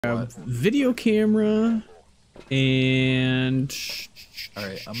Video camera and all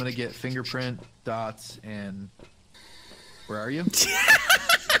right, I'm gonna get fingerprint dots and where are you?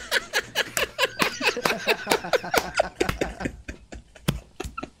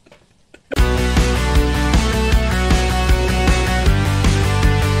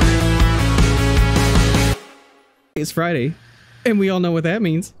 It's Friday and we all know what that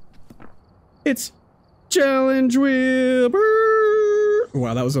means. It's challenge wheel.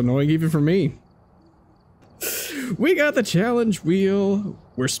 Wow, that was annoying even for me. We got the challenge wheel.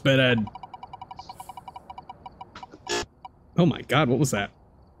 We're spinning. Oh my god, what was that?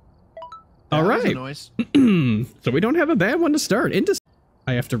 All right. Noise. So we don't have a bad one to start.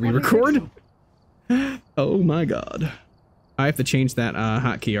 I have to re-record. Oh my god. I have to change that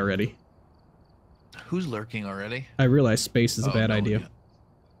hotkey already. Who's lurking already? I realize space is a bad idea. Yeah.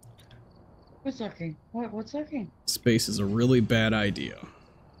 What's lurking? What's lurking? Space is a really bad idea.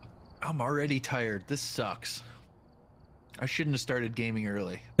 I'm already tired. This sucks. I shouldn't have started gaming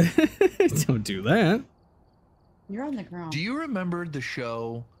early. Don't do that. You're on the ground. Do you remember the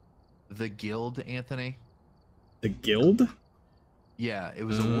show The Guild, Anthony? The Guild? Yeah, it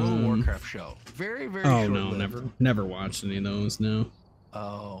was a World of Warcraft show. Very, very Oh short-lived. no, never watched any of those, no.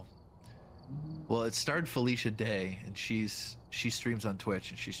 Oh. Well, it starred Felicia Day, and she streams on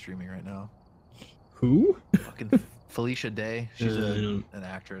Twitch, and she's streaming right now. Who? Fucking Felicia Day. She's an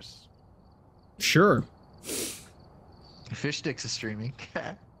actress. Sure. Fish Sticks is streaming.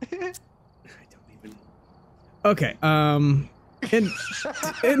 I don't even. Okay.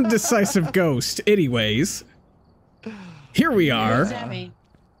 Indecisive ghost. Anyways, here we are. What does that mean?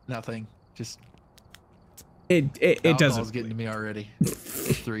 Nothing. Just it doesn't. Getting to me already.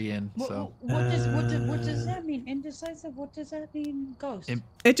 3 in. So. What does that mean? Indecisive. What does that mean? Ghost.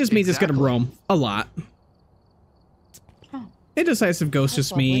 It just means it's gonna roam a lot. Huh. Indecisive ghost That's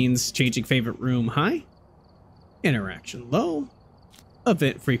just lovely. means changing favorite room high, interaction low,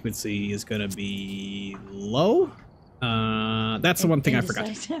 event frequency is gonna be low. That's the one thing I forgot.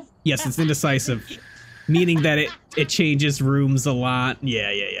 Yes, it's indecisive, meaning that it changes rooms a lot.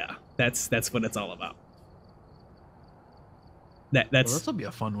 Yeah. That's what it's all about. Well, this will be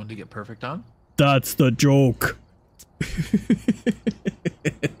a fun one to get perfect on. That's the joke.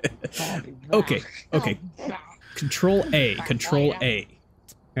 Okay. Control A. I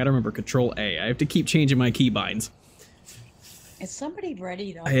gotta remember Control A. I have to keep changing my keybinds. Is somebody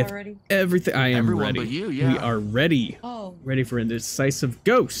ready though I have already? everything. I am Everyone ready. but you, yeah. We are ready. Oh. Ready for Indecisive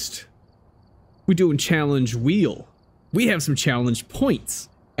Ghost. We're doing challenge wheel. We have some challenge points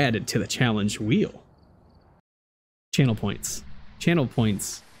added to the challenge wheel. Channel points.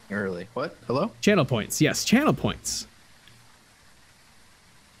 Early. What? Hello? Channel points. Yes, channel points.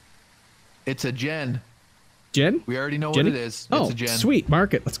 It's a gen. Jen? We already know Jenny? what it is. Oh, It's a gen. sweet.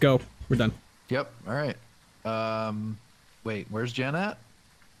 Mark it. Let's go. We're done. Yep. All right. Wait, where's Jen at?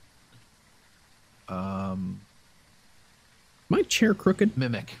 My chair crooked?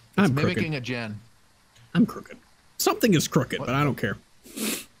 Mimic. It's I'm mimicking crooked. a gen. I'm crooked. Something is crooked, What? but I don't care.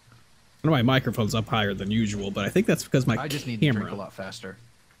 I know my microphone's up higher than usual, but I think that's because my I just need to camera. drink a lot faster.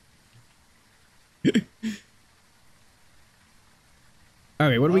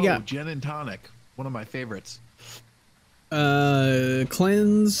 Okay, what do we got? Gin and tonic. One of my favorites. Cleanse,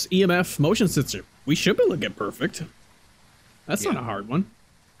 EMF, motion sensor. We should be able to get perfect. That's not a hard one.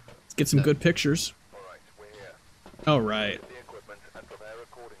 Let's get some good pictures. All right.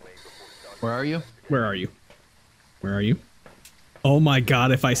 Where are you? Where are you? Where are you? Oh my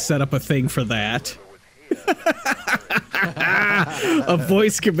god, if I set up a thing for that. A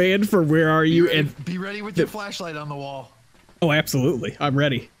voice command for where are you? And Be ready with your flashlight on the wall. oh, absolutely. I'm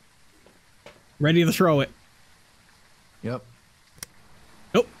ready. Ready to throw it. Yep.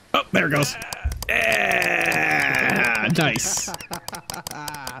 Oh, there it goes. Yeah, nice.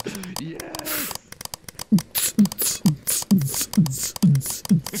 Yeah.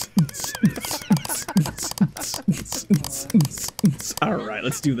 All right,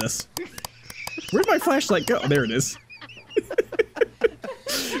 let's do this. Where'd my flashlight go? There it is.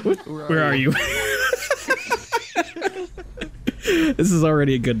 Where are you? This is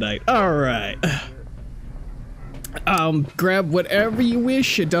already a good night. All right. Grab whatever you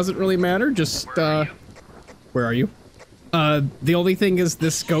wish. It doesn't really matter. Just, where are you? The only thing is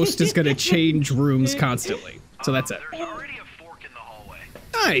this ghost is gonna change rooms constantly. So that's it. There's already a fork in the hallway.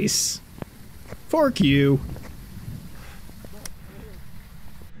 Nice. Fork you.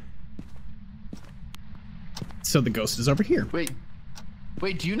 So the ghost is over here. Wait,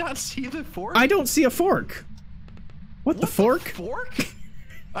 do you not see the fork? I don't see a fork. What the fork? Fork?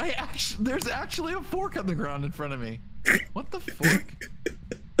 There's actually a fork on the ground in front of me. What the fork?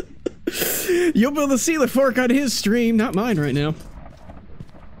 You'll be able to see the fork on his stream, not mine right now.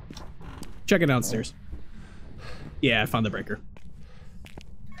 Check it downstairs. Yeah, I found the breaker.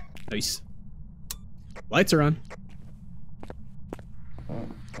 Nice. Lights are on.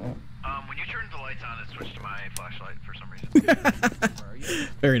 When you turned the lights on, it switched to my flashlight for some reason. Where are you?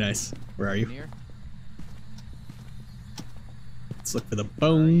 Very nice. Where are you? Near? Let's look for the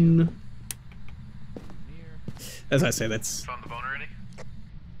bone. Near. As I say, that's... Found the bone already?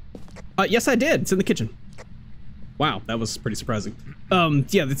 Yes, I did. It's in the kitchen. Wow, that was pretty surprising.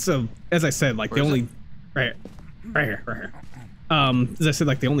 Yeah, it's as I said, like the only... Right here. As I said,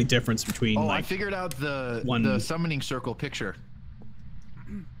 like the only difference between like... like... I figured out the summoning circle picture.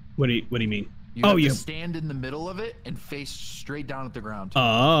 What do you mean? You have to stand in the middle of it and face straight down at the ground.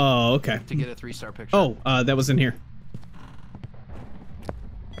 Oh, okay. To get a 3-star picture. Oh, that was in here.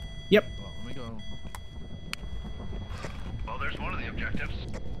 Yep. Well, let me go. Well, there's one of the objectives.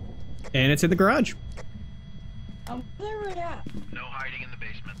 And it's in the garage. Where it at? No hiding in the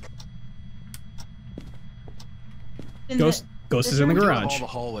basement. Ghost is in the garage. All the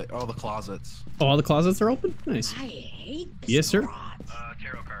hallway, all the closets. Oh, all the closets are open? Nice. I hate this. Yes, sir.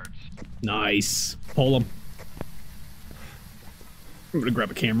 Tarot cards. Nice. Pull them. I'm gonna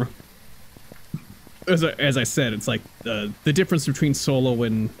grab a camera. As I said, it's like the difference between solo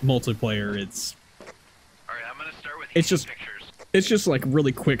and multiplayer. It's. All right, I'm gonna start with pictures. It's just like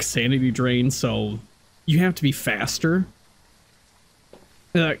really quick sanity drain, so you have to be faster.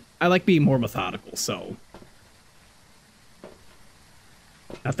 I like being more methodical, so.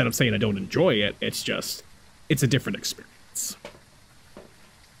 Not that I'm saying I don't enjoy it. It's just, it's a different experience.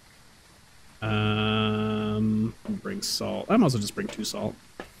 Bring salt. I might as well just bring 2 salt.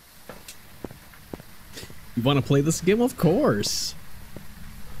 You want to play this game? Of course.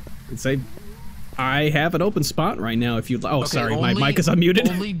 It's I have an open spot right now. If you'd, oh, okay, sorry, my mic is unmuted.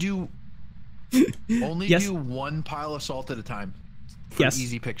 Only yes. do 1 pile of salt at a time. Yes.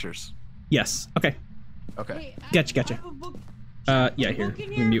 Easy pictures. Yes. Okay. Okay. Wait, Gotcha. Yeah, here. Let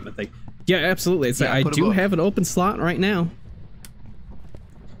me mute my thing. Yeah, absolutely. It's I do have an open slot right now.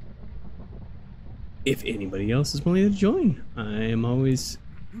 If anybody else is willing to join, I am always...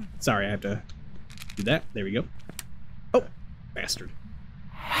 Sorry, I have to do that. There we go. Oh, bastard.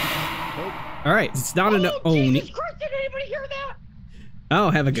 Oh. All right, it's not an Oni. Jesus Christ, did anybody hear that?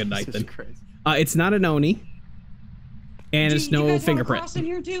 Oh, have a good night then. It's not an Oni. And it's no fingerprint. In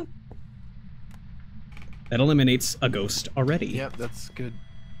here too? That eliminates a ghost already. Yep, that's good.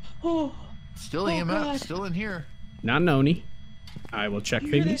 Oh, still EMF, still in here. Not an Oni. I will check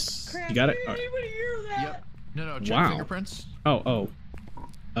fingers. You got it? Did anybody hear that? Yep. No, check fingerprints. Oh.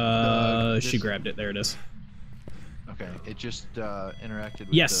 She grabbed it. There it is. Okay, it just interacted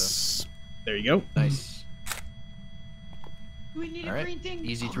with Yes. There you go. Nice. We need a green thing.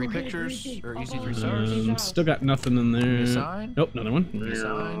 Easy 3 pictures, or easy 3 stars. Still got nothing in there. Give me a sign. Nope, another one. Give me a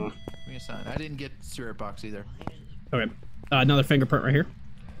sign. Give me a sign. I didn't get spirit box either. Okay. Another fingerprint right here.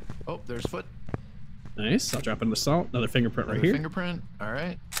 Oh, there's foot. Nice. I'll drop in the salt. Another fingerprint right here. Fingerprint. All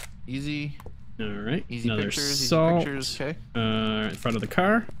right. Easy. All right. Easy another pictures. salt. Easy pictures. Okay. In front of the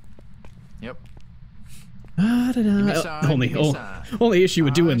car. Yep. Only issue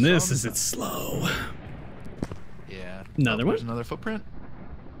with doing this is it's slow. Yeah. Another one. There's another footprint.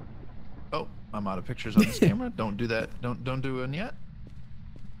 Oh, I'm out of pictures on this camera. Don't do that. Don't do one yet.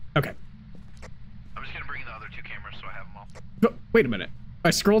 Okay. I'm just gonna bring in the other 2 cameras so I have them all. Oh, wait a minute.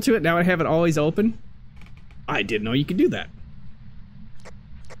 I scroll to it, now I have it always open. I didn't know you could do that.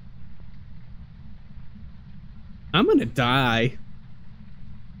 I'm gonna die.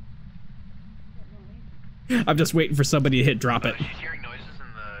 I'm just waiting for somebody to hit drop it. She's hearing noises in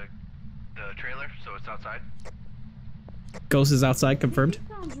the trailer, so it's outside. Ghost is outside, confirmed.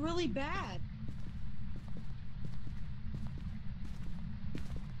 That sounds really bad.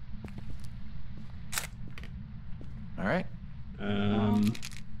 All right.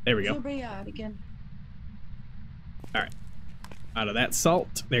 There we go. Everybody out again. All right. Out of that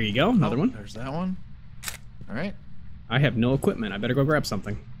salt. There you go. Another one. There's that one. All right. I have no equipment. I better go grab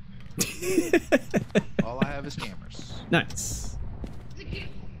something. All I have is cameras. Nice.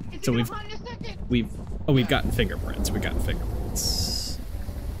 So we've gotten fingerprints. We got fingerprints.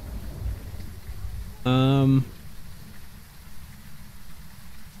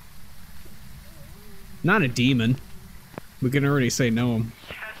 Not a demon. We can already say no. Yes,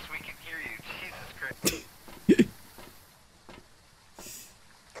 we can hear you. Jesus Christ.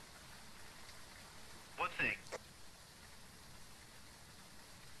 What thing?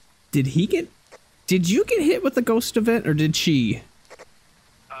 Did you get hit with the ghost event, or did she?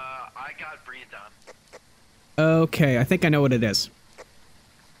 I got breathed on. Okay, I think I know what it is.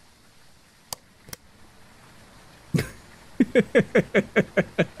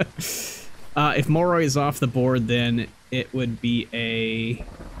 If Moroi is off the board, then it would be a...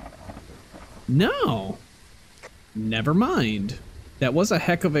 No. Never mind. That was a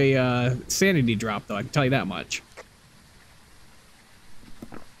heck of a sanity drop, though, I can tell you that much.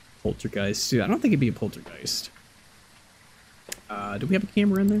 Poltergeist. Dude, I don't think it'd be a poltergeist. Do we have a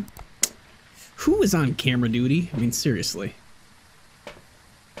camera in there? Who is on camera duty? I mean, seriously.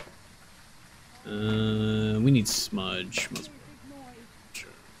 We need smudge.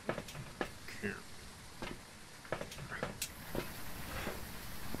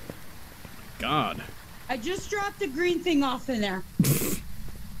 God. I just dropped the green thing off in there.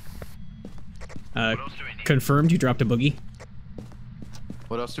 Confirmed you dropped a boogie.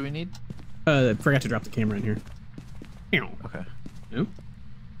 What else do we need? Forgot to drop the camera in here. Okay. No.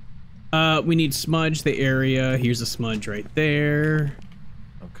 We need smudge the area. Here's a smudge right there.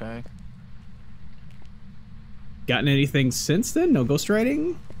 Okay. Gotten anything since then? No ghost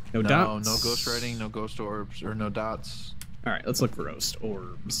writing? No dots? No ghost writing, no ghost orbs, or no dots. Alright, let's look for ghost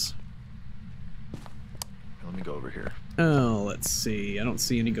orbs. Let me go over here. Oh, let's see. I don't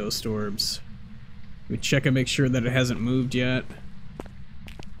see any ghost orbs. We check and make sure that it hasn't moved yet.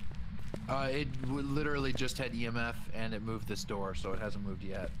 It literally just had EMF and it moved this door, so it hasn't moved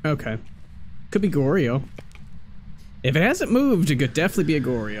yet. Okay. Could be Goryo. If it hasn't moved, it could definitely be a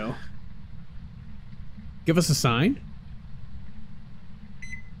Goryo. Give us a sign.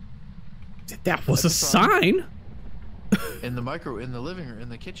 That was a sign? In the living room, in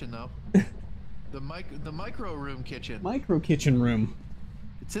the kitchen though. The micro room kitchen. Micro kitchen room.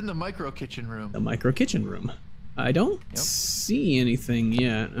 It's in the micro kitchen room. The micro kitchen room. I don't see anything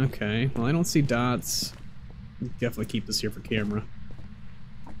yet. Okay. Well, I don't see dots. Definitely keep this here for camera.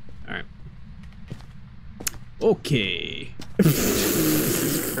 Alright. Okay.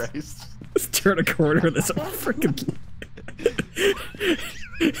 Jesus Christ. Let's turn a corner. There's a freaking...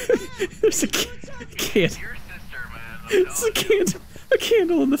 There's a candle. It's a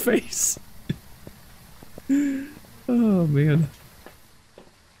candle in the face. Oh, man.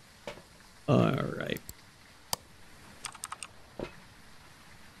 Alright. I'm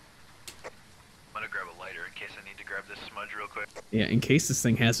gonna grab a lighter in case I need to grab this smudge real quick. Yeah, in case this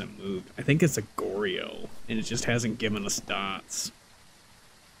thing hasn't moved. I think it's a Goryo, and it just hasn't given us dots.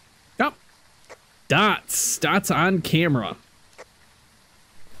 Oh! Dots! Dots on camera.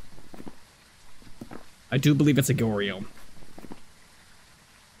 I do believe it's a Goryo.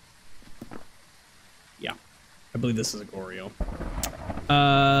 Yeah. I believe this is a Goryo.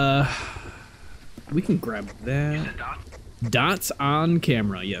 We can grab that. Dots on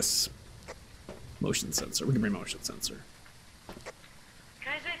camera, yes. Motion sensor. We can bring motion sensor.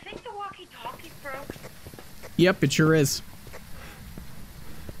 Guys, I think the walkie-talkie broke. Yep, it sure is.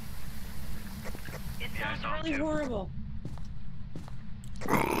 It sounds Really horrible. It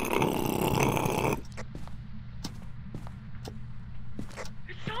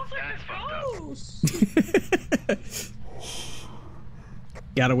sounds like a ghost.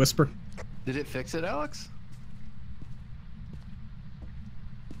 Gotta whisper. Did it fix it, Alex?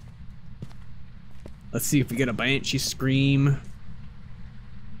 Let's see if we get a banshee scream.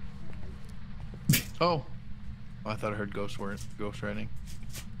 Oh. I thought I heard ghost writing.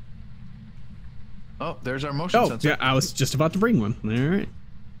 Oh, there's our motion sensor. Yeah, I was just about to bring one. All right.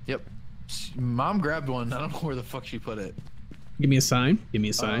 Yep. Mom grabbed one. I don't know where the fuck she put it. Give me a sign. Give me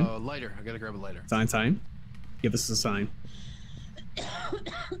a sign. Lighter. I gotta grab a lighter. Sign. Give us a sign.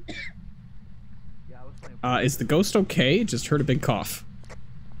 Is the ghost okay? Just heard a big cough.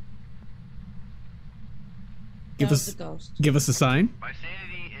 Give us a sign. My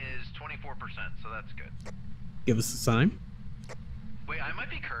sanity is 24%, so that's good. Give us a sign. Wait, I might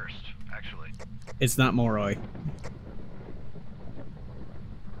be cursed, actually. It's not Moroi.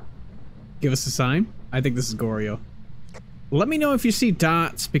 Give us a sign. I think this is Goryo. Let me know if you see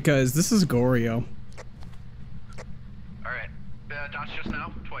dots, because this is Goryo. Alright. Dots just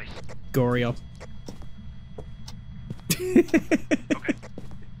now? Twice. Goryo. Okay.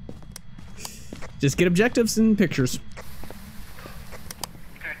 Just get objectives and pictures.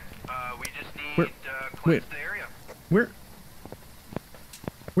 Okay. We just need cleanse the area.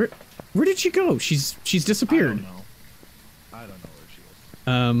 Where did she go? She's disappeared. I don't know where she is.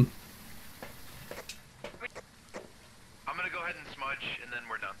 Um. I'm gonna go ahead and smudge, and then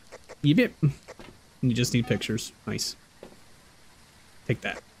we're done. You just need pictures. Nice. Take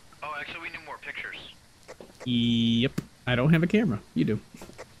that. Oh, actually, we need more pictures. Yep. I don't have a camera. You do.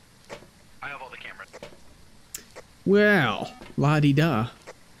 I have all the cameras. Well, la-di-da.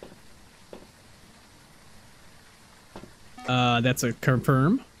 That's a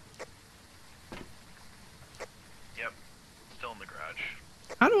confirm. Yep.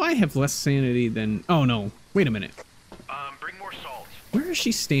 do I have less sanity than... Oh, no. Wait a minute. Bring more salt. Where is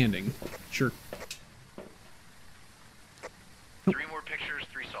she standing? Sure. 3 more pictures,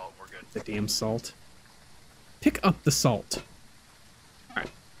 3 salt. We're good. The damn salt. Pick up the salt. Alright.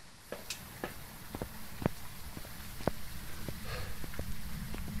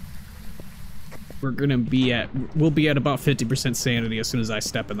 We're gonna be at... We'll be at about 50% sanity as soon as I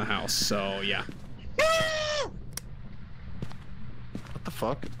step in the house, so yeah. What the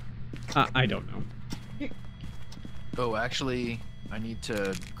fuck? I don't know. Oh, actually, I need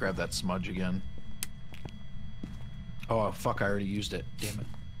to grab that smudge again. Oh, fuck, I already used it. Damn it.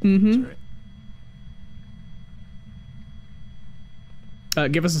 Mm-hmm. That's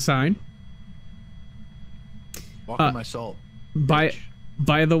right. Give us a sign. Walk in my salt. By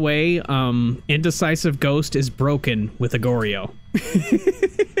the way, Indecisive Ghost is broken with a Goryo.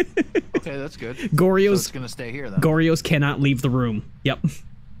 Okay, that's good. Goryo's so it's gonna stay here then. Goryo's cannot leave the room. Yep.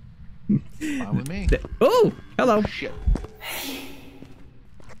 Fine with me. Oh, hello. Shit.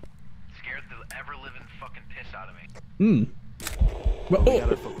 Scared the ever-living fucking piss out of me. Hmm.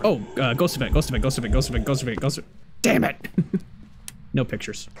 Well, Oh, ghost event, ghost event, ghost event, ghost event, ghost event, ghost event. Damn it! No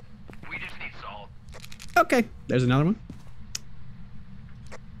pictures. We just need salt. Okay, there's another one.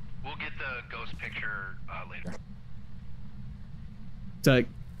 We'll get the ghost picture later.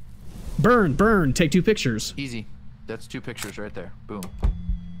 Burn, take 2 pictures. Easy. That's 2 pictures right there. Boom.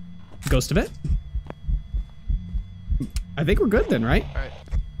 Ghost event. I think we're good then, right? All right.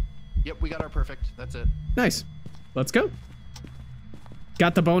 Yep, we got our perfect. That's it. Nice. Let's go.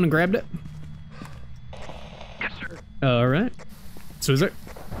 Got the bone and grabbed it? Yes, sir. Alright. So is it?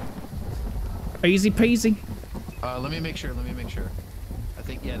 Easy peasy. Let me make sure. I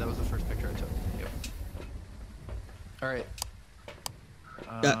think, yeah, that was the first picture I took. Yep. All right.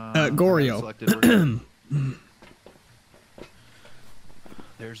 Goryo. Selected. We're good.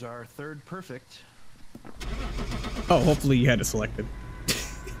 There's our 3rd perfect. Oh, hopefully you had it selected.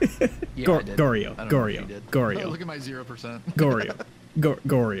 Yeah, I did. Goryo. I don't know if you Goryo. did. Goryo. Oh, look at my 0%. Goryo.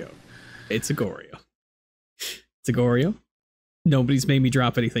 Goryo. It's a Goryo. It's a Goryo. Nobody's made me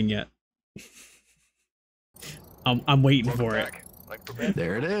drop anything yet. I'm waiting for it.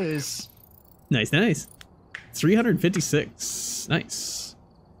 There it is. Nice, nice. 356. Nice.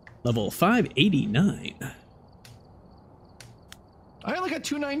 Level 589. I only got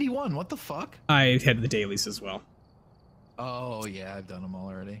 291. What the fuck? I had the dailies as well. Oh, yeah, I've done them all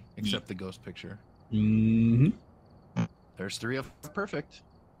already. Except the ghost picture. Mm-hmm. There's 3 of perfect.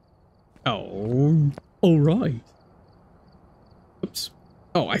 Oh, all right. Oops.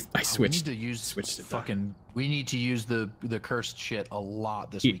 Oh, I switched. We need to use switched it fucking. We need to use the cursed shit a lot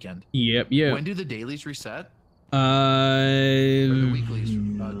this weekend. Yep. Yeah. When do the dailies reset? Or the weeklies,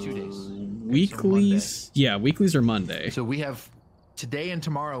 2 days. Weeklies. So yeah, weeklies are Monday. So we have today and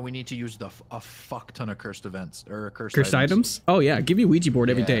tomorrow. We need to use a fuck ton of cursed events or cursed items. Oh yeah, give me a Ouija board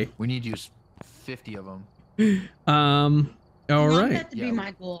every day. We need to use 50 of them. All I want right. that to be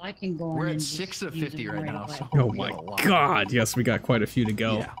my goal. I can go. We're on at and 6 just of use 50 them right right now. away. So Oh we my got a lot. God! Yes, we got quite a few to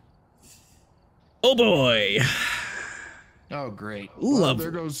go. Yeah. Oh boy. Oh great. Love.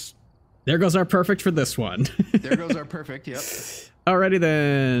 Well, There goes our perfect for this one. there goes our perfect. Yep. Alrighty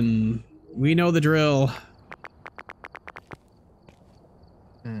then. We know the drill.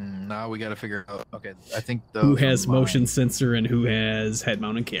 Now we got to figure out. Okay, I think Who has motion sensor and who has head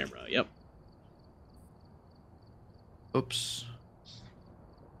mounted camera. Yep. Oops.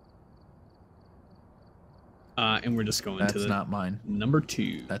 And we're just going That's to the not mine. number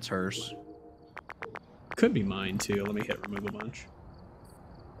 2. That's hers. Could be mine too. Let me hit remove a bunch.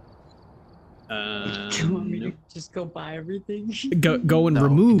 Do you want me to just go buy everything? Go and No, we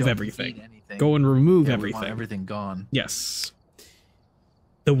remove don't everything. need anything. Go and remove Yeah, we everything. want everything gone. Yes.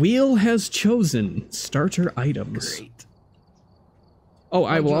 The wheel has chosen starter items. Great. Oh,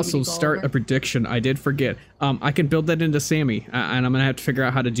 I do will you want me also to go start over? a prediction. I did forget. I can build that into SAMMI, and I'm gonna have to figure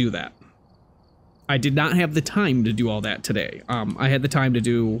out how to do that. I did not have the time to do all that today. I had the time to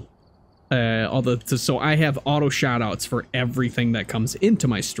do so I have auto shoutouts for everything that comes into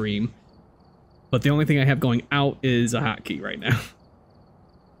my stream, but the only thing I have going out is a hotkey right now.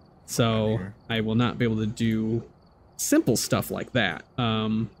 So I will not be able to do simple stuff like that.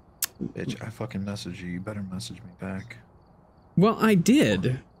 Bitch, I fucking messaged you. You better message me back. Well, I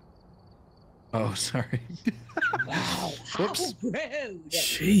did. Oh, sorry. Wow. Whoops. How rude.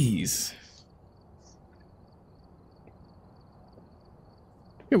 Jeez.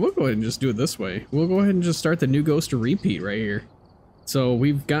 Yeah, we'll go ahead and just do it this way. We'll go ahead and just start the new ghost to repeat right here. So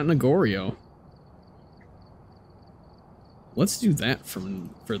we've gotten a Goryo. Let's do that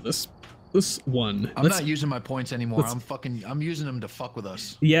for this this one. I'm not using my points anymore. I'm using them to fuck with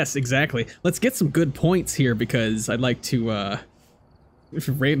us. Yes, exactly. Let's get some good points here because I'd like to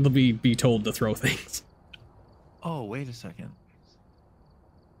randomly be told to throw things. Oh, wait a second.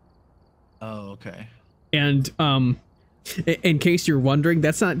 Oh, okay. And in case you're wondering,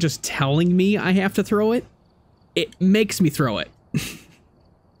 that's not just telling me I have to throw it. It makes me throw it.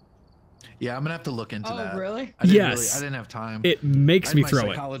 Yeah, I'm gonna have to look into that. Oh, really? I didn't have time. It makes me throw it. I had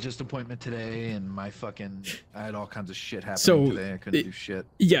my psychologist appointment today, and I had all kinds of shit happening today. I couldn't do shit.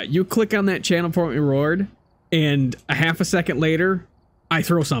 Yeah, you click on that channel point reward, and a half a second later, I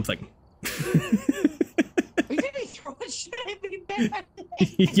throw something. Should I be bad?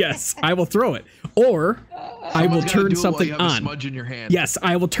 Yes, I will throw it, or I will turn something on. Smudge in your hand. Yes,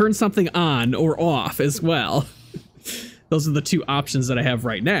 I will turn something on or off as well. Those are the two options that I have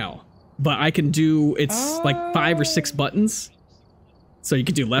right now. But I can do, it's like 5 or 6 buttons. So you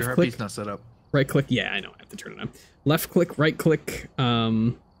can do left click, not set up. right click. Yeah, I know, I have to turn it on. Left click, right click,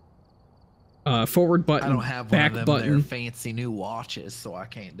 forward button, I don't have back one of them button. They're fancy new watches, so I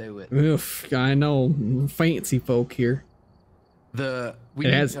can't do it. Oof, I know, fancy folk here.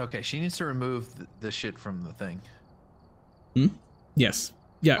 Okay, she needs to remove the shit from the thing. Yes.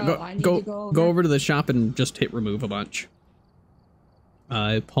 Yeah, go over to the shop and just hit remove a bunch.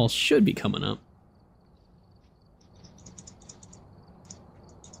 Paul should be coming up.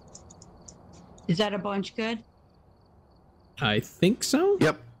 Is that a bunch good? I think so.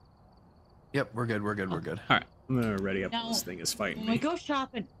 Yep, we're good. We're good. All right, I'm gonna ready up. Now, This thing is fighting when me. we go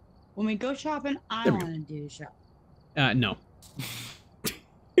shopping, I want to do shop. No.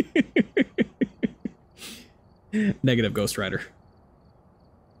 Negative, Ghost Rider.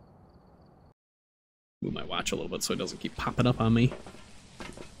 Move my watch a little bit so it doesn't keep popping up on me.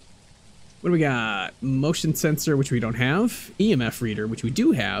 What do we got? Motion sensor, which we don't have. EMF reader, which we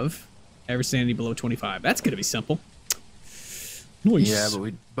do have. Average sanity below 25. That's gonna be simple. Nice. Yeah,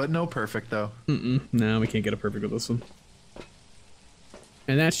 but no perfect though. No, we can't get a perfect with this one.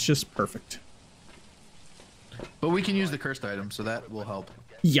 And that's just perfect. But we can use the cursed item, so that will help.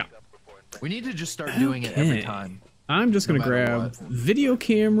 Yeah. We need to just start doing it every time. I'm just gonna grab video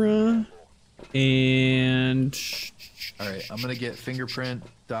camera and. All right, I'm gonna get fingerprint,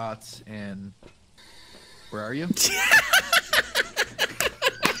 dots, and where are you?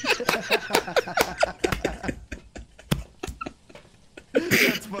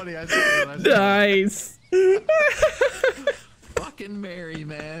 That's funny. I saw that. Nice. Fucking Mary,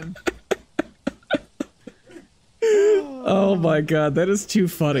 man. Oh my god, that is too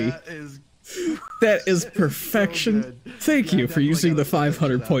funny. That is perfection. So Thank you for using the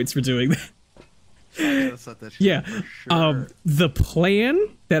 500 points for doing that. Yeah, the plan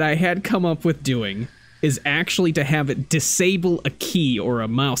that I had come up with doing is actually to have it disable a key or a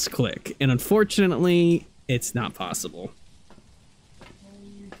mouse click, and unfortunately, it's not possible.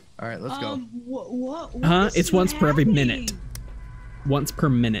 All right, let's go. What It's once per every minute. Once per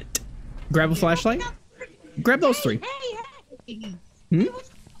minute. Grab a flashlight. Grab those 3.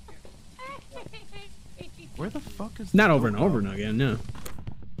 Where the fuck is? Not over and over and again, no.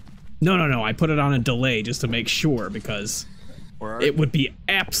 No. I put it on a delay just to make sure because it would be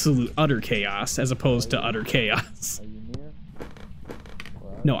absolute utter chaos as opposed to utter chaos.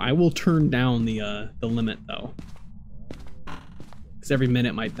 No, I will turn down the limit though, because every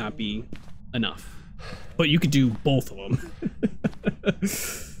minute might not be enough. But you could do both of them.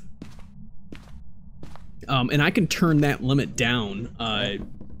 And I can turn that limit down.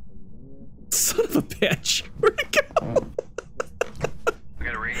 Son of a bitch! Where'd it go? We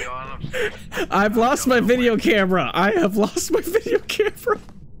got a radio on upstairs. I've lost my video camera. I have lost my video camera.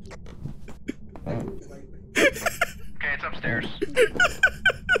 Okay, it's upstairs.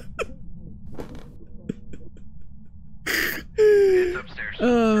 It's upstairs.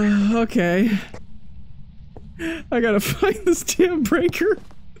 Okay. I gotta find this damn breaker.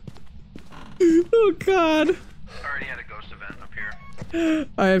 Oh god. Already had a ghost event up here.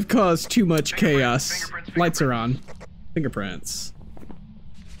 I have caused too much chaos. Fingerprints. Lights are on. Fingerprints.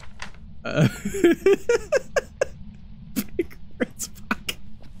 Fingerprints. Fuck.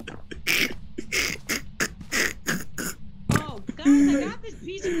 Oh, guys, I got this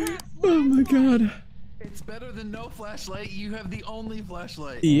piece of crap. Oh my god. It's better than no flashlight. You have the only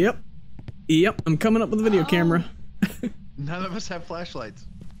flashlight. Yep. I'm coming up with a video camera. None of us have flashlights.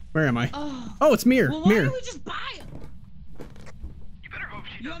 Where am I? Oh, it's Mirror. Well, why Mirror. don't we just buy them? You better hope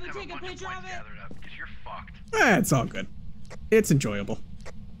she doesn't have a bunch of points gathered up, because you're fucked. It's all good. It's enjoyable.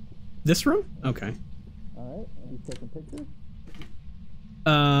 This room? Okay. All right. You taking pictures?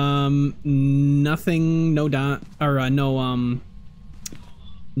 Nothing. No dot. Or no.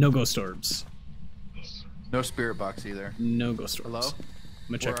 No ghost orbs. No spirit box either. No ghost orbs. Hello? I'm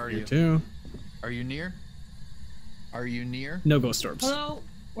gonna check Where are here you? too. Are you near? Are you near? No ghost orbs. Hello?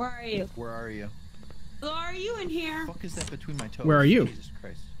 Where are you? Where are you? Hello, are you in here? What the fuck is that between my toes? Where are you? Jesus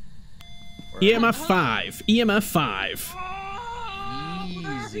Christ. Where are EMF 5. EMF 5.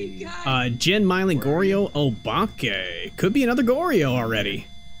 Easy. Jen Myling Goryo Obake. Could be another Goryo already.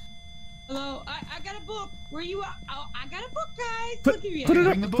 Hello, I got a book. Where you at? Oh, I got a book, guys. Put Look at me. it Bring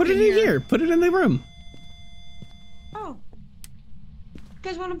the up. book Put it in in here. here. Put it in the room. Oh. You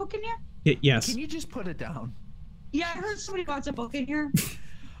guys want a book in here? Yes. Can you just put it down? Yeah, I heard somebody wants a book in here.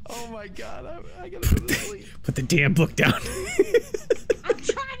 Oh my god, I gotta go to sleep. Put the damn book down. I'm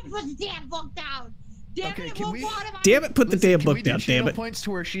trying to put the damn book down. Damn Okay, it, can won't we- bottom out. Damn it, put the damn Can book we do down, channel damn it. points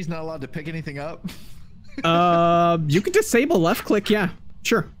to where she's not allowed to pick anything up? You could disable left click, yeah.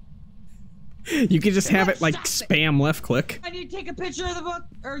 Sure. You could just have it like Stop it. spam left click. I need to take a picture of the book.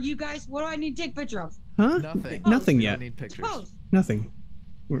 Or you guys, what do I need to take a picture of? Huh? Nothing. Nothing We yet. don't need pictures. Pose. Nothing.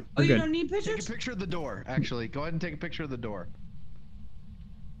 We're Oh, you good. don't need Take pictures? a picture of the door, actually. Go ahead and take a picture of the door.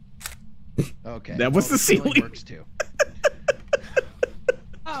 Okay. That was well, the ceiling. Works too.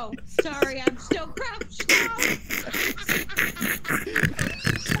 Oh, sorry, I'm still crouched down.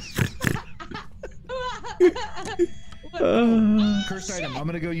 Cursed item. I'm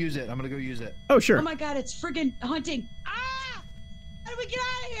gonna go use it. I'm gonna go use it. Oh, Oh sure. my god, it's friggin' hunting. Ah! How do we get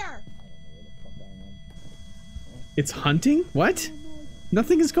out of here? It's hunting? What?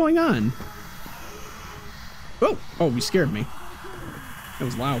 Nothing is going on. Oh, oh, you scared me. That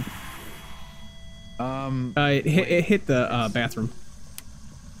was loud. It hit the bathroom.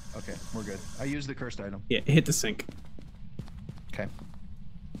 Okay, we're good. I used the cursed item. Yeah, it hit the sink. Okay.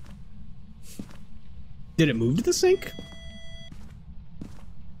 Did it move to the sink?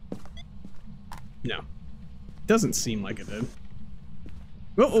 No. Doesn't seem like it did.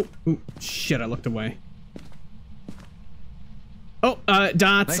 Oh, oh, shit, I looked away. Oh,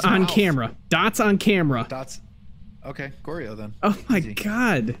 dots Nice on mouse. camera. Dots on camera. Dots. Okay, Goryo then. Oh my Easy.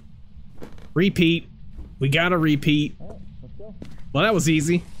 god. Repeat. We gotta repeat. Well, that was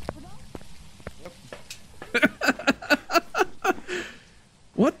easy.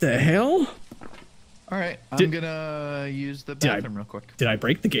 What the hell? All right, I'm Did- gonna use the Did I- bathroom real quick. Did I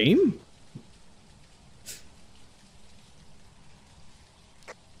break the game?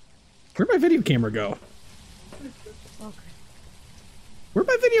 Where'd my video camera go? Where'd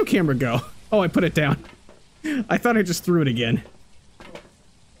my video camera go? Oh, I put it down. I thought I just threw it again.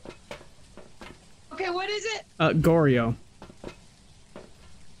 Okay, what is it? Goryo.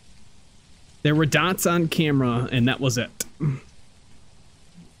 There were dots on camera, and that was it.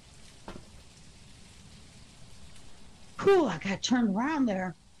 Whew, I got turned around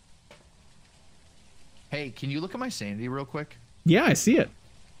there. Hey, can you look at my sanity real quick? Yeah, I see it.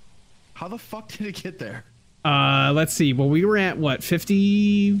 How the fuck did it get there? Let's see. Well, we were at, what,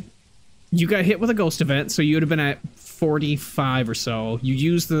 50... You got hit with a ghost event, so you would have been at 45 or so. You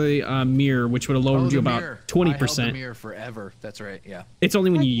used the mirror, which would have lowered the you about mirror. 20%. I held the mirror forever. That's right. Yeah. It's only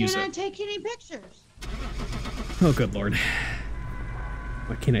when Why you use can't I it. take any pictures? Oh, good lord.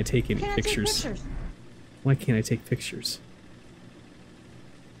 Why can't I take any Can't pictures? I take pictures? Why can't I take pictures?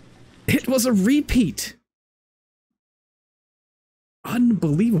 It was a repeat.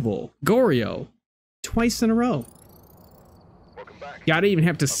 Unbelievable. Goryo. Twice in a row. Yeah, I didn't even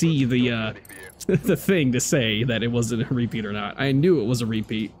have to see the the thing to say that it wasn't a repeat or not. I knew it was a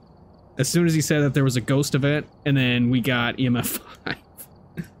repeat. As soon as he said that there was a ghost event, and then we got EMF 5.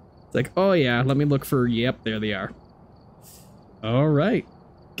 It's like, oh yeah, let me look for, yep, there they are. All right.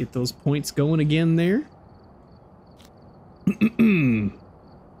 Get those points going again there.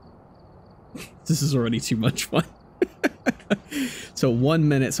 This is already too much fun. So 1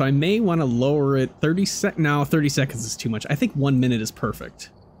 minute. So I may want to lower it 30 seconds. No, 30 seconds is too much. I think 1 minute is perfect.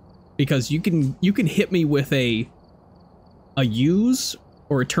 Because you can hit me with a use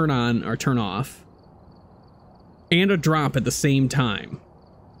or a turn on or turn off and a drop at the same time.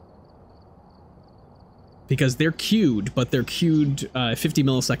 Because they're queued, but they're queued 50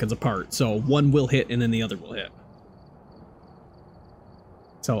 milliseconds apart. So one will hit and then the other will hit.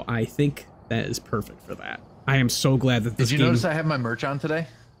 So I think that is perfect for that. I am so glad that this Did you game... notice I have my merch on today?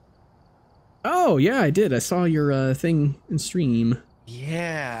 Oh yeah, I did. I saw your thing in stream.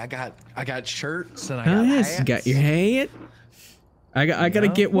 Yeah, I got shirts and I got Oh yes, hats. you got your hat. I gotta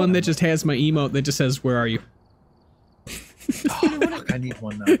get one that just has my emote that just says "Where are you?" Oh, I need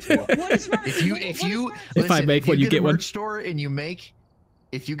one now too. What is merch? If you If I make one, you get a one. merch store and you make,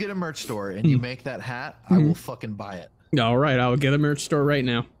 if you get a merch store and you make that hat, I will fucking buy it. All right, I'll get a merch store right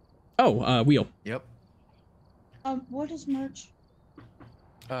now. Oh, wheel. Yep. What is merch?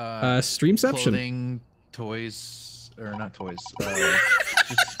 Streamception. Clothing, toys, or not toys.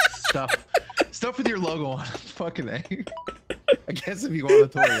 Just stuff with your logo on it. Fucking A. I guess if you want a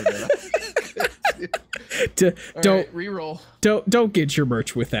toy with it. Don't reroll. Don't get your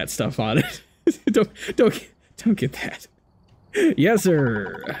merch with that stuff on it. don't get that. Yes,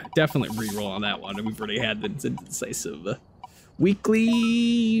 sir. Definitely reroll on that one. We've already had the decisive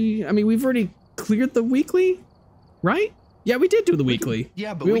weekly. I mean, we've already cleared the weekly, right? Yeah, we did do the weekly.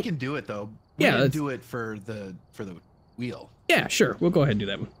 Yeah, but we can do it though. We can do it for the wheel. Yeah, sure. We'll go ahead and do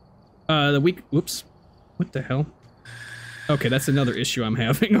that one. The week. Whoops. What the hell? Okay, that's another issue I'm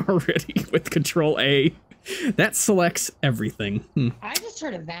having already with Control A. That selects everything. I just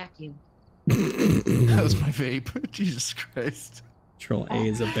heard a vacuum. That was my vape. Jesus Christ. Control A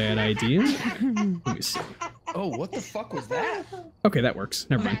is a bad idea. Let me see. Oh, what the fuck was that? Okay, that works.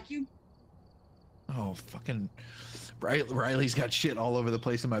 Never mind. Vacuum? Oh, fucking Riley's got shit all over the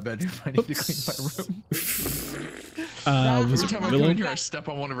place in my bedroom. I need to clean my room. Was Every time I come in here, I step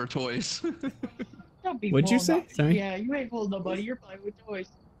on one of her toys. Don't be What'd you say? Sorry? Yeah, you ain't fooling nobody. You're playing with toys.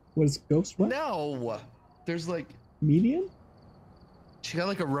 What is Ghost what? No! There's like... Medium? She got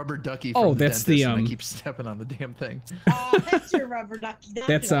like a rubber ducky from Oh, the that's dentist, the, and I keep stepping on the damn thing. Oh, that's your rubber ducky.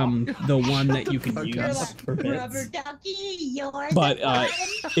 That's the one that you can fuck use up. for beds. Rubber ducky, yours. But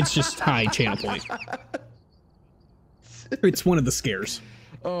it's just high channel point. It's one of the scares.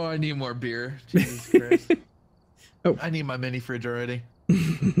 Oh, I need more beer. Jesus Christ. Oh. I need my mini fridge already.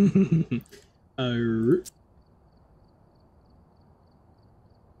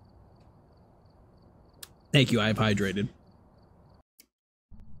 Thank you, I've hydrated.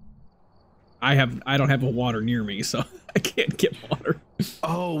 I don't have a water near me, so I can't get water.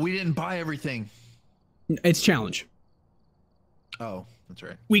 Oh, we didn't buy everything. It's challenge. Oh, that's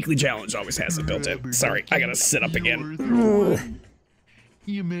right. Weekly challenge always has it built in. Sorry, I gotta sit up again.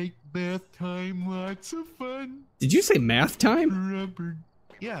 You make bath time lots of fun. Did you say math time?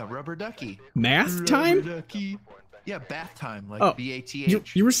 Rubber ducky. Math time? Rubber ducky. Yeah, bath time, like Oh,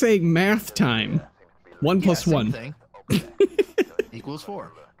 BATH. you were saying math time. 1 plus 1. Thing. Equals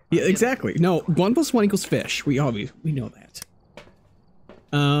 4. Yeah, exactly. No, 1 plus 1 equals fish. We know that.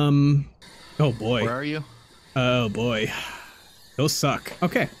 Oh boy. Where are you? Oh boy. Those suck.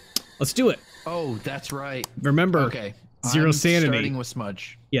 Okay, let's do it. Oh, that's right. Remember, Okay. zero I'm sanity. Starting with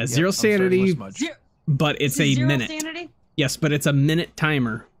smudge. Yeah, Yep, zero I'm starting sanity, with smudge. but it's a Zero minute. sanity? Yes, but it's a minute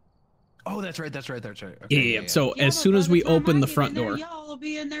timer. Oh, that's right. Okay, Yeah. So Yeah, as but soon by as the we time open I the get front in there, door, y'all will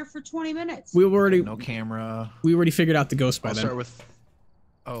be in there for 20 minutes. we already No camera. figured out the ghost by I'll then. start with.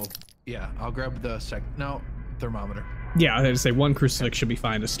 Oh, yeah. I'll grab the thermometer. Yeah, I had to say 1 crucifix should be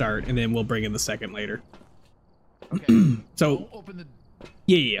fine to start, and then we'll bring in the second later. Okay. So Don't open the.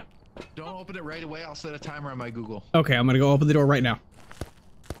 yeah. Don't open it right away. I'll set a timer on my Google. Okay, I'm gonna go open the door right now.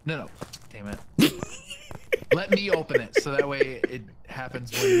 No. Damn it. Let me open it so that way it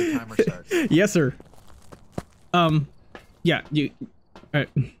happens when the timer starts. Yes, sir. Yeah,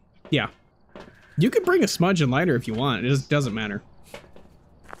 yeah. You can bring a smudge and lighter if you want. It just doesn't matter.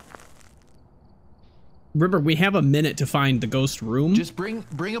 Remember, we have a minute to find the ghost room. Just bring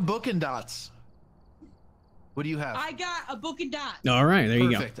a book and dots. What do you have? I got a book and dot. All right, there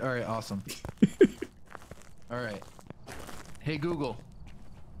you go. Perfect. All right, awesome. All right. Hey Google,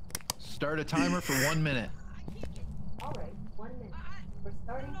 start a timer for 1 minute. All right, 1 minute. We're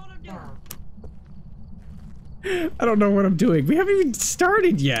starting now. I don't know what I'm doing. We haven't even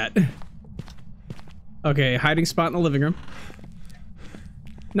started yet. Okay, hiding spot in the living room.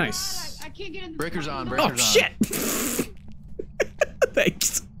 Nice. God, I can't get in the Breaker's on. Oh, Breaker's on. shit!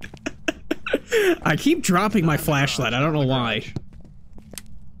 Thanks. I keep dropping my flashlight. I don't know why.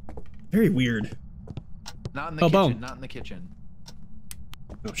 Very weird. Not in the kitchen. Boom. Not in the kitchen.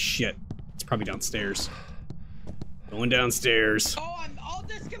 Oh, shit. It's probably downstairs. Going downstairs. Oh, I'm all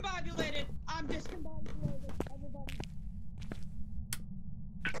discombobulated. I'm discombobulated. Everybody.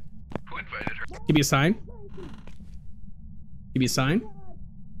 Who invited her? Give me a sign. Give me a sign.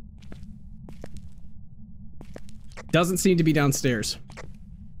 Doesn't seem to be downstairs.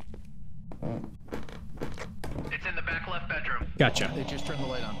 It's in the back left bedroom. Gotcha. They just turned the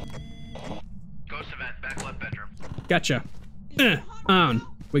light on. Ghost event, back left bedroom. Gotcha. On.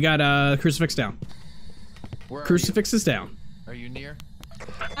 We got crucifix down. Where are Crucifix is down. you? Are you near?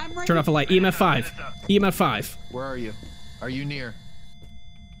 I'm ready. Turn off the light. EMF 5. EMF 5. Where are you? Are you near?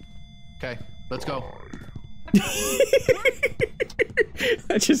 Okay, let's go.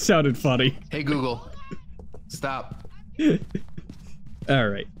 That just sounded funny. Hey Google, stop. All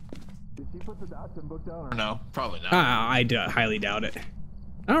right. Did she put the dots and book down or no? Probably not. I highly doubt it.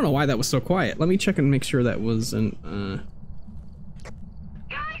 I don't know why that was so quiet. Let me check and make sure that wasn't.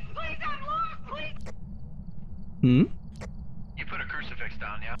 Guys, Hmm? You put a crucifix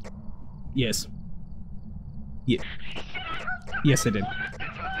down, yeah? Yes. Yeah. Yes, I did. It's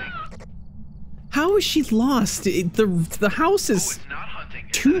hunting. How is she lost? The house Oh, is it's not hunting.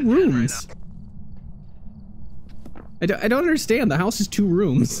 It's 2 at a 10 right rooms. now. I don't understand. The house is 2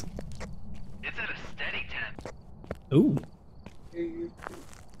 rooms. It's at a steady 10. Ooh.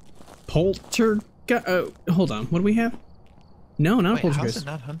 Hold on. What do we have? No, not a Wait, how's poltergeist. it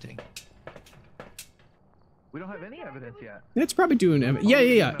not hunting? We don't have any evidence yet. It's probably doing.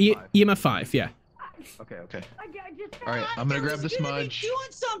 Yeah. EMF 5. Yeah. Okay, okay. I just All right, I'm gonna grab the smudge. Doing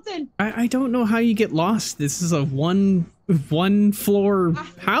something. I don't know how you get lost. This is a one floor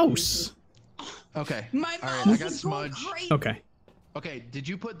house. Okay. My All right, mouse I got is going smudge. crazy. Okay. Okay, did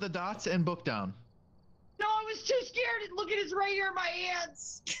you put the dots and book down? No, I was too scared. Look at it's right here in my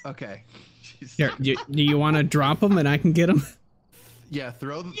hands. Okay. Jeez. Here, do you want to drop them and I can get them? Yeah,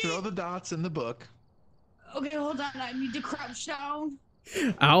 throw the dots in the book. Okay, hold on. I need to crouch down.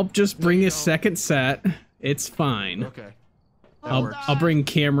 I'll just bring you a don't. second set. It's fine. Okay. That I'll works. I'll bring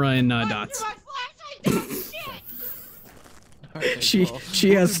camera and dots. My flashlight. Shit. All right, She well, she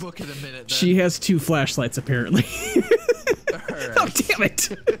we'll has do book in a minute, then. she has 2 flashlights apparently. All right. Oh damn it!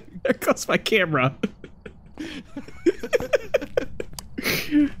 There goes my camera.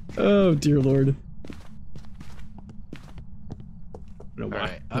 Oh dear lord. All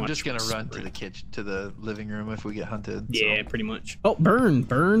right, I'm just gonna run to the kitchen, to the living room if we get hunted. Yeah, so. pretty much. Oh, burn.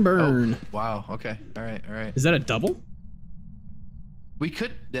 Oh, wow. Okay. All right. All right. Is that a double? We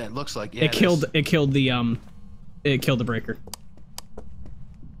could. Yeah, it looks like. Yeah, It killed the breaker.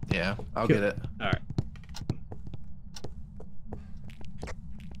 Yeah, I'll get it. All right.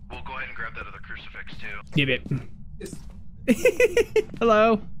 We'll go ahead and grab that other crucifix too. Give it.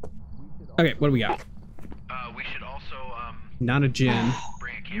 Hello. Okay, what do we got? We should also Not a gen.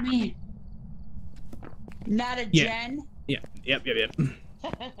 bring a camera. Me. Not a Yeah. gen. Yeah. Yep.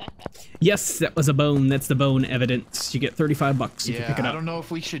 Yes, that was a bone. That's the bone evidence. You get $35 if you Yeah, pick it I up. don't know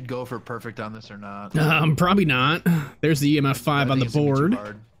if we should go for perfect on this or not. Probably not. There's the EMF 5 I on the think it's gonna be too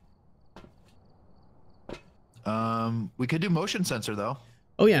board. hard. We could do motion sensor though.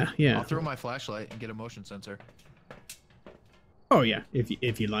 Oh yeah, yeah. I'll throw my flashlight and get a motion sensor. Oh yeah,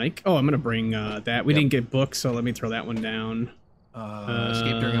 if you like. Oh, I'm gonna bring that. We Yep. didn't get books, so let me throw that one down.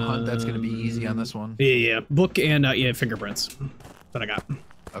 Escape during a hunt. That's gonna be easy on this one. Yeah. Book and yeah, fingerprints. That I got.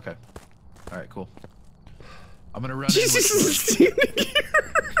 Okay. All right. Cool. I'm gonna run. In Jesus. with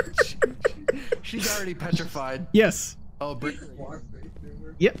She's already petrified. Yes. Oh,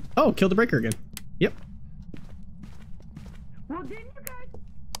 Yep. Oh, killed the breaker again. Yep. Well, didn't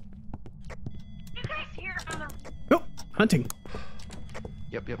you guys hear on the Oh, hunting.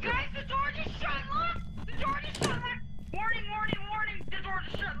 Yep. guys? The door just shut. Look, the door just shut. Look. Warning! Warning! Warning! The door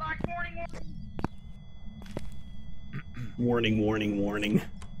just shut. Lock. Warning! Warning! Warning.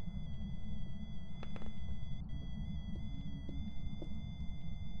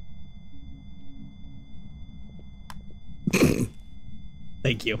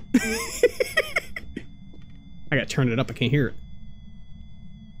 Thank you. I gotta turn it up. I can't hear it.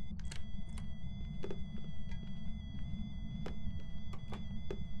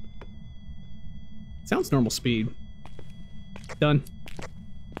 Sounds normal speed. Done.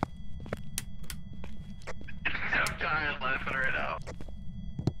 I'm dying laughing right now.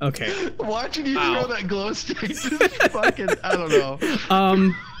 Okay. Watching you Ow. throw that glow stick is fucking. I don't know.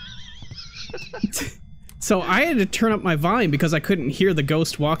 So I had to turn up my volume because I couldn't hear the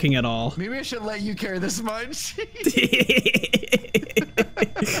ghost walking at all. Maybe I should let you carry this much.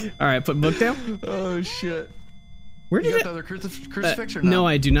 All right, put book down. Oh shit. Where You did got it? the other crucifix or not? No,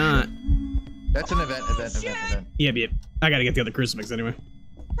 I do not. That's an event. Yep. I gotta get the other crucifix anyway.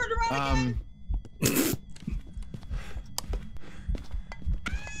 Turn around again.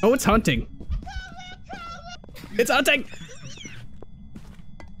 Oh, it's hunting. It's hunting.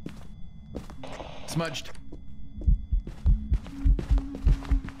 Smudged.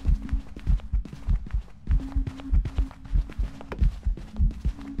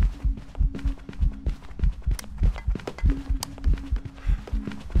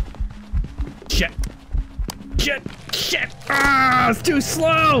 Shit. Ah, it's too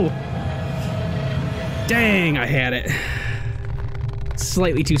slow. Dang, I had it.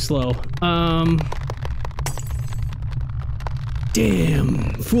 Slightly too slow.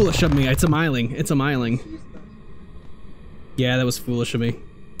 Damn. Foolish of me. It's a miling. Yeah, that was foolish of me.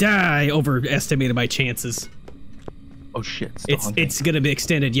 I overestimated my chances. Oh shit. It's gonna be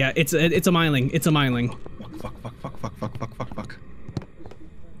extended. Yeah, it's a miling. Fuck.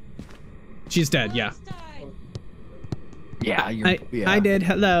 She's dead. Yeah. Yeah, I did.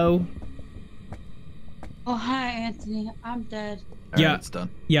 Hello. Oh, hi, Anthony. I'm dead. All Yeah. right, it's done.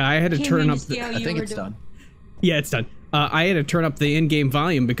 Yeah, I had to turn up the... I think it's done. Yeah, it's done. I had to turn up the in-game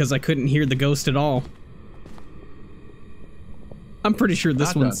volume because I couldn't hear the ghost at all. I'm pretty sure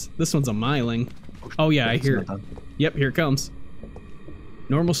this one's a miling. Oh yeah, I hear it. Yep, here it comes.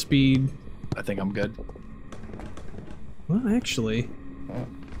 Normal speed. I think I'm good. Well, actually...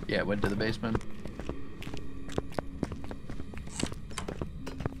 Yeah, it went to the basement.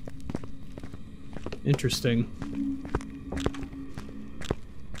 Interesting.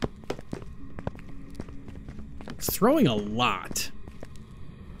 It's throwing a lot.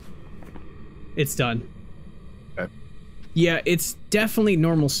 It's done. Okay. Yeah, it's definitely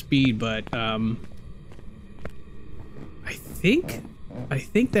normal speed, but I think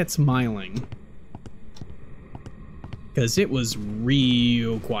that's miling. Because it was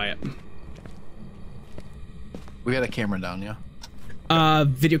real quiet. We got a camera down, yeah?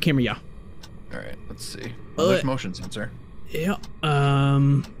 Video camera, yeah. Alright, let's see. Oh, there's motion sensor. Yeah,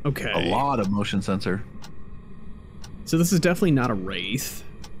 okay. A lot of motion sensor. So this is definitely not a Wraith.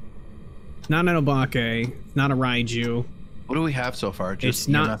 Not an Obake, not a Raiju. What do we have so far? Just it's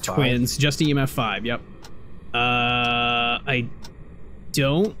not EMF5? twins, just EMF 5, yep. I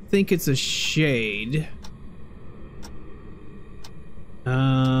don't think it's a Shade.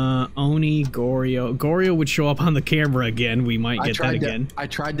 Oni, Goryo. Goryo would show up on the camera again. We might get that again. I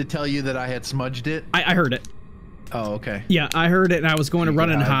tried to tell you that I had smudged it. I heard it. Oh, okay. Yeah, I heard it and I was going to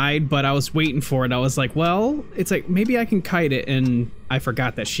run and hide, but I was waiting for it. I was like, well, it's like, maybe I can kite it, and I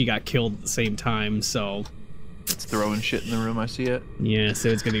forgot that she got killed at the same time, so... It's throwing shit in the room, I see it. Yeah, so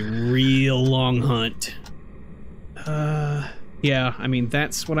it's gonna be a real long hunt. Yeah, I mean,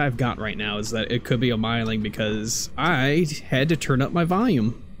 that's what I've got right now, is that it could be a miling because I had to turn up my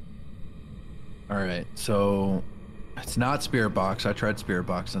volume. Alright, so... It's not Spirit Box. I tried Spirit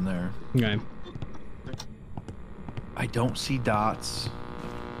Box in there. Okay. I don't see dots.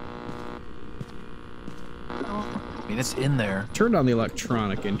 I mean, it's in there. Turned on the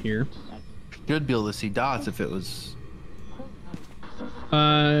electronic in here. Should be able to see dots if it was...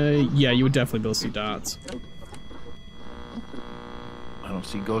 Yeah, you would definitely be able to see dots. I don't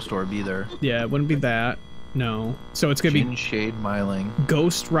see Ghost Orb either. Yeah, it wouldn't be that. No. So it's gonna be Shade Miling.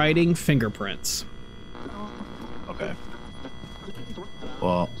 Ghost Writing Fingerprints. Okay.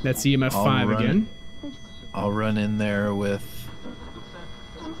 Well, that's EMF 5 again. I'll run in there with...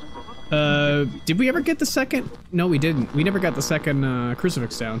 Did we ever get the second? No, we didn't. We never got the second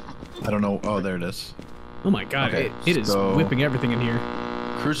crucifix down. I don't know. Oh, there it is. Oh my god, okay, it is whipping everything in here.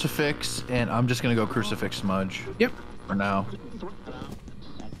 Crucifix, and I'm just gonna go Crucifix Smudge. Yep. For now.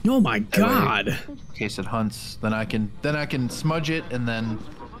 Oh my god. In case it hunts, then I can smudge it, and then...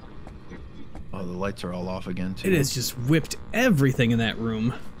 Oh, the lights are all off again, too. It has just whipped everything in that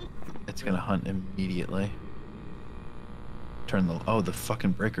room. It's gonna hunt immediately. Turn the... Oh, the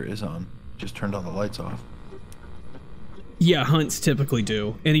fucking breaker is on. Just turned all the lights off. Yeah, hunts typically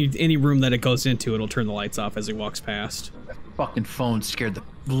do. Any room that it goes into, it'll turn the lights off as he walks past. That fucking phone scared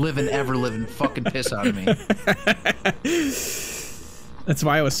the ever-living fucking piss out of me. That's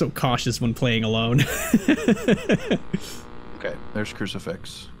why I was so cautious when playing alone. Okay, there's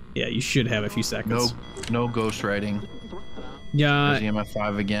Crucifix. Yeah, you should have a few seconds. No ghost writing. Yeah. There's EMF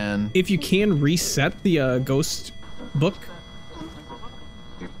 5 again. If you can reset the ghost book,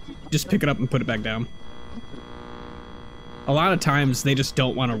 just pick it up and put it back down. A lot of times they just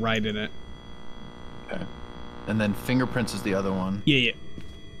don't want to write in it. Okay. And then Fingerprints is the other one. Yeah.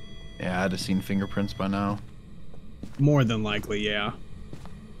 Yeah, I'd have seen Fingerprints by now. More than likely, yeah.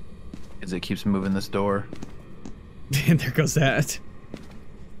 Because it keeps moving this door. And there goes that.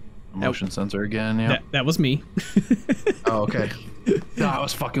 Motion sensor again, yeah. That was me. Oh, okay. No, I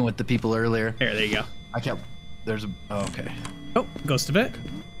was fucking with the people earlier. There you go. I kept... There's a... Oh, okay. Oh, Ghost of It.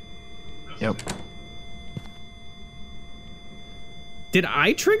 Yep. Did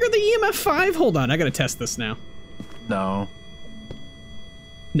I trigger the EMF 5? Hold on, I gotta test this now. No.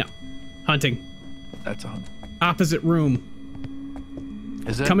 No. Hunting. That's on. Opposite room.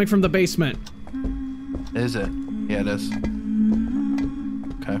 Is it? Coming from the basement. Is it? Yeah, it is.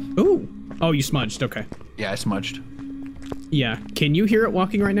 Okay. Ooh. Oh, you smudged. Okay. Yeah, I smudged. Yeah. Can you hear it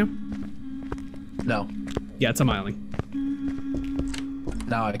walking right now? No. Yeah, it's a miling.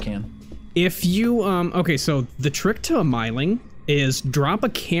 Now I can. If you, okay, so the trick to a miling is drop a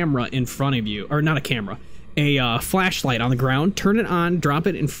camera in front of you, or not a camera, a flashlight on the ground, turn it on, drop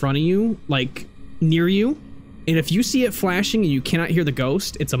it in front of you, like near you, and if you see it flashing and you cannot hear the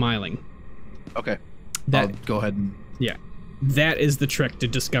ghost, it's a miling. Okay. That, I'll go ahead and... Yeah. That is the trick to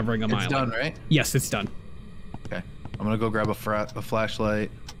discovering a miling. It's done, right? Yes, it's done. Okay. I'm gonna go grab a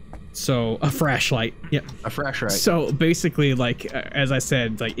flashlight. So a flashlight. Yeah. A flashlight. So basically, like as I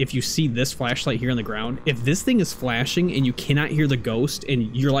said, like if you see this flashlight here on the ground, if this thing is flashing and you cannot hear the ghost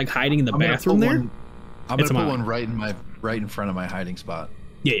and you're like hiding in the bathroom there, I'm gonna put one right in front of my hiding spot.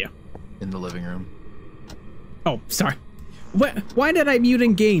 Yeah. In the living room. Oh, sorry. Why did I mute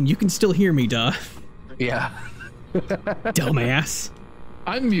in game? You can still hear me, duh. Yeah. Dumbass.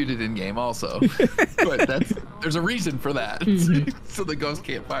 I'm muted in game also, but there's a reason for that, so the ghost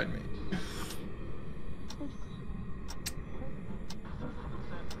can't find me.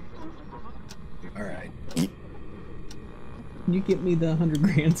 All right. Can you get me the 100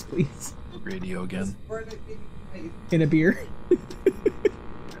 grands, please? Radio again. And a beer.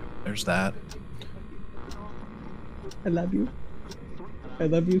 There's that. I love you. I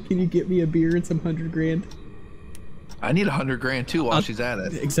love you. Can you get me a beer and some 100 grand? I need 100 grand too while she's at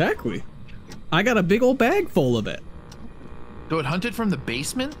it. Exactly. I got a big old bag full of it. So it hunted from the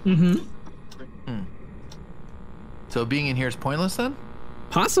basement? Mm-hmm. So being in here is pointless then?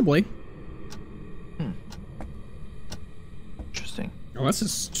 Possibly. Interesting. Oh, this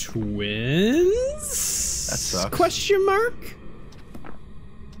is twins? That sucks. Question mark?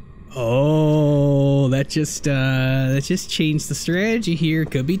 Oh, that just changed the strategy here.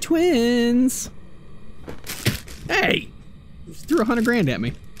 Could be twins. Hey! She threw 100 grand at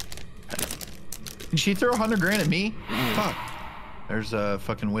me. Did she throw 100 grand at me? Fuck. There's a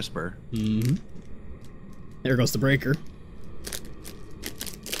fucking whisper. Mm-hmm. There goes the breaker.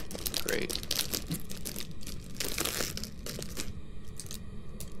 Great.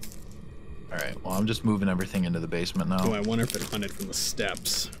 Alright, well I'm just moving everything into the basement now. Oh, I wonder if it hunted from the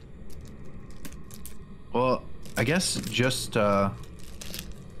steps. Well, I guess just BB.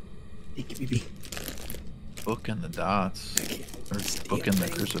 book in the dots. Or book in the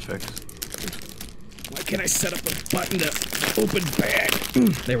crucifix. Why can't I set up a button to open bag?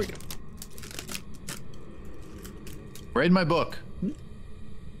 There we go. Write in my book.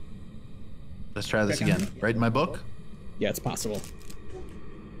 Let's try this again. Write in my book. Yeah, it's possible.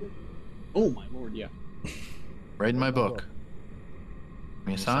 Oh my lord, yeah. Write in my book. Give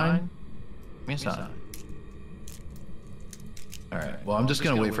me a sign. Give me a sign. Alright, well I'm just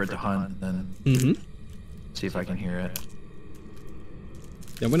gonna wait for it to hunt and then see if I can hear it.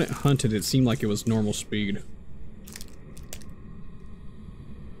 Yeah, when it hunted, it seemed like it was normal speed.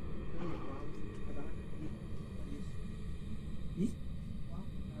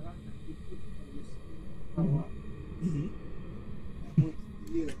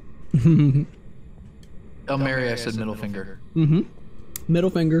 Oh, Mary, I said middle finger. Middle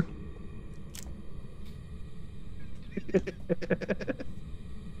finger.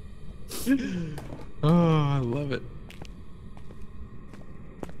 Oh, I love it.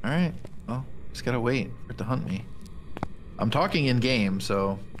 Alright, well, just gotta wait for it to hunt me. I'm talking in game,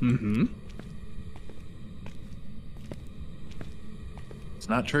 so... It's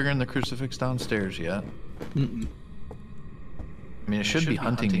not triggering the crucifix downstairs yet. I mean, it should be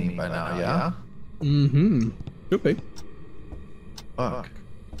hunting me by now, yeah? Could be. Fuck.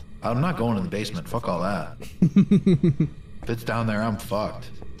 I'm not going to the basement, fuck all that. If it's down there, I'm fucked.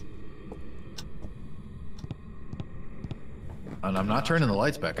 And I'm not turning the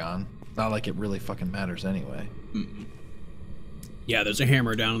lights back on. Not like it really fucking matters anyway. Yeah, there's a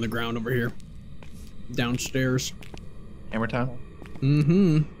hammer down on the ground over here. Downstairs. Hammer time?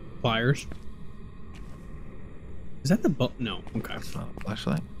 Pliers. Is that the boat? No. Okay.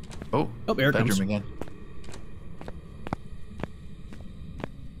 Flashlight. Oh, there it bedroom comes. again.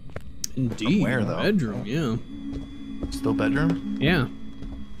 Indeed. Where though? Bedroom, yeah. Still bedroom? Yeah.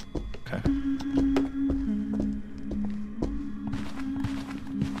 Okay.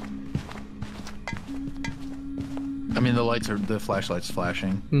 I mean, the flashlight's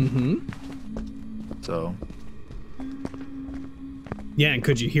flashing. So. Yeah, and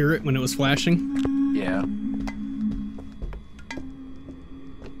could you hear it when it was flashing? Yeah.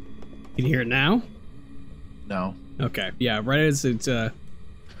 Can you hear it now? No. Okay. Yeah, right as it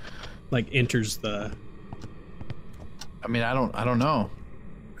like enters the... I mean, I don't know.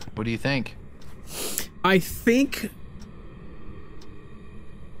 What do you think? I think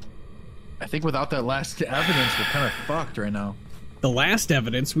without that last evidence, we're kind of fucked right now. the last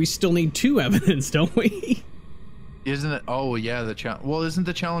evidence, we still need 2 evidence, don't we? Isn't it? Oh, yeah, the challenge. Well, isn't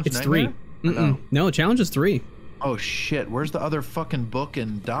the challenge It's nightmare? 3. No, the challenge is 3. Oh, shit. Where's the other fucking book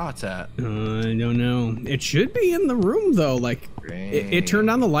and dots at? I don't know. It should be in the room, though. Like, it turned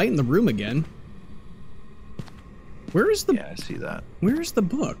on the light in the room again. Where is the... Yeah, I see that. Where is the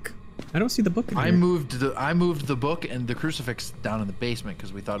book? I don't see the book in here. I moved the book and the crucifix down in the basement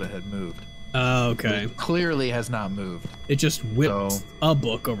because we thought it had moved. Okay. It clearly has not moved. It just whipped a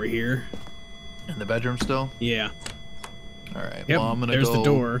book over here. In the bedroom still? Yeah. All right. Yep, Well, I'm gonna there's go the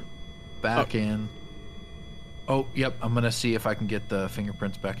door. back in. Oh, yep. I'm gonna see if I can get the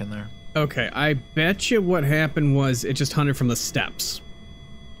fingerprints back in there. Okay, I bet you what happened was it just hunted from the steps.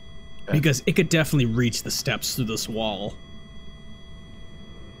 Okay. Because it could definitely reach the steps through this wall.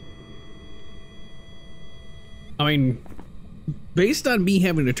 I mean, based on me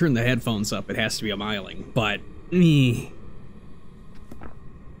having to turn the headphones up, it has to be a miling, but...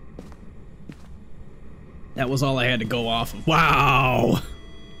 That was all I had to go off of. Wow!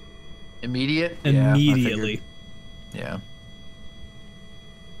 Immediate? Immediately. Yeah.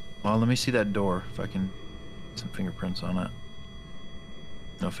 Well, let me see that door, if I can get some fingerprints on it.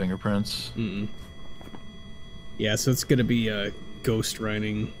 No fingerprints. Mm-mm. Yeah, so it's gonna be ghost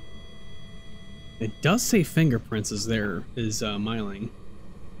writing. It does say fingerprints is miling.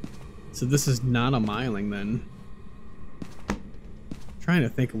 So this is not a miling then. I'm trying to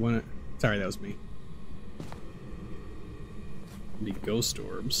think of when it... Sorry, that was me. The ghost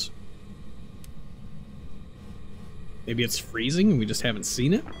orbs. Maybe it's freezing and we just haven't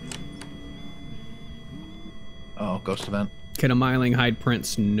seen it? Oh, ghost event. Can a miling hide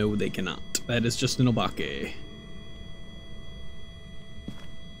prints? No, they cannot. That is just an obake.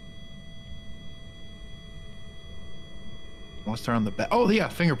 Unless they're on the back. Oh, yeah,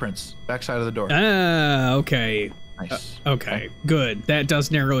 fingerprints. Backside of the door. Ah, okay. Nice. Okay, good. That does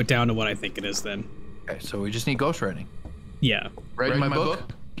narrow it down to what I think it is then. Okay, so we just need ghost writing. Yeah. Write in my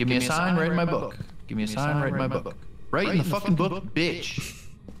book. Give me a sign, write in my book. Give me a sign, write in my book. Write in the fucking book, bitch.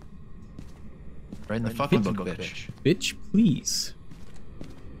 Write in the fucking book, bitch. Bitch, please.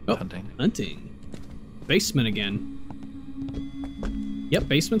 Oh, Hunting. Hunting. Basement again. Yep,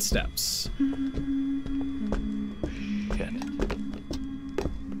 basement steps. Shit.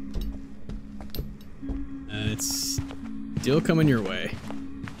 It's still coming your way.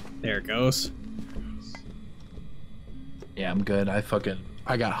 There it goes. Yeah, I'm good. I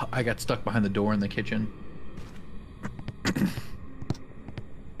got stuck behind the door in the kitchen.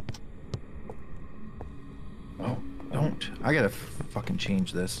 Oh, don't. I gotta fucking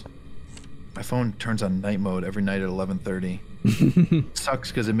change this. My phone turns on night mode every night at 11:30. Sucks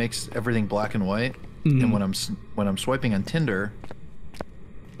because it makes everything black and white. Mm-hmm. And when I'm swiping on Tinder,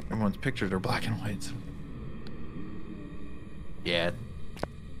 everyone's pictures are black and white. So. Yeah.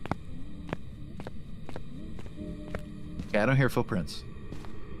 Yeah, I don't hear footprints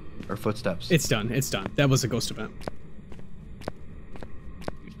or footsteps. It's done. It's done. That was a ghost event.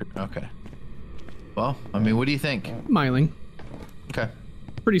 Okay. Well, I mean, what do you think? Miling. Okay.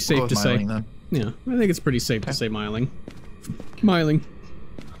 Pretty safe to say. Then. Yeah, I think it's pretty safe to say miling. Miling.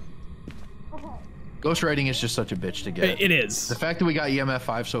 Ghostwriting is just such a bitch to get. It is. The fact that we got EMF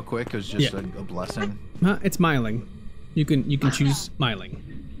 5 so quick is just a blessing. It's miling. You can choose miling.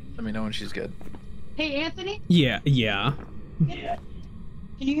 Let me know when she's good. Hey, Anthony? Yeah. Can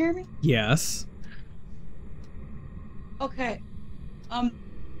you hear me? Yes. Okay.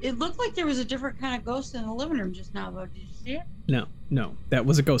 It looked like there was a different kind of ghost in the living room just now, though. Did you see it? No. That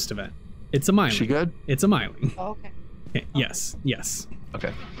was a ghost event. It's a miling. Is she good? It's a miling. Oh, okay. Okay, yes.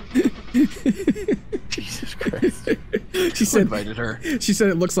 Okay. Jesus Christ. She said invited her. She said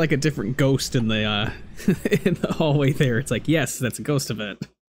it looks like a different ghost in the in the hallway there. It's like, yes, that's a ghost event.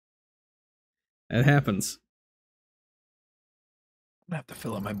 That happens. I'm gonna have to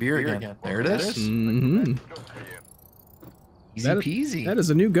fill up my beer again. There it is. Mm-hmm. Easy peasy. That is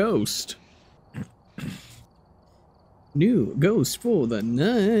a new ghost. New ghost for the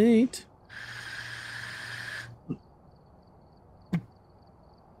night.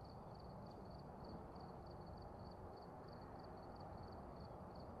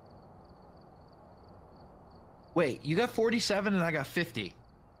 Wait, you got 47 and I got 50.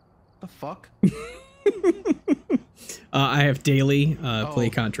 The fuck? I have daily play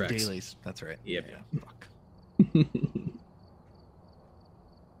contracts. Dailies. That's right. Yep. Yeah, fuck.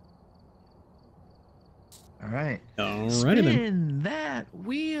 All right. Alrighty then. Spin that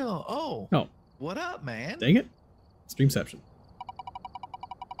wheel. Oh. What up, man? Dang it. Streamception.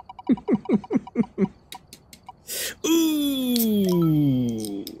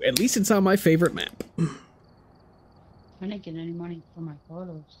 Ooh. At least it's on my favorite map. I didn't get any money for my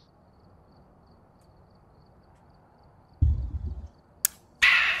photos.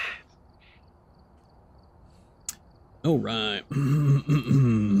 All right. Did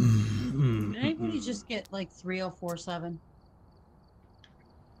anybody just get like 3047?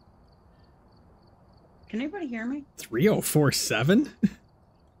 Can anybody hear me? 3047?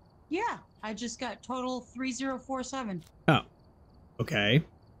 Yeah, I just got total 3047. Oh, okay.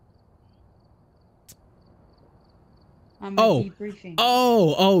 on my debriefing.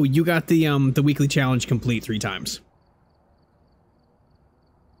 Oh, you got the weekly challenge complete 3 times.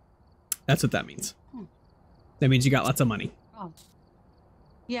 That's what that means. That means you got lots of money. Oh.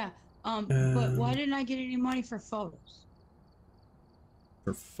 Yeah. But why didn't I get any money for photos?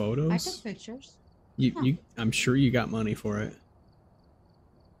 For photos? I took pictures. I'm sure you got money for it.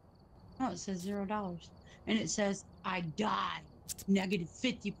 No, it says $0. And it says, I died. Negative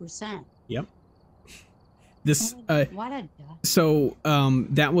 50%. Yep. This, why'd I die? So,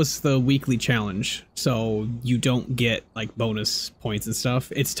 that was the weekly challenge. So you don't get, like, bonus points and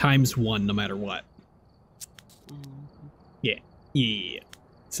stuff. It's ×1 no matter what. Yeah.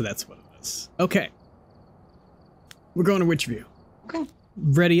 So that's what it is. Okay. We're going to Witchview. Okay.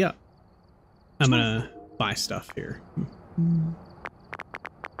 Ready up. I'm gonna buy stuff here.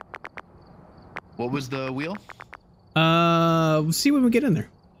 What was the wheel? We'll see when we get in there.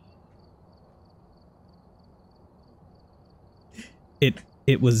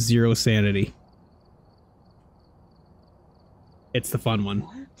 It was 0 sanity. It's the fun one.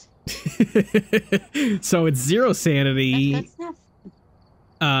 What? So it's 0 sanity. That's not...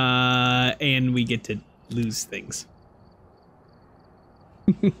 And we get to lose things.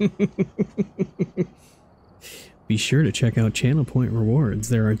 Be sure to check out Channel Point rewards.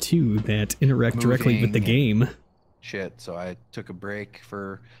 There are 2 that interact directly with the game. Shit. So I took a break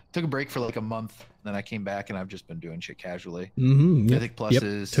for like a month. Then I came back and I've just been doing shit casually. Mythic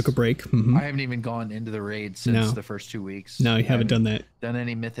pluses. Took a break. I haven't even gone into the raid since the first 2 weeks. No, you haven't done that. Done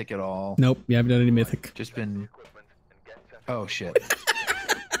any mythic at all? Nope, you haven't done any mythic. Just been. Oh shit.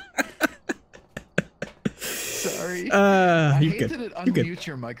 Sorry. You're good. That it You're good. unmutes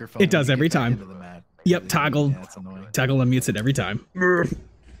your microphone. It does every time. Yep, toggle. Yeah, it's annoying. Toggle unmutes it every time.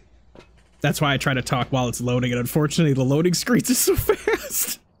 That's why I try to talk while it's loading, and unfortunately the loading screens is so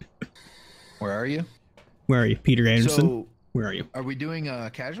fast. Where are you? Where are you, Peter Anderson? So, where are you? Are we doing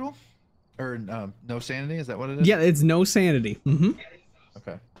casual? Or no sanity? Is that what it is? Yeah, it's no sanity.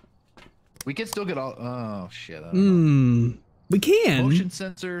 Okay. We can still get all... Oh, shit. I don't know. We can. Motion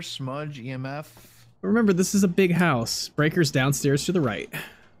sensor, smudge, EMF. Remember, this is a big house. Breaker's downstairs to the right.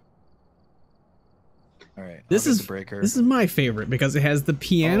 All right. This is my favorite because it has the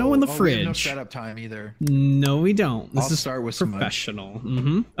piano and the fridge. We have no setup time either. No, we don't. This I'll start with professional.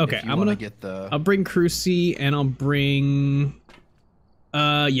 Okay, I'm gonna get the. I'll bring Cruci and I'll bring.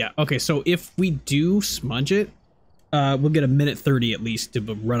 Yeah. Okay, so if we do smudge it, we'll get a minute 30 at least to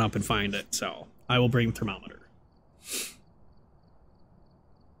run up and find it. So I will bring thermometer.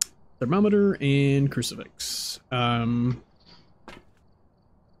 Thermometer and crucifix. So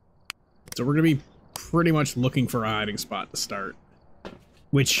we're gonna be pretty much looking for a hiding spot to start,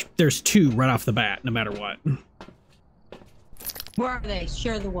 which there's 2 right off the bat, no matter what. Where are they?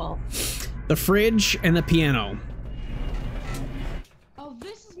 Share the wall. The fridge and the piano. Oh,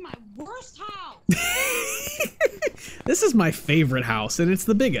 this is my worst house. This is my favorite house, and it's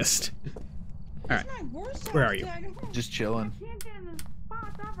the biggest. All right, where are you? Just chilling.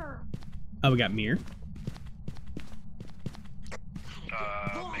 Oh, we got Mir.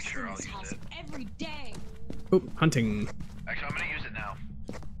 Make sure I'll use it. Every day. Oh, hunting. Actually, I'm gonna use it now.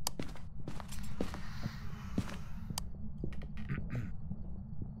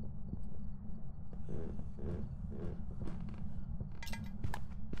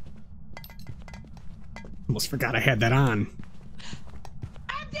 Almost forgot I had that on.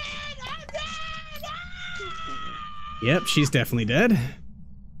 I'm dead! I'm dead! Ah! Yep, she's definitely dead.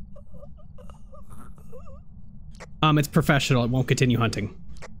 It's professional. It won't continue hunting.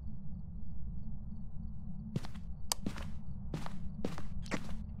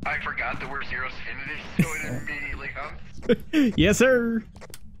 I forgot that we're 0 sanity, so it immediately hunts. Yes, sir.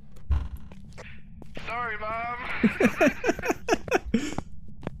 Sorry, Mom.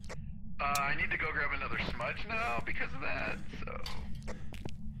 I need to go grab another smudge now because of that, so...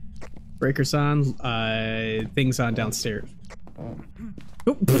 Breaker's on. Things on downstairs. Oh,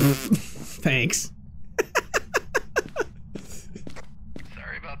 thanks.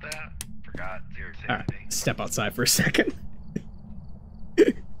 Sorry about that. Forgot 0 sanity. All right, step outside for a second.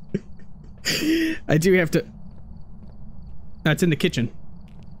 I do have to... It's in the kitchen.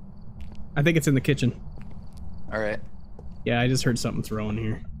 I think it's in the kitchen. All right. Yeah, I just heard something throwing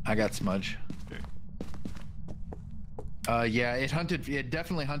here. I got smudge. Yeah, it hunted. It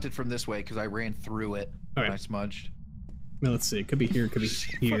definitely hunted from this way because I ran through it when I smudged. Now let's see. It could be here. It could be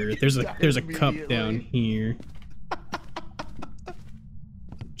here. There's a cup down here.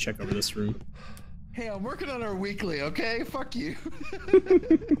 Check over this room. Hey, I'm working on our weekly. Okay, fuck you.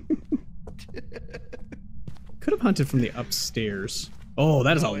 Could have hunted from the upstairs. Oh,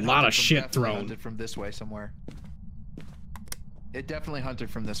 that is a lot of shit thrown. Hunted from this way somewhere. It definitely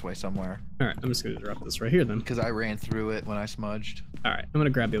hunted from this way somewhere. All right, I'm just gonna drop this right here then. Because I ran through it when I smudged. All right, I'm gonna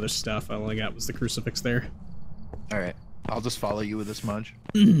grab the other stuff. All I got was the crucifix there. All right, I'll just follow you with a smudge.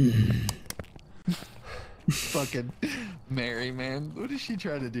 Fucking Mary, man, what is she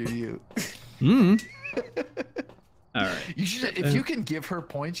trying to do to you? All right. You should, if you can give her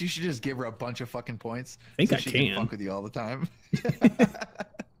points, you should just give her a bunch of fucking points. I think so I she can. fuck with you all the time.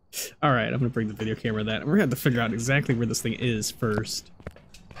 All right, I'm gonna bring the video camera. We're gonna have to figure out exactly where this thing is first.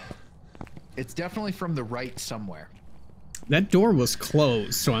 It's definitely from the right somewhere. That door was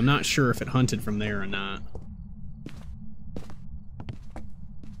closed, so I'm not sure if it hunted from there or not.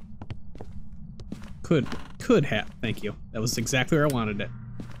 Could have. Thank you. That was exactly where I wanted it.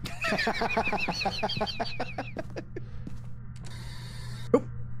 Oh.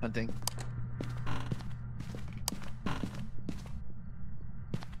 Hunting.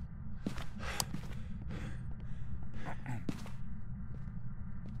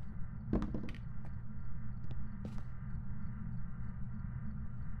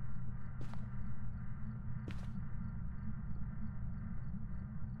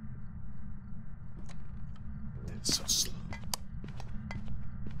 It's so slow.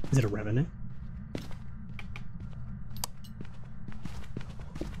 Is it a revenant?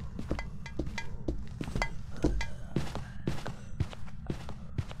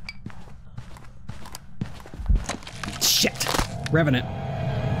 Shit! Revenant.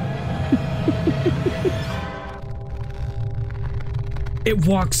 It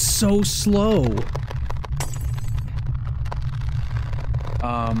walks so slow.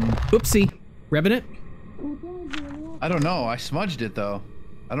 Oopsie. Revenant? I don't know. I smudged it though.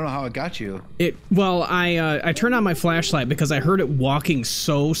 I don't know how it got you. Well, I turned on my flashlight because I heard it walking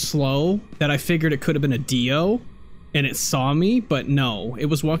so slow that I figured it could have been a Dio, and it saw me, but no, it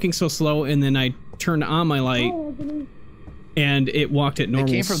was walking so slow, and then I turned on my light, and it walked at normal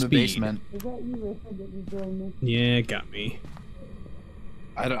speed. It came from the basement. Yeah, it got me.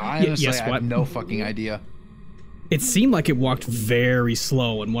 I honestly yes, I have no fucking idea. It seemed like it walked very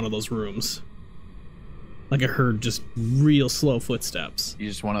slow in one of those rooms. Like I heard just real slow footsteps. You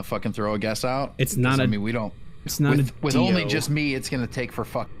just want to fucking throw a guess out? It's not a. I mean, we don't. It's not with Dio. only just me. It's gonna take for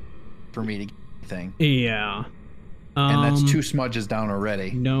me to get anything. Yeah. And that's 2 smudges down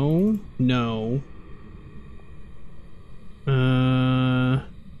already. No.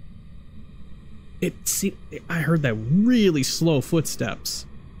 I heard that really slow footsteps.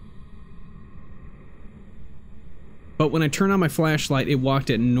 But when I turned on my flashlight, it walked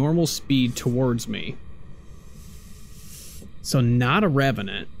at normal speed towards me. So not a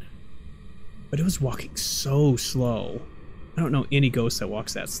revenant, but it was walking so slow. I don't know any ghost that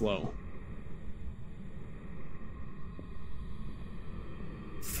walks that slow.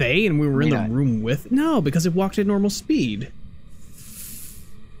 Faye, and we were in the room with... No, because it walked at normal speed.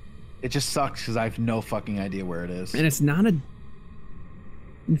 It just sucks because I have no fucking idea where it is. And it's not a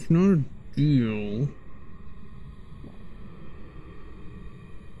deal.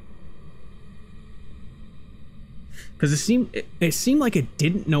 Because it seemed like it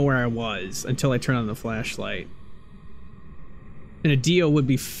didn't know where I was until I turned on the flashlight. And a Dio would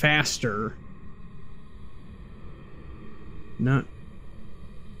be faster. Not...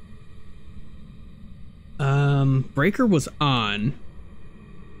 Breaker was on.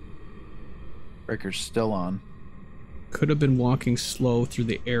 Breaker's still on. Could have been walking slow through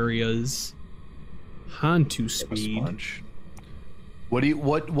the areas. Hantu speed. What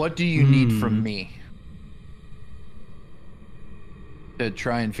do you need from me to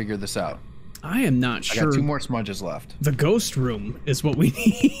try and figure this out? I am not sure. I got 2 more smudges left. The ghost room is what we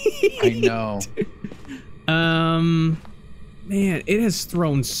need. I know. Man, it has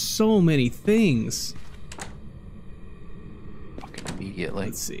thrown so many things. Fucking immediately.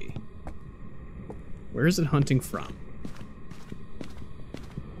 Let's see. Where is it hunting from?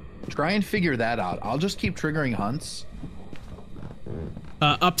 Try and figure that out. I'll just keep triggering hunts.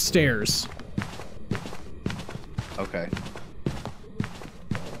 Upstairs. Okay.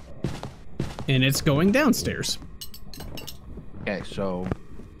 And it's going downstairs. Okay, so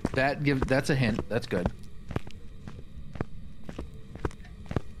that's a hint. That's good.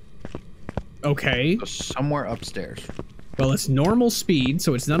 Okay. So somewhere upstairs. Well, it's normal speed,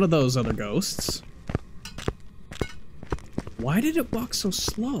 so it's none of those other ghosts. Why did it walk so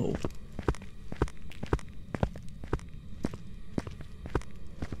slow?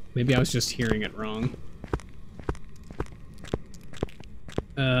 Maybe I was just hearing it wrong.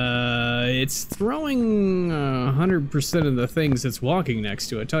 It's throwing 100% of the things it's walking next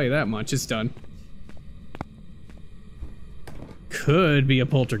to, I tell you that much. It's done. Could be a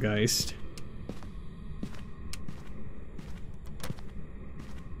poltergeist.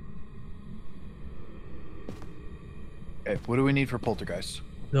 Okay, what do we need for poltergeist?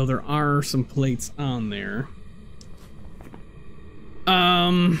 Though there are some plates on there.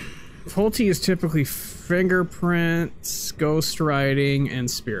 Polty is typically fingerprints, ghost writing, and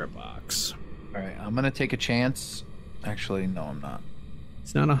spirit box. Alright, I'm gonna take a chance. Actually, no, I'm not.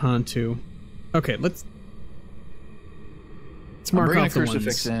 It's not a Hantu. Okay, let's mark bringing off a the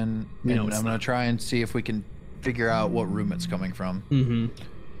crucifix ones. in, You know and it's I'm gonna not. try and see if we can figure out what room it's coming from. Mm-hmm.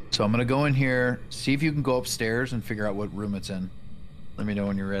 So I'm gonna go in here, see if you can go upstairs and figure out what room it's in. Let me know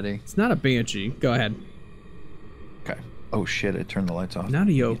when you're ready. It's not a banshee. Go ahead. Okay. Oh shit! It turned the lights off. Not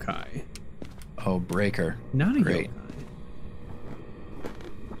a yokai. Oh, breaker. Not a Great. yokai.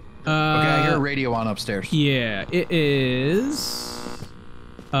 Okay, I hear a radio on upstairs. Yeah, it is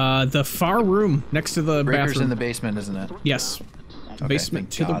the far room next to the Breaker's bathroom. in the basement, isn't it? Yes. Okay,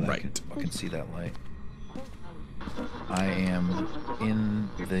 Basement to thank the God I right. can fucking see that light. I am in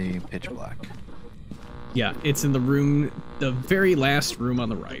the pitch black. Yeah, it's in the room, the very last room on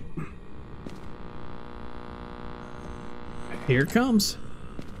the right. Here it comes.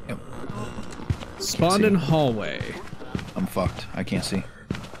 Yep. Spawned see. in hallway. I'm fucked. I can't see.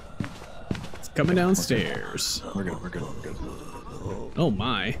 It's coming downstairs. We're good. We're good. We're good. Oh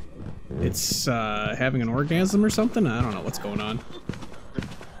my. It's having an orgasm or something? I don't know what's going on.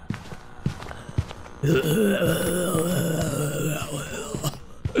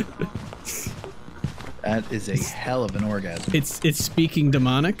 That is a hell of an orgasm. It's speaking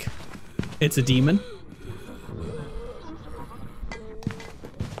demonic. It's a demon.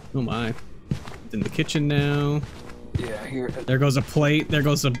 Oh my. It's in the kitchen now. Yeah, here. There goes a plate. There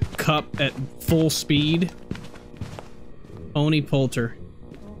goes a cup at full speed. Oni Polter.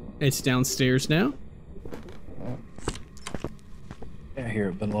 It's downstairs now. Yeah, I hear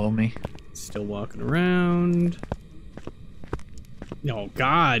it below me. Still walking around. Oh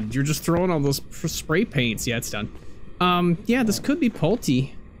god, you're just throwing all those spray paints. Yeah, it's done. Yeah, this could be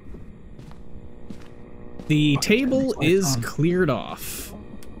Polty. The table is cleared off.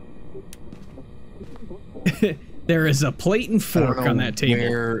 There is a plate and fork on that table.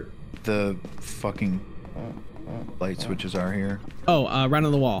 Where the fucking light switches are here. Oh, right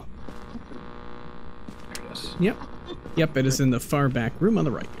on the wall. There it is. Yep. Yep, it is in the far back room on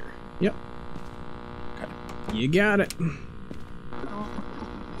the right here. Yep. Okay. You got it.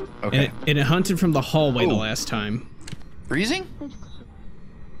 Okay. And it hunted from the hallway the Oh. last time. Freezing?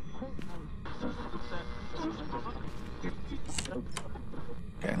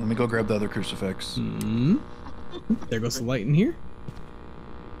 Okay, let me go grab the other crucifix. Hmm. There goes the light in here.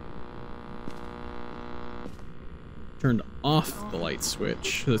 Turned off the light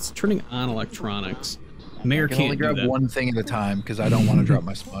switch. So it's turning on electronics. Mayor I can only can't grab do that. one thing at a time because I don't want to drop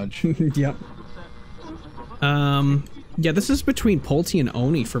my smudge. Yep. Yeah, this is between Polty and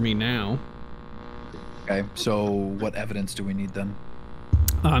Oni for me now. Okay, so what evidence do we need then?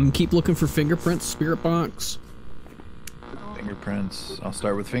 Keep looking for fingerprints, spirit box. Fingerprints. I'll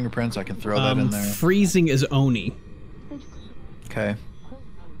start with fingerprints. I can throw that in there. Freezing is Oni. Okay.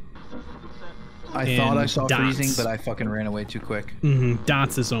 I thought I saw dots. freezing, but I fucking ran away too quick.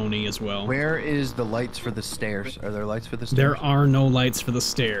 Dots is Oni as well. Where is the lights for the stairs? Are there lights for the stairs? There are no lights for the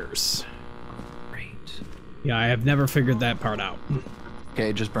stairs. Great. Yeah, I have never figured that part out.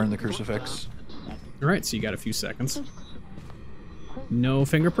 Okay, just burn the crucifix. Alright, so you got a few seconds. No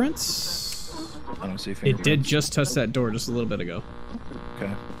fingerprints? I don't see It fingerprints. did just touch that door just a little bit ago.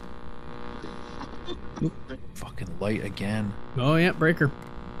 Okay. Oop. Fucking light again. Oh yeah, breaker.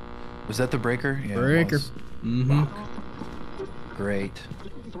 Was that the breaker? Yeah, it Breaker. was. Mm-hmm. Great.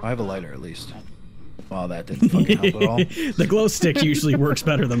 I have a lighter at least. Wow, that didn't fucking help at all. The glow stick usually works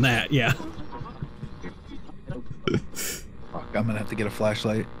better than that, yeah. Fuck, I'm gonna have to get a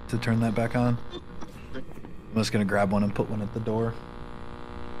flashlight to turn that back on. I'm just gonna grab one and put one at the door.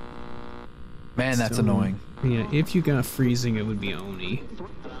 Man, that's So, annoying. Yeah, if you got freezing, it would be Oni.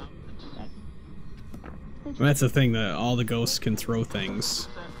 That's the thing, that all the ghosts can throw things.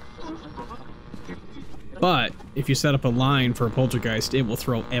 But, if you set up a line for a poltergeist, it will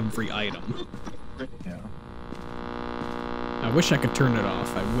throw every item. Yeah. I wish I could turn it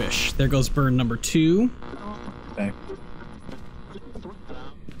off, I wish. There goes burn number 2. Okay.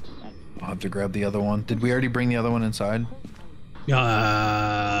 I'll have to grab the other one. Did we already bring the other one inside?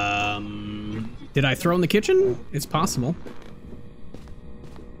 Did I throw in the kitchen? It's possible.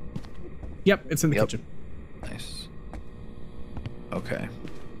 Yep, it's in the kitchen. Nice. Okay.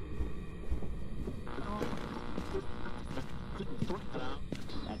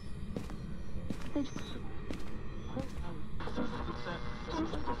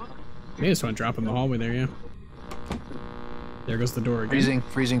 May just want to drop in the hallway there, yeah. There goes the door again.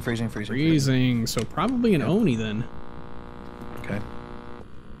 Freezing. Freezing, so probably an Oni then. Okay.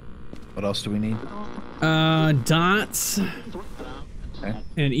 What else do we need? Dots. Okay.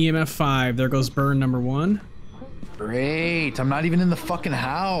 And EMF 5. There goes burn number 1. Great. I'm not even in the fucking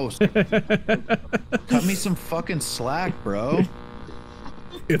house. Cut me some fucking slack, bro.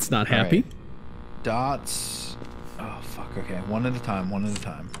 It's not happy. Right. Dots. Oh, fuck. Okay. One at a time. One at a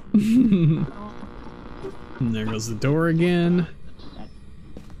time. And there goes the door again.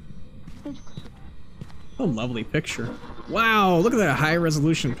 Oh, lovely picture. Wow, look at that high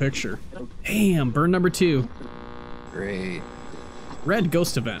resolution picture. Damn, burn number 2. Great. Red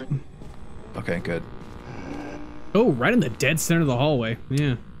ghost event. Okay, good. Oh, right in the dead center of the hallway.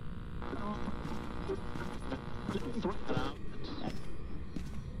 Yeah.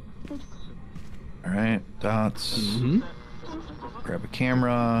 All right, dots. Mm-hmm. Grab a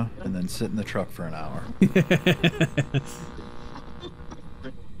camera and then sit in the truck for an hour.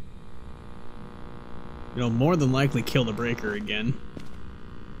 You'll more than likely kill the breaker again.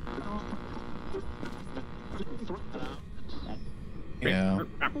 Yeah.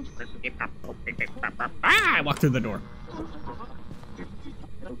 Ah, I walked through the door.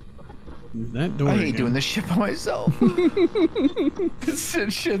 That door. I hate again. doing this shit by myself. This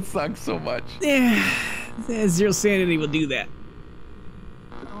shit sucks so much. Yeah, Zero Sanity will do that.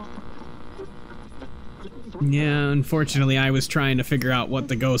 Yeah, unfortunately, I was trying to figure out what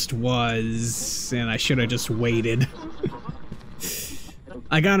the ghost was, and I should have just waited.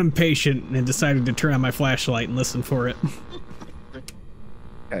 I got impatient and decided to turn on my flashlight and listen for it.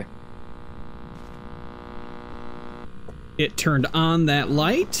 Okay. It turned on that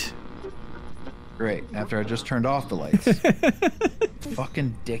light. Great. After I just turned off the lights.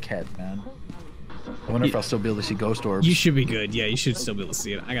 Fucking dickhead, man. I wonder if I'll still be able to see ghost orbs. You should be good. Yeah, you should still be able to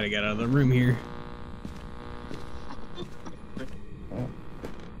see it. I gotta get out of the room here.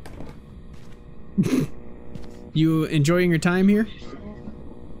 You enjoying your time here?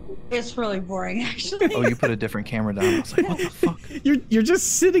 It's really boring, actually. Oh, you put a different camera down. I was like, what the fuck? You're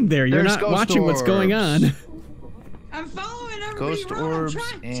just sitting there. You're There's not ghost watching what's going on. orbs. I'm following everybody Ghost around. orbs I'm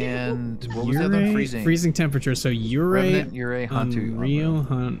trying to. and what was the other one? Freezing. Freezing temperature. So Revenant, Ure, Hantu. Unreal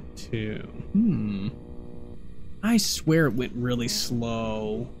Hantu. I swear it went really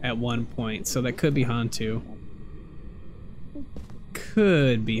slow at one point, so that could be Hantu.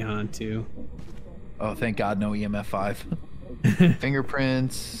 Could be Hantu. Oh, thank God, no EMF 5.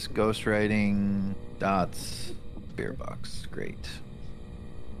 Fingerprints, ghostwriting, dots, beer box. Great.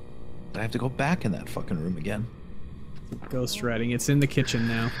 I have to go back in that fucking room again. Ghostwriting. It's in the kitchen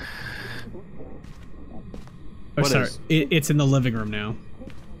now. Oh, What sorry. is? It's in the living room now.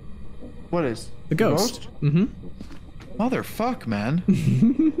 What is? The ghost. Mm-hmm. Motherfuck,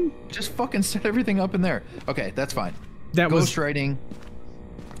 man. Just fucking set everything up in there. Okay, that's fine. That was. Ghostwriting.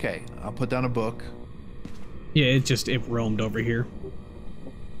 Okay, I'll put down a book. Yeah, it roamed over here.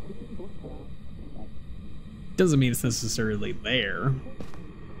 Doesn't mean it's necessarily there.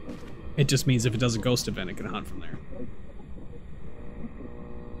 It just means if it does a ghost event, it can hunt from there.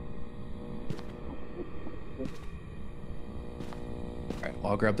 Alright,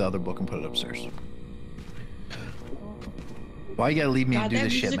 well, I'll grab the other book and put it upstairs. Why you gotta leave me to do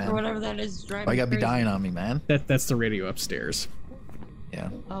this shit, man? Or whatever that is, driving Why you gotta be crazy. dying on me, man? That's the radio upstairs. Yeah.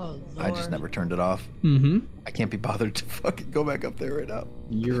 Oh, Lord. I just never turned it off. Mm-hmm. I can't be bothered to fucking go back up there right now.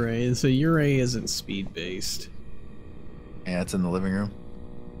 Ure. So Ure isn't speed based. Yeah, it's in the living room.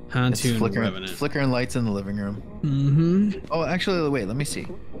 It's Hantu and flickering, Revenant. flickering lights in the living room. Mm-hmm. Oh, actually, wait, let me see.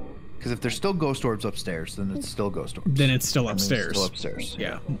 Because if there's still ghost orbs upstairs, then it's still ghost orbs. Then it's still That means upstairs. It's still upstairs.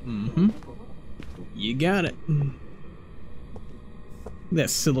 Yeah. Mm-hmm. You got it. That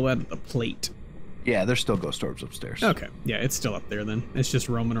silhouette of the plate. Yeah, there's still ghost orbs upstairs. Okay. Yeah, it's still up there then. It's just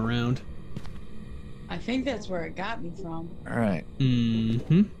roaming around. I think that's where it got me from. All right.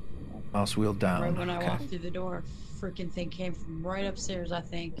 Mm-hmm. Mouse wheel down. Right when I Okay. walked through the door, freaking thing came from right upstairs, I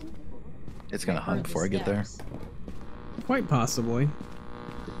think. It's gonna I hunt heard the before I get there. steps. Quite possibly.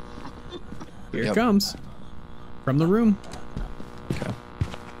 Here Yep. it comes. From the room. Okay.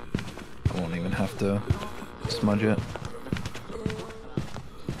 I won't even have to smudge it.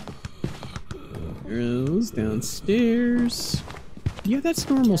 Goes downstairs. Yeah, that's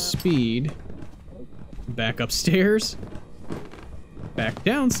normal speed. Back upstairs. Back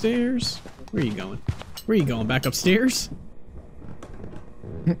downstairs. Where are you going? Where are you going? Back upstairs?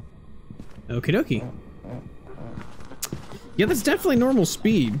 Okie dokie. Yeah, that's definitely normal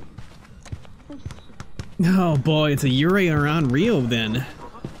speed. Oh boy, it's a Ure around Rio then.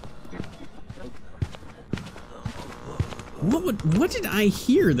 What did I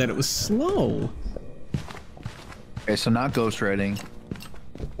hear that it was slow? Okay, so not ghostwriting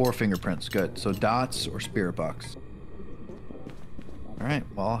or fingerprints. Good. So dots or spirit box. All right.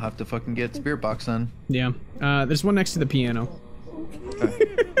 Well, I'll have to fucking get spirit box then. Yeah. There's one next to the piano.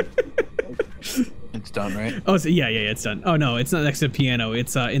 Okay. It's done, right? Oh, yeah, it's done. Oh no, it's not next to the piano.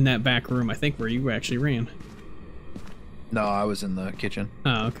 It's in that back room, I think, where you actually ran. No, I was in the kitchen.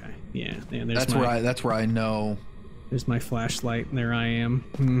 Oh, okay. Yeah. There's That's where I know. There's my flashlight, and there I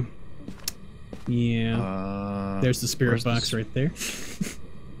am. Yeah. There's the spirit box right there.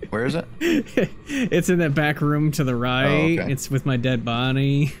 Where is it? It's in that back room to the right. Oh, okay. It's with my dead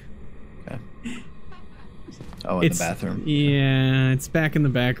body. Okay. Oh, in the bathroom. Yeah, it's back in the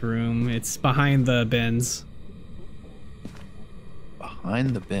back room. It's behind the bins.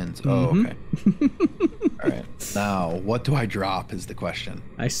 Behind the bins. Oh, okay. All right. Now, what do I drop is the question.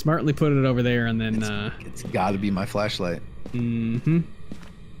 I smartly put it over there, and then it's got to be my flashlight. Mm-hmm.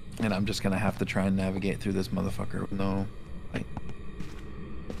 And I'm just gonna have to try and navigate through this motherfucker with no light.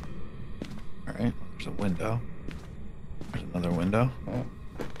 All right. There's a window. There's another window.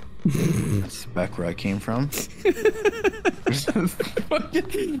 That's back where I came from. Can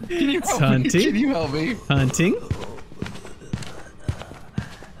you help me? Can you help me? Hunting.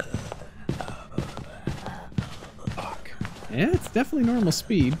 Fuck. Yeah, it's definitely normal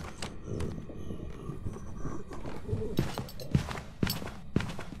speed.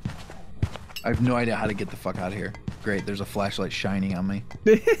 I have no idea how to get the fuck out of here. Great, there's a flashlight shining on me.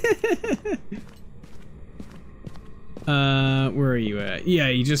 Where are you at? Yeah,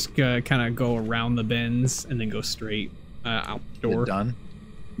 you just kind of go around the bends and then go straight out the door. Is it done?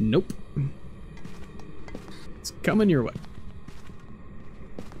 Nope. It's coming your way.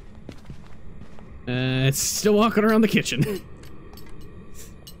 It's still walking around the kitchen.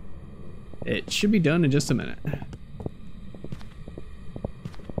 It should be done in just a minute.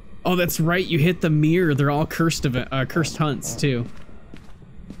 Oh, that's right. You hit the mirror. They're all cursed hunts too.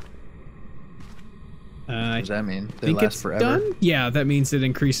 What does that mean? They think last it's forever? done? Yeah, that means it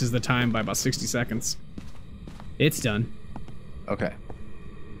increases the time by about 60 seconds. It's done. Okay.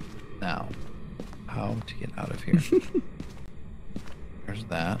 Now, how to get out of here? There's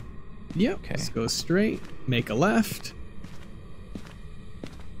that. Yep. Okay. Let's go straight. Make a left.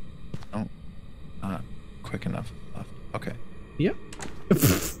 Oh, not quick enough. Left. Okay. Yep.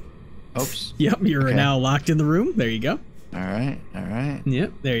 Oops. Yep, you're now locked in the room. There you go. All right. All right.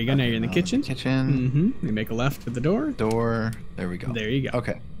 Yep, there you go. Now you're in the kitchen. Kitchen. You make a left to the door. Door. There we go. There you go.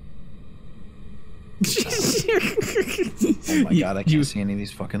 Okay. Oh my god, I can't see any of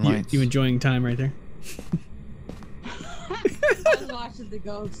these fucking lights. You enjoying time right there? I was watching the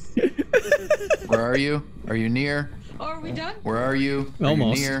ghosts. Where are you? Are you near? Oh, are we done? Where are you? Are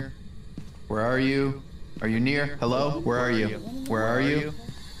Almost. you near? Where are you? Are you near? Hello? Where are you? Where are you?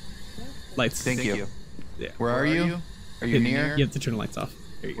 Lights. Thank you. Yeah. Where are you? Are you near? You have to turn the lights off.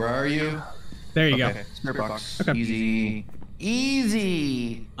 There you go. Where are you? There you go. Spirit box. Okay. Easy.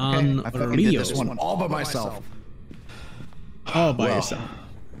 Easy. On I fucking did this one all by myself. All by yourself.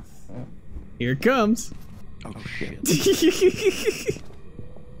 Here it comes. Oh shit.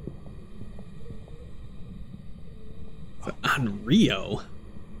 On Rio.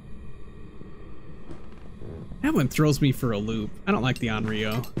 That one throws me for a loop. I don't like the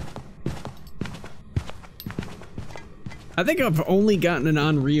Onryo. I think I've only gotten an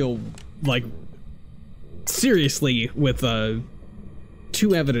Onryo, like, seriously, with 2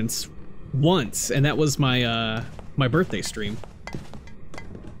 evidence once, and that was my my birthday stream.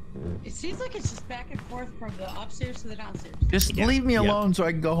 It seems like it's just back and forth from the upstairs to the downstairs. Just leave me alone so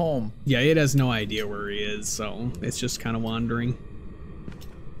I can go home. Yeah, it has no idea where he is, so it's just kind of wandering.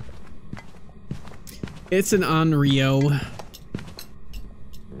 It's an Onryo.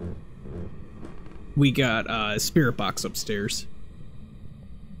 We got a spirit box upstairs.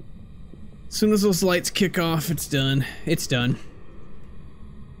 As soon as those lights kick off, it's done. It's done.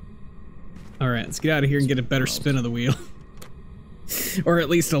 Alright, let's get out of here and get a better spin of the wheel. Or at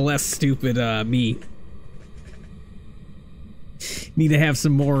least a less stupid me. Need to have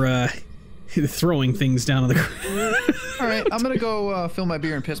some more throwing things down on the ground. Alright, I'm gonna go fill my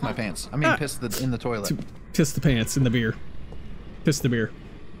beer and piss my pants. I mean, piss in the toilet. Piss the pants in the beer. Piss the beer.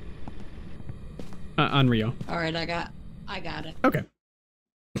 Onryo. All right, I got it. Okay.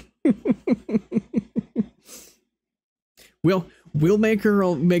 We'll make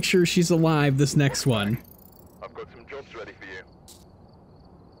her make sure she's alive this next one. I've got some jobs ready for you.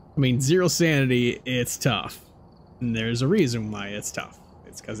 I mean, 0 sanity, it's tough. And there's a reason why it's tough.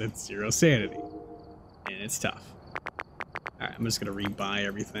 It's because it's 0 sanity. And it's tough. Alright, I'm just gonna rebuy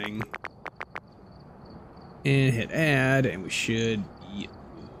everything. And hit add, and we should be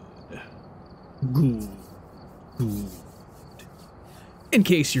good. Good. In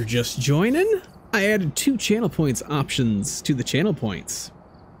case you're just joining, I added 2 channel points options to the channel points.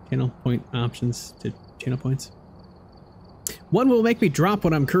 Channel point options to channel points. One will make me drop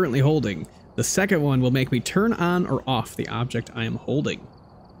what I'm currently holding. The second one will make me turn on or off the object I am holding.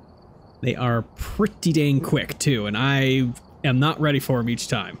 They are pretty dang quick too, and I am not ready for them each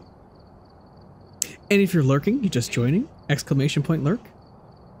time. And if you're lurking, you're just joining, exclamation point lurk.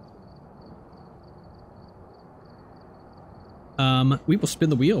 We will spin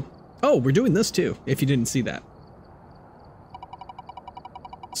the wheel. Oh, we're doing this too, if you didn't see that.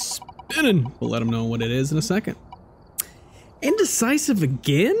 Spinning. We'll let them know what it is in a second. Indecisive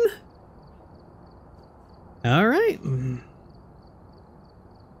again? All right.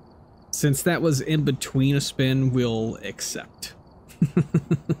 Since that was in between a spin, we'll accept.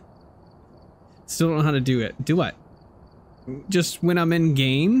 Still don't know how to do it. Do what? Just when I'm in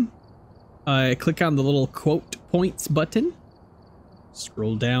game, click on the little quote points button.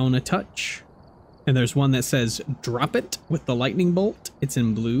 Scroll down a touch. And there's one that says drop it with the lightning bolt. It's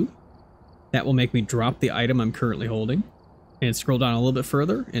in blue. That will make me drop the item I'm currently holding. And scroll down a little bit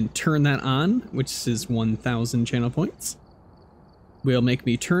further and turn that on, which is 1,000 channel points. Will make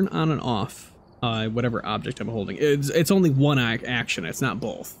me turn on and off whatever object I'm holding. It's only one action, it's not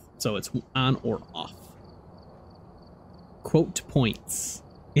both. So it's on or off. Quote points.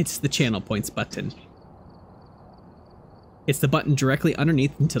 It's the channel points button. It's the button directly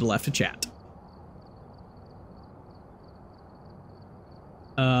underneath and to the left of chat.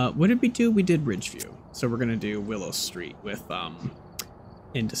 What did we do? We did Ridgeview. So we're gonna do Willow Street with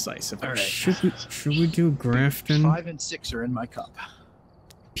Indecisive. All right. Should we do Grafton? 5 and 6 are in my cup.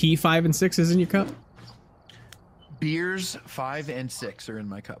 P5 and 6 is in your cup? Beers 5 and 6 are in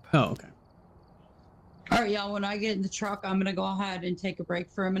my cup. Oh, okay. All right, y'all. When I get in the truck, I'm gonna go ahead and take a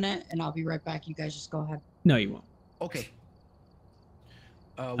break for a minute, and I'll be right back. You guys just go ahead. No, you won't. Okay.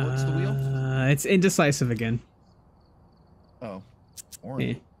 What's the wheel? It's Indecisive again. Oh,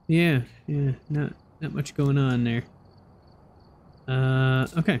 orange. Yeah, not much going on there.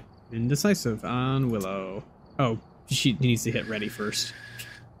 Okay. Indecisive on Willow. Oh, she needs to hit ready first.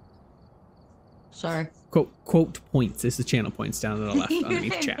 Sorry. Quote points. It's the channel points down to the left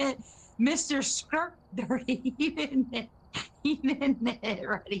underneath chat. Mr. Skirt Dirty, he didn't hit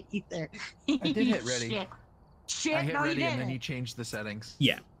ready either. I did hit ready. Shit, I hit no, ready you and then didn't. he changed the settings.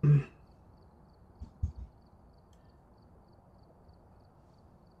 Yeah.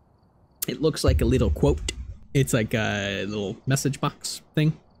 It looks like a little quote. It's like a little message box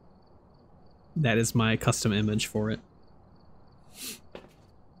thing. That is my custom image for it.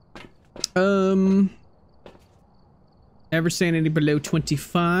 Ever seen any below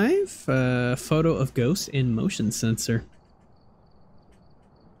 25? Photo of ghost in motion sensor.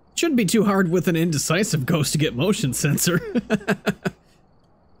 Shouldn't be too hard with an indecisive ghost to get motion sensor.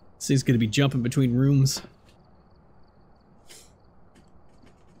 So he's gonna be jumping between rooms.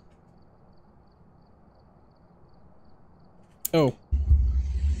 Oh.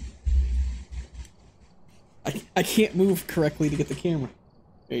 I can't move correctly to get the camera.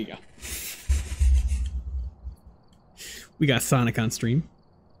 There you go. We got Sonic on stream.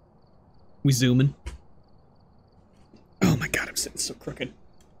 We zooming. Oh my god, I'm sitting so crooked.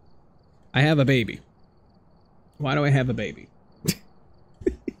 I have a baby. Why do I have a baby?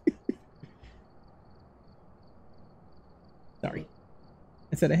 Sorry.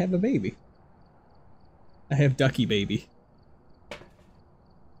 I said I have a baby. I have Ducky Baby.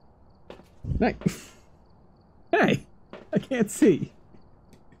 Hey. Hey, I can't see.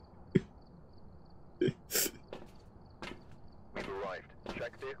 We've arrived.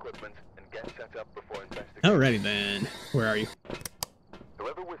 Check the equipment and get set up before investigating. Alrighty then. Where are you?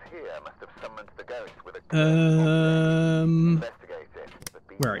 Whoever was here must have summoned the ghost with a investigate it, but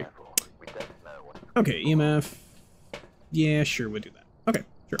be Where are you? careful. We don't know what. Okay, EMF. Yeah, sure, we'll do that. Okay,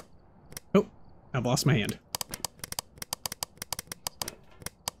 sure. Oh, I've lost my hand.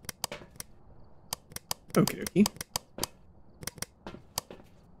 Okay, okay.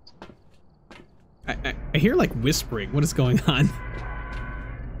 I hear like whispering. What is going on?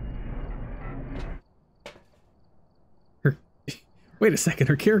 Wait a second.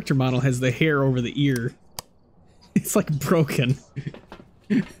 Her character model has the hair over the ear. It's like broken.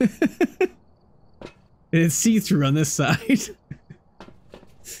 It's see-through on this side.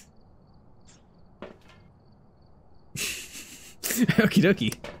 Okie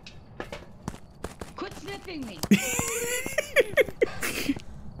dokie. Quit sniffing me.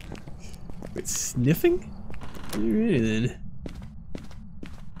 Wait, sniffing? Alrighty then.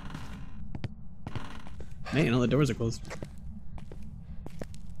 Man, all the doors are closed.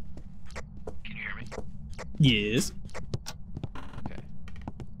 Can you hear me? Yes. Okay.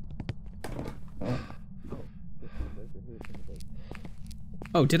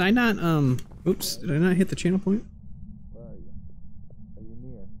 Oh, did I not, oops, did I not hit the channel point? Where are you? Are you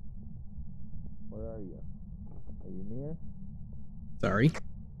near? Where are you? Are you near? Sorry.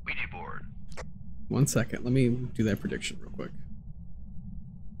 Ouija board. 1 second, let me do that prediction real quick.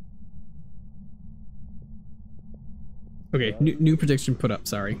 Okay, new prediction put up,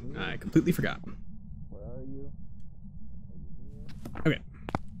 sorry. I completely forgot. Where are you? Okay.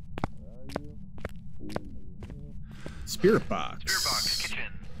 Where are you? Spirit box. Spirit box, kitchen.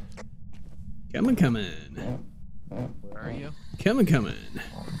 Coming. Where are you? Coming.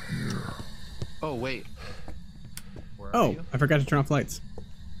 Oh, wait. Where are Oh, you? I forgot to turn off lights.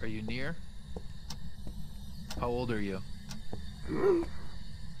 Are you near? How old are you? Oh,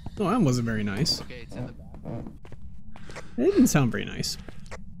 that wasn't very nice. Okay, it's in the... It didn't sound very nice.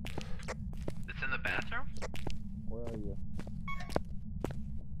 It's in the bathroom? Where are you?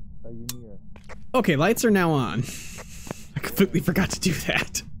 Are you near? Okay, lights are now on. I completely forgot to do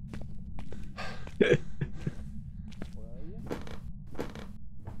that.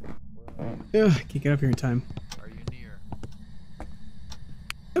 Ugh, can't get up here in time. Are you near?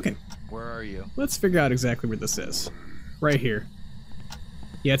 Okay, Where are you? let's figure out exactly where this is. Right here.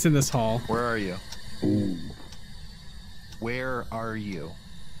 Yeah, it's in this hall. Where are you? Where are you?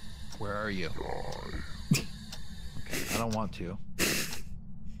 Where are you? Okay, I don't want to.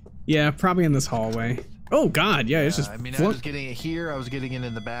 Yeah, probably in this hallway. Oh god, yeah, it's just I mean, I flung, was getting it here. I was getting it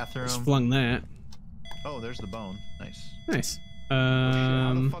in the just bathroom. flung that. Oh, there's the bone. Nice. Nice. Oh, shit,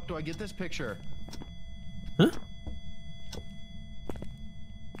 how the fuck do I get this picture? Huh?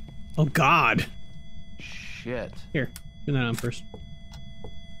 Oh god. Shit. Here, turn that on first.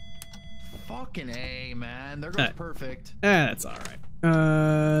 Fucking A, man. There goes perfect. That's alright.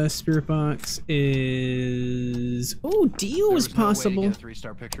 Spirit box is... Oh, Dio There is was no way to possible. get a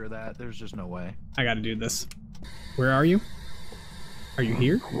 3-star picture of that. There's just no way. I gotta do this. Where are you? Are you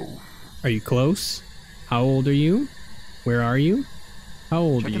here? Are you close? How old are you? Where are you? How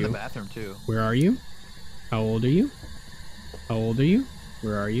old Check are in the you? bathroom too. Where are you? How old are you? How old are you?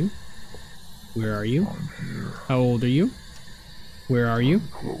 Where are you? Where are you? How old are you? Where are you?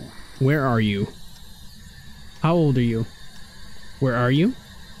 Where are you? How old are you? Where are you?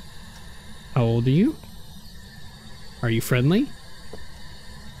 How old are you? Are you friendly?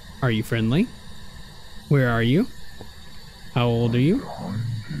 Are you friendly? Where are you? How old are you?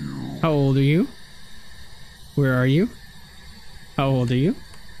 How old are you? Where are you? How old are you?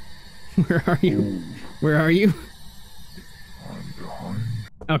 Where are you? Where are you?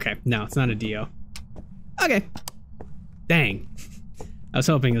 Okay, no, it's not a Dio. Okay. Dang. I was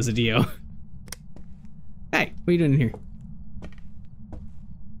hoping it was a Dio. Hey, what are you doing in here?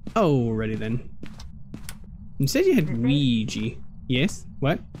 Oh, ready then. You said you had Ouija. Yes?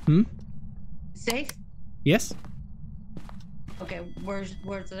 What? Hmm? Safe? Yes? Okay, where's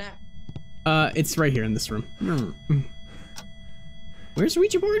it at? It's right here in this room. Where's the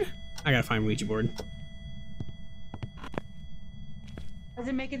Ouija board? I gotta find Ouija board. Why is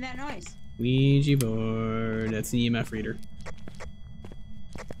it making that noise? Ouija board. That's the EMF reader.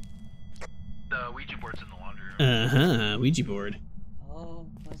 The Ouija board's in the laundry room. Uh-huh, Ouija board. Oh,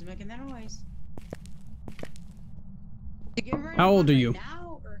 why is it making that noise? To get rid of How old it are right you?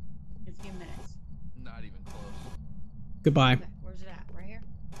 Now or in a few minutes? Not even close. Goodbye. Okay, where's it at? Right here?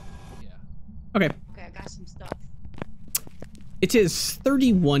 Yeah. Okay. Okay, I got some stuff. It is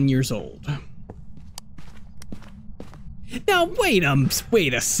 31 years old. Now wait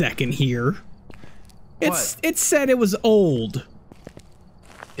a second here. It said it was old.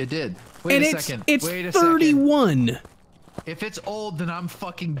 It did. Wait And a it's second. it's Wait a second. 31. If it's old, then I'm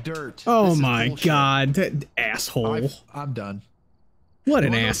fucking dirt. Oh This is my bullshit. god, that asshole. I'm done. What You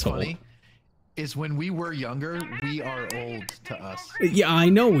an know what's asshole. funny is when we were younger, we are old to us. Yeah, I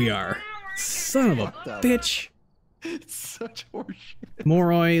know we are. Son of a Fucked up. bitch. It's such horseshit.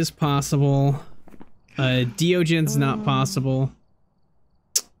 Moroi is possible. Diogen's not possible.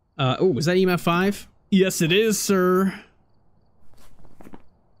 Oh, was that EMF 5? Yes, it is, sir.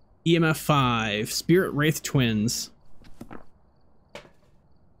 EMF 5. Spirit Wraith Twins.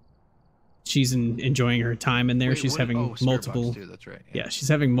 She's enjoying her time in there. Wait, She's what- having oh, Spirit multiple... Box too, that's right. Yeah, she's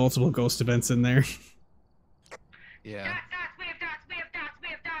having multiple ghost events in there. Yeah. Dots, we have dots, we have dots, we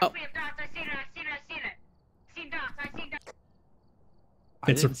have dots, Oh. we have dots. I seen it, I seen it, I seen it. Seen dots, I seen dots.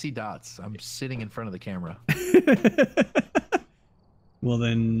 I It's a- didn't see dots. I'm sitting in front of the camera. Well,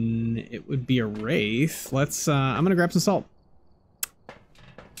 then it would be a wraith. Let's, I'm gonna grab some salt.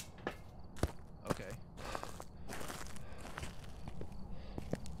 Okay.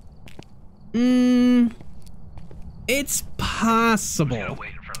 It's possible. Gotta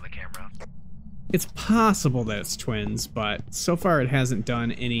wait in front of the camera. It's possible that it's twins, but so far it hasn't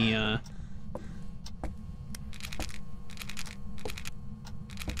done any,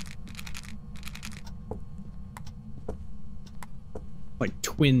 like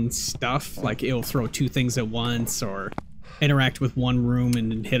twin stuff, like it'll throw two things at once or interact with one room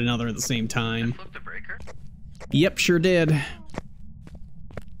and hit another at the same time. Flip the breaker. Yep, sure did.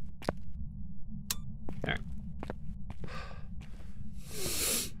 Alright.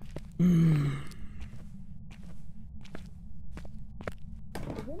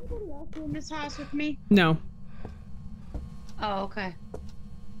 In this house with me? No. Oh, okay.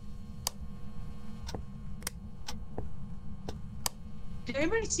 Did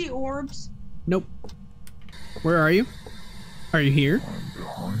anybody see orbs? Nope. Where are you? Are you here?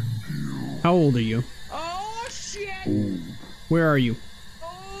 How old are you? Oh shit! Where are you?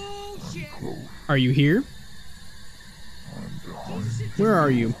 Oh shit! Are you here? Where are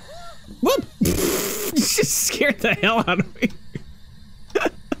you? Whoop! You just scared the hell out of me.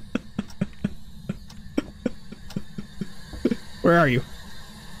 Where are you?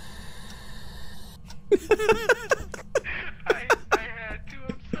 I had to,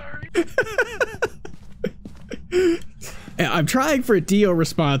 I'm sorry. I'm trying for a Dio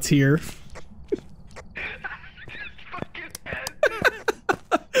response here.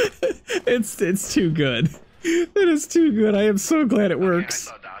 It's too good. It is too good. I am so glad it works.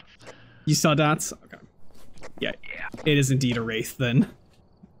 Okay, I saw dots. You saw dots? Okay. Yeah. It is indeed a wraith then.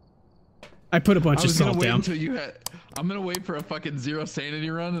 I put a bunch of salt down. Until you had, I'm gonna wait for a fucking 0 sanity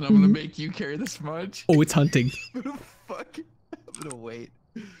run, and I'm gonna make you carry the smudge. Oh, it's hunting. Fuck. I'm gonna wait.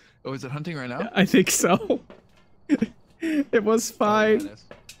 Oh, is it hunting right now? I think so. It was fine.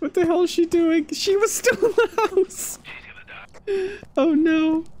 Oh, What the hell is she doing? She was still in the house. She's gonna die. Oh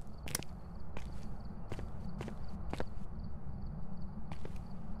no.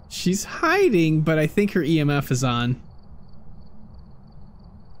 She's hiding, but I think her EMF is on.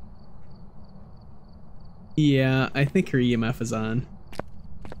 Yeah, I think her EMF is on.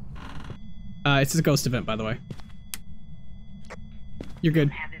 It's a ghost event, by the way. You're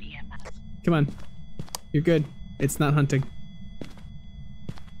good. Come on. You're good. It's not hunting.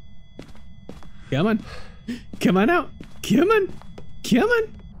 Come on. Come on out. Come on. Come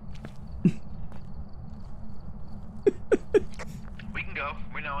on. We can go.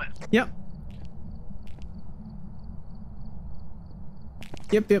 We know it. Yep.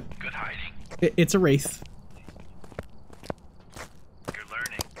 Yep, yep. Good hiding. It's a wraith. You're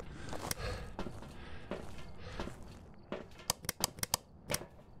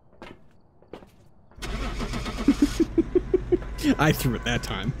learning. I threw it that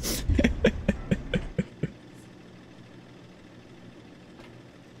time.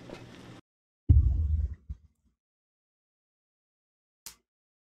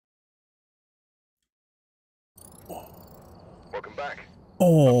 Welcome back.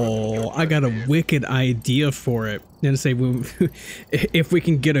 Oh, I got a wicked idea for it. And say, if we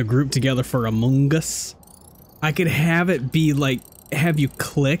can get a group together for Among Us, I could have it be like, have you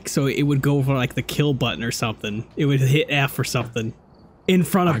click, so it would go for like the kill button or something. It would hit F or something in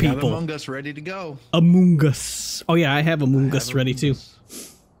front of people. I got Among Us ready to go. Among Us. Oh yeah, I have Among Us ready too.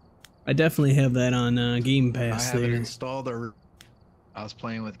 I definitely have that on Game Pass. I have it installed. Or I was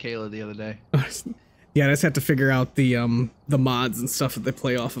playing with Kayla the other day. Yeah, I just have to figure out the mods and stuff that they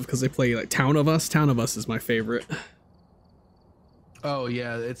play off of, because they play like Town of Us. Town of Us is my favorite. Oh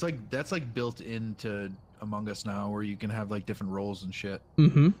yeah, it's like that's like built into Among Us now, where you can have like different roles and shit.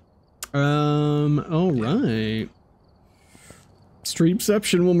 Mm-hmm. All right.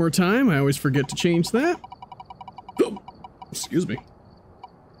 Streamception one more time. I always forget to change that. Oh, excuse me.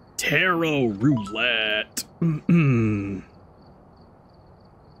 Tarot roulette.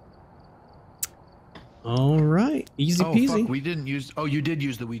 All right, easy peasy. Oh fuck, we didn't use. Oh, you did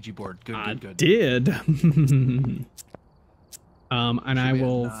use the Ouija board. Good, good, good. Did. And I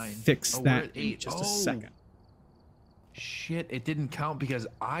will at 9. fix Oh, that we're at in 8. just a second. Shit, it didn't count because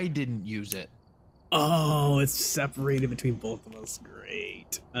I didn't use it. Oh, it's separated between both of us.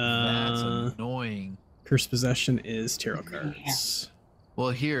 Great. That's annoying. Curse possession is tarot cards. Well,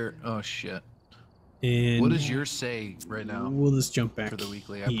 here. Oh shit. And what does yours say right now? We'll just jump back for the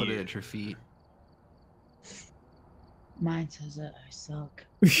weekly. I here. put it at your feet. Mine says that I suck.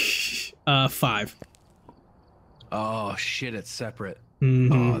 5. Oh shit, it's separate.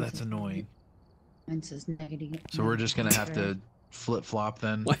 Mm-hmm. Oh, that's annoying. Mine says negative. So we're just gonna have to flip flop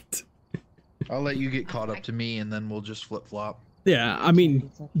then. What? I'll let you get caught up to me, and then we'll just flip flop. Yeah, I mean,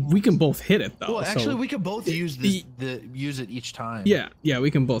 we can both hit it though. Well, actually, so we could both use this, use it each time. Yeah,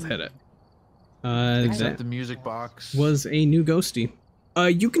 we can both hit it. Except that the music box was a new ghosty.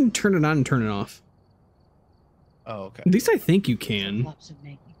 You can turn it on and turn it off. Oh, okay. At least I think you can. Pops would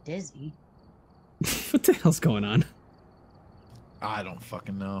make me dizzy. What the hell's going on? I don't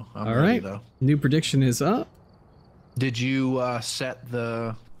fucking know. I'm All ready, right. though. New prediction is up. Did you set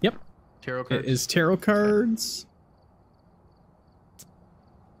the tarot cards? It is tarot cards.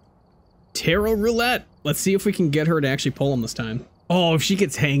 Tarot roulette. Let's see if we can get her to actually pull them this time. Oh, if she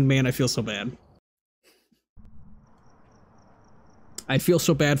gets hanged, man, I feel so bad. I feel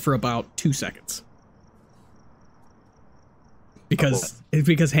so bad for about 2 seconds. Because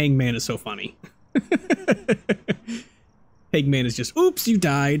Hangman is so funny. Hangman is just, oops, you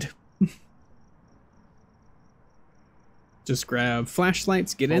died. Just grab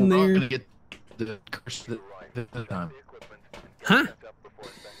flashlights, get in there. Get the curse this time. Huh?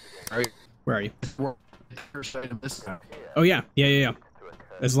 Right. Where are you? First item this time. Oh yeah, yeah.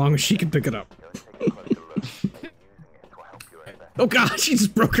 As long as she can pick it up. Oh god, she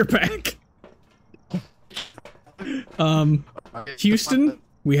just broke her back. Houston,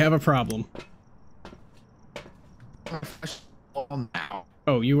 we have a problem.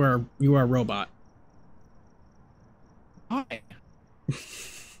 Oh, you are a robot. Hi.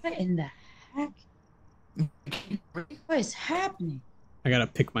 What in the heck? What is happening? I gotta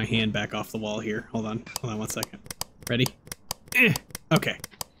pick my hand back off the wall here. Hold on 1 second. Ready? Okay. What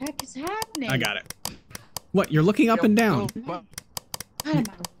the heck is happening? I got it. What? You're looking up and down. God, am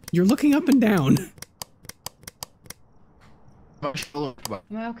You're looking up and down.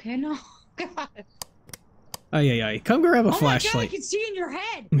 I okay now? God. Ay. Come grab a Oh my God, I flashlight. can see in your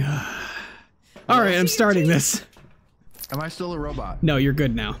head. All right, I'm starting this. Am I still a robot? No, you're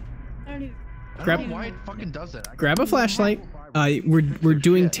good now. I don't even. Grab- I don't know why it fucking does that. Grab a flashlight. We're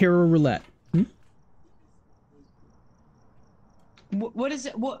doing tarot roulette. What is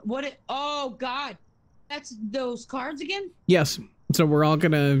it? What it? Oh God, that's those cards again? Yes. So we're all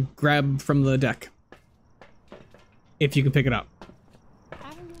gonna grab from the deck. If you can pick it up. I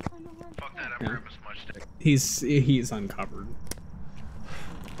don't know if I know where to Fuck go. that, I'm grabbing a smudge stick. He's uncovered.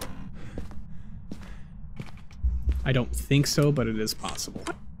 I don't think so, but it is possible.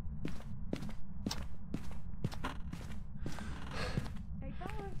 Hey,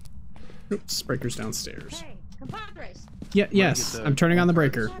 fellas. Oops, breaker's downstairs. Hey, compadres. Yeah, yes, I'm turning on the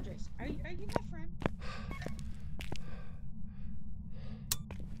breaker. Compadres. Are you my friend?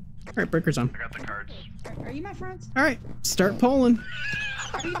 All right, breaker's on. I got the cards. Are you my friends? All right, start pulling.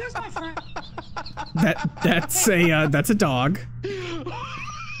 Are you guys my friend? That's a dog.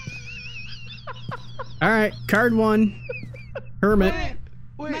 All right, card 1. Hermit.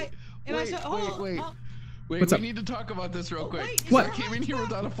 Wait, What's we up? need to talk about this real quick. wait, is What? I came in here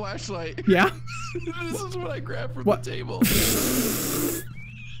without a flashlight. Yeah. This is what I grabbed from What? the table.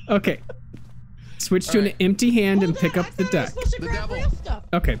 Okay. Switch to an empty hand and pick up the deck. The devil.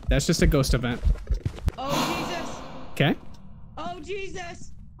 Okay, that's just a ghost event. Oh Jesus! Okay. Oh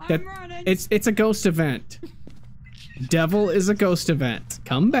Jesus! That I'm running. it's a ghost event. Devil is a ghost event.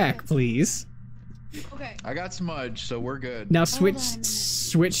 Come back, please. Okay. I got smudge, so we're good. Now on a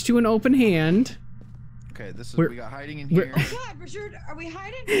switch minute. to an open hand. Okay, this is We're- we got hiding in we're- here. Oh God, Richard, are we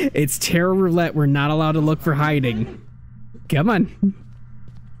hiding? It's tarot roulette. We're not allowed to look for hiding. Come on.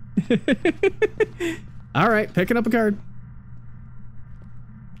 All right, picking up a card.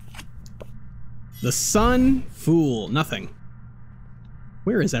 The Sun, Fool, nothing.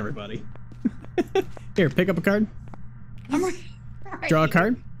 Where is everybody? Here, pick up a card. I'm right. Draw a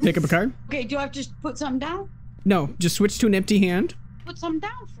card. Pick up a card. Okay, do I have to just put something down? No, just switch to an empty hand. Put something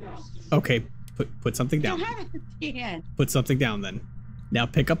down first. Okay, put something I don't down. have an empty hand. Put something down then. Now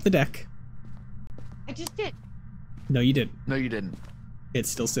pick up the deck. I just did. No, you didn't. No, you didn't. It's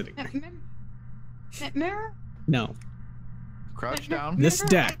still sitting there. Mirror? No, Crouch down. this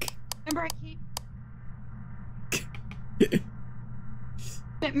deck. Remember, I can't.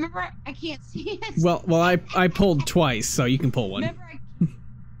 Remember, I can't see it. Well, I pulled twice, so you can pull one. Remember,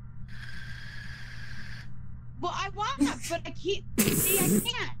 well, I want, but I can't. See, I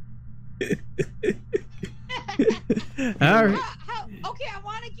can't. All right. Okay, I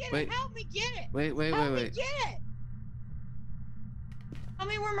want to get Wait. it. Help me get it. Wait. Help me get it. Tell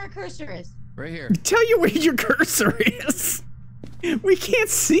me where my cursor is. Right here. Tell you where your cursor is. We can't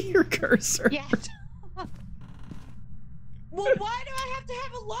see your cursor. Yeah. Well, why do I have to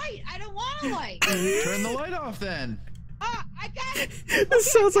have a light? I don't want a light. Turn the light off then. I got it. This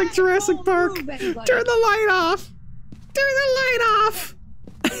sounds like Jurassic Don't Park. move, anybody. Turn the light off. Turn the light off.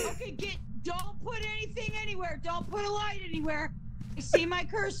 Okay, don't put anything anywhere. Don't put a light anywhere. I see my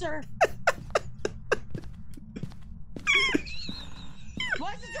cursor.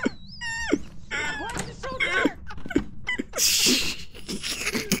 Why is it dark? Why is it so dark?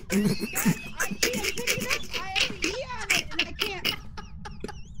 Guys, I can't pick it up. I have the E on it, and I can't.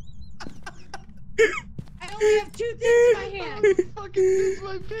 I only have 2 things in my hand. Fucking miss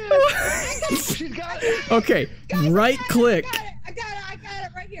my pants. She got it. Okay, Guys, right click. I got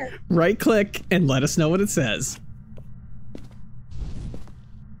it right here. Right click and let us know what it says.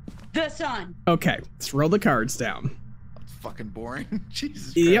 The sun. Okay, let's roll the cards down. That's fucking boring.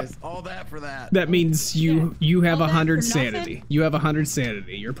 Jesus Yep. Christ. All that for that. That means you have All that 100 for nothing? sanity. You have 100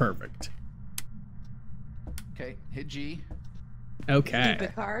 sanity. You're perfect. Okay, hit G. Okay,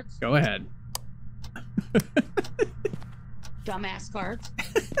 Stupid cards. go ahead. Dumbass cards.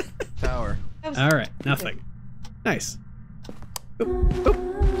 Tower. That was All right, stupid. nothing. Nice. Oop, oop.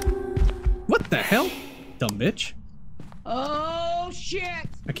 What the hell? Dumb bitch. Oh shit!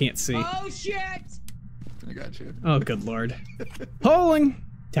 I can't see. Oh shit! I got you. Oh, good lord. Polling.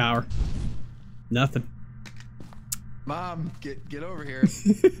 Tower. Nothing. Mom, get over here.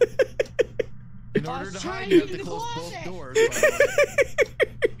 In I order was to trying hide, to you have get to in the close closet. both doors. By the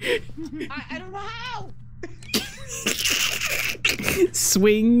way. I don't know how.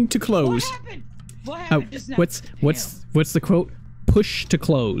 Swing to What close. happened? What Oh, happened just now? what's the quote? Push to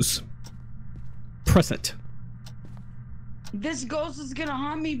close. Press it. This ghost is gonna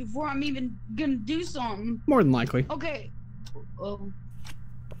haunt me before I'm even gonna do something. More than likely. Okay. Oh.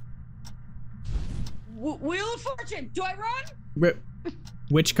 Wheel of Fortune. Do I run?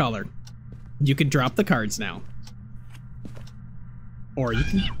 Which color? You can drop the cards now. Or you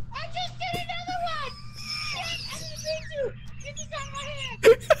can... I just did another one. Shit, I didn't mean to. Get this out of my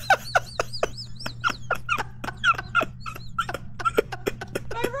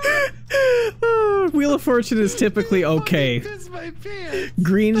hand. Wheel of Fortune is typically okay. Fucking piss my pants.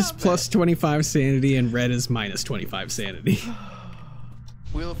 Green is Stop plus 25 sanity and red is minus 25 sanity.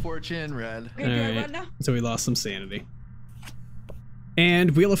 Wheel of Fortune, red. Okay, do I Alright. run now? So we lost some sanity.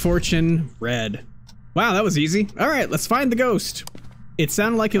 And Wheel of Fortune, red. Wow, that was easy. Alright, let's find the ghost. It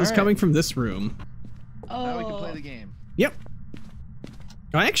sounded like it was Alright. coming from this room. Now we can play the game. Yep.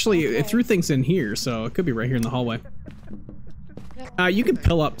 Oh, actually, Okay. it threw things in here, so it could be right here in the hallway. You can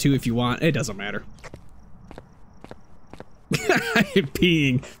pill up too if you want. It doesn't matter. I am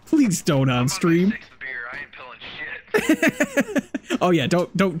peeing. Please don't on stream. I'm on my 6th beer. I ain't pilling shit. Oh yeah,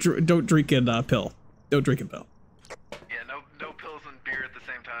 don't drink and pill. Don't drink and pill. Yeah, no pills and beer at the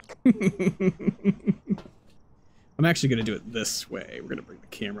same time. I'm actually gonna do it this way. We're gonna bring the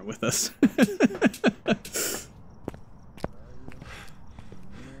camera with us.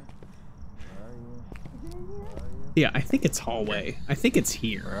 Yeah, I think it's hallway. I think it's Where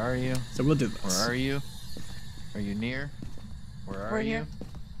here. are you? So we'll do Where this. are you? Are you near? Where are We're you? here.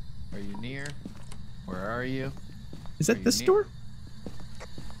 Are you near? Where are you? Is Are that you this near? door?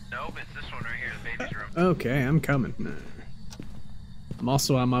 Nope, it's this one right here, the baby's room. Okay, I'm coming. I'm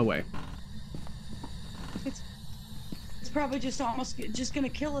also on my way. It's probably just just gonna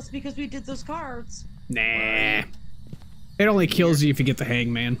kill us because we did those cards. Nah. It only kills you if you get the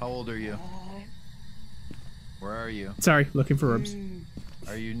hangman. How old are you? Where are you? Sorry, looking for orbs.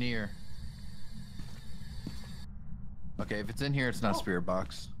 Are you near? Okay, if it's in here, it's not spirit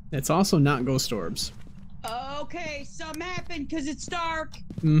box. It's also not ghost orbs. Okay, something happened because it's dark.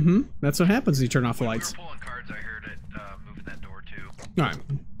 Mm-hmm. That's what happens when you turn off the When lights. we were pulling cards, I heard it moving that door too. Alright.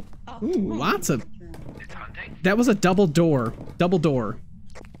 Oh. Ooh, lots of... It's hunting. That was a double door. Double door.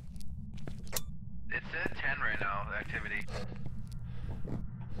 It's at 10 right now, the activity.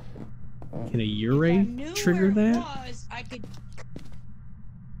 Can a If I Ure knew trigger where it that? was, I could.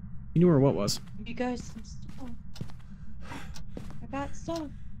 You knew where what was? You guys, some stuff. I got stuff.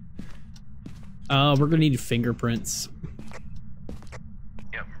 We're gonna need fingerprints.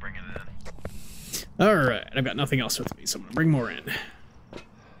 Yep, I'm bringing it in. Alright, I've got nothing else with me, so I'm gonna bring more in.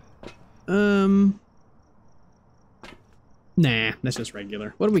 Nah, that's just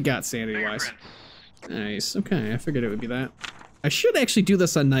regular. What do we got sanity-wise? Fingerprints. Nice, okay, I figured it would be that. I should actually do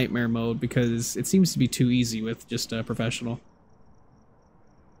this on nightmare mode because it seems to be too easy with just professional.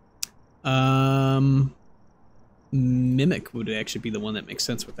 Mimic would actually be the one that makes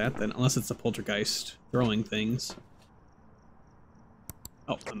sense with that then, unless it's a poltergeist throwing things.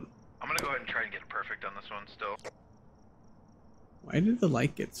 Oh, I'm gonna go ahead and try and get it perfect on this one still. why did the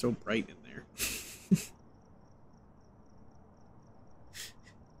light get so bright in there?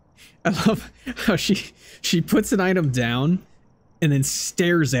 I love how she puts an item down and then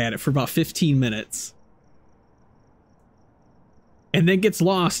stares at it for about 15 minutes. And then gets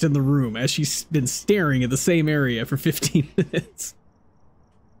lost in the room as she's been staring at the same area for 15 minutes.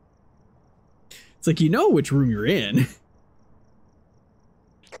 It's like, you know which room you're in. I'm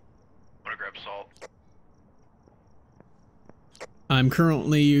gonna grab salt. I'm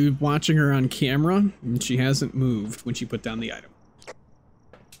currently watching her on camera, and she hasn't moved when she put down the item.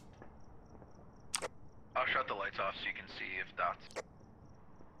 I'll shut the lights off so you can see if dots.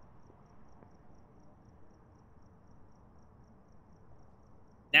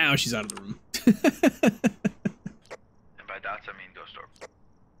 Now she's out of the room. And by dots, I mean ghost orb.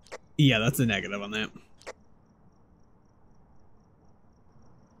 Yeah, that's a negative on that.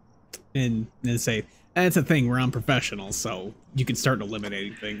 And then say, that's a thing, we're unprofessional, so you can start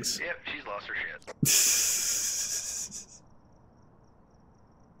eliminating things. Yep, she's lost her shit.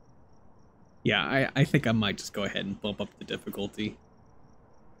 Yeah, I think I might just go ahead and bump up the difficulty.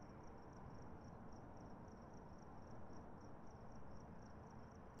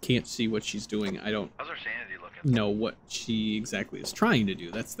 Can't see what she's doing. I don't How's her sanity looking? know what she exactly is trying to do.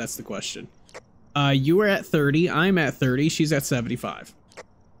 That's the question. You were at 30, I'm at 30, she's at 75.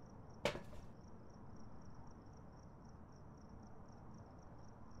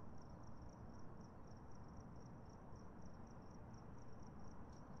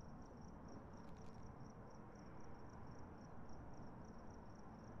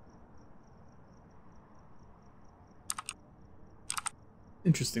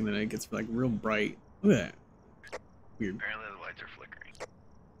 Interesting that it gets like real bright. Look at that. Weird. Apparently the lights are flickering.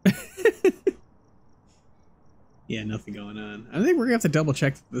 Yeah, nothing going on. I think we're gonna have to double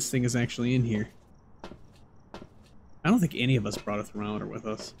check that this thing is actually in here. I don't think any of us brought a thermometer with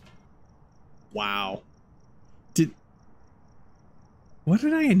us. Wow. What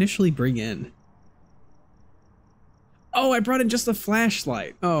did I initially bring in? Oh, I brought in just a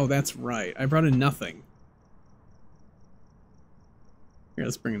flashlight. Oh, that's right. I brought in nothing. Here,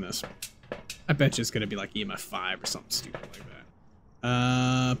 let's bring in this. I bet you it's gonna be like EMF 5 or something stupid like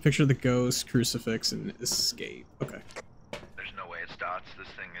that. Picture of the ghost, crucifix, and escape. Okay. There's no way it's dots. This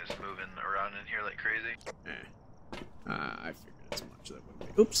thing is moving around in here like crazy. I figured as much. That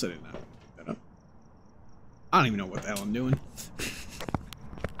wouldn't be. Oops, I did not pick that up. I don't even know what the hell I'm doing.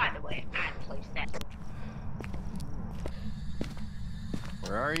 By the way, I placed that.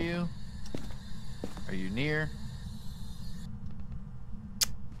 Where are you? Are you near?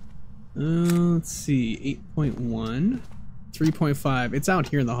 Let's see. 8.1. 3.5. It's out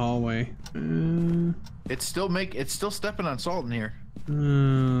here in the hallway. It's still stepping on salt in here.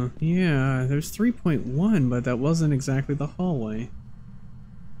 Yeah, there's 3.1, but that wasn't exactly the hallway.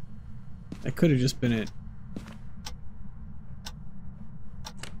 That could have just been it.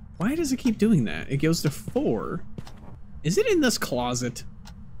 Why does it keep doing that? It goes to 4. Is it in this closet?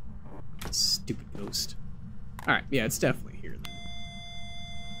 Stupid ghost. Alright, yeah, it's definitely here then.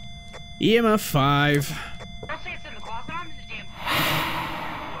 EMF 5. Don't say it's in the closet. I'm in the damn.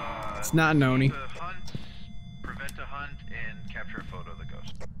 It's not Noni. Hunt, prevent a hunt, and capture a photo of the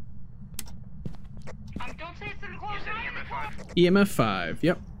ghost. Don't say it's in the You closet. said I'm in the EMF closet. 5? EMF 5,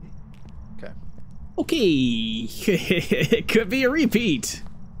 yep. Okay. Okay. It could be a repeat.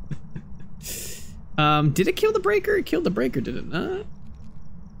 Did it kill the breaker? It killed the breaker, did it not?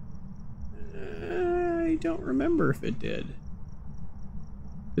 I don't remember if it did.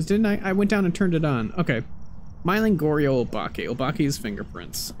 Because didn't I went down and turned it on. Okay. Myling, Gorio, Obake. Obake's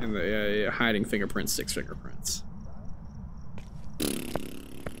fingerprints. And the hiding fingerprints, 6 fingerprints.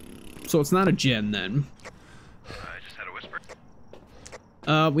 So it's not a Jinn then. I just had a whisper.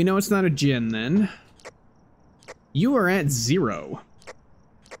 We know it's not a Jinn then. You are at 0.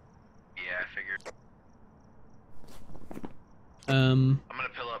 Yeah, I figured. Um, I'm gonna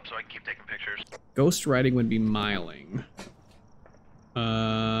pill up so I can keep taking pictures. Ghost writing would be Myling.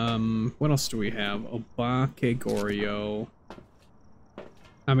 What else do we have? Obake, Gorio.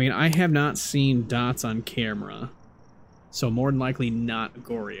 I mean, I have not seen dots on camera, so more than likely not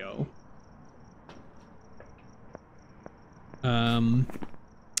Gorio. I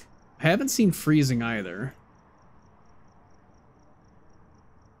haven't seen freezing either.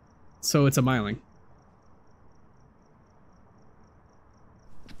 So it's a Myling.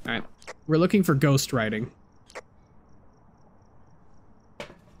 Alright. We're looking for ghost writing.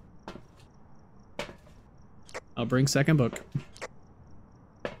 I'll bring second book.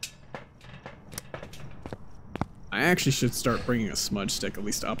 I actually should start bringing a smudge stick at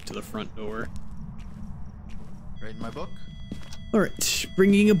least up to the front door. Right in my book? Alright,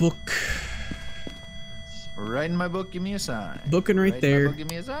 bringing a book. Right in my book, give me a sign. Booking right in there. my book, give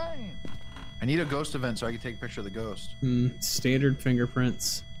me a sign. I need a ghost event so I can take a picture of the ghost. Standard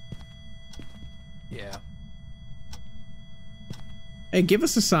fingerprints. Yeah. Hey, give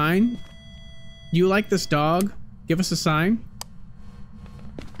us a sign. You like this dog? Give us a sign.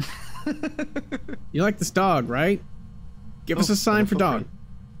 You like this dog, right? Give us a sign for dog.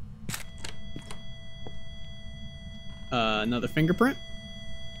 Another fingerprint.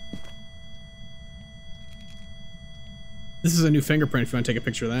 This is a new fingerprint if you want to take a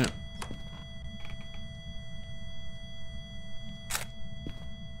picture of that.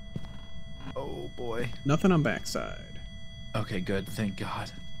 Oh boy. Nothing on backside. Okay, good. Thank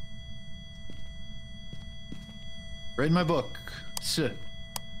God. Right in my book.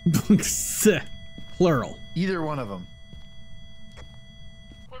 Plural. Either one of them.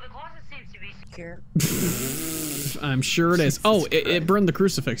 Well, the closet seems to be secure. I'm sure it is. Oh, it burned the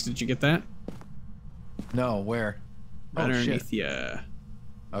crucifix. Did you get that? No, where? Right Oh, underneath, shit. yeah.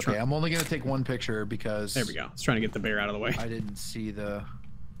 Okay, I'm only gonna take one picture because There we go. I was trying to get the bear out of the way. I didn't see the.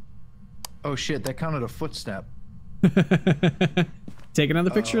 Oh shit! That counted a footstep. Take another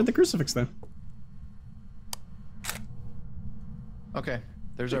picture of the crucifix then. Okay,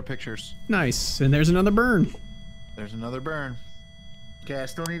 there's our pictures. Nice. And there's another burn. There's another burn. Okay, I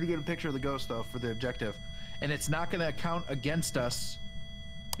still need to get a picture of the ghost though for the objective, and it's not gonna count against us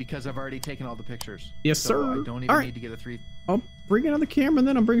because I've already taken all the pictures. Yes, so sir. I don't even All right. need to get a 3. I'll bring another camera and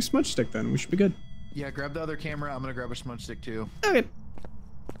then I'll bring a smudge stick then. We should be good. Yeah, grab the other camera. I'm gonna grab a smudge stick too. Okay.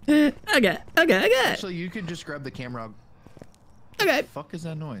 Okay. Actually, you can just grab the camera. Okay. What the fuck is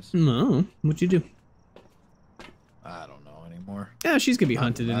that noise? No. What'd you do? I don't know anymore. Yeah, she's gonna be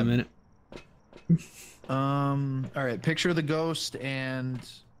hunted in a minute. All right, picture of the ghost and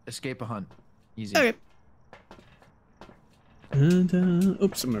escape a hunt. Easy. Okay. And,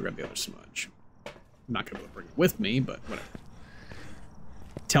 oops, I'm gonna grab the other smudge. I'm not gonna be able to bring it with me, but whatever.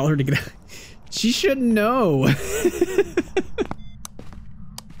 Tell her to get out. She shouldn't know.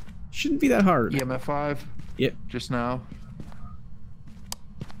 Shouldn't be that hard. EMF 5. Yep. Just now.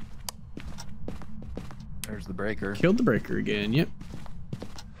 There's the breaker. Killed the breaker again, yep.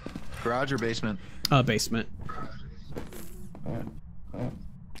 Garage or basement? Basement.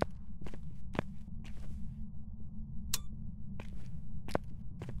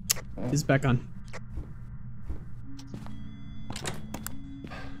 He's back on.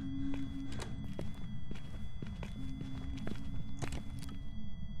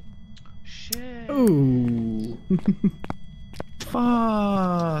 Shit. Ooh.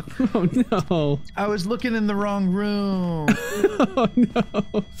 Fuck. Oh no. I was looking in the wrong room. Oh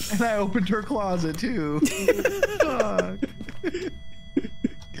no. And I opened her closet too. Fuck.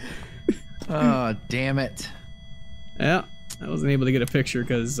 Oh, damn it. Yeah, I wasn't able to get a picture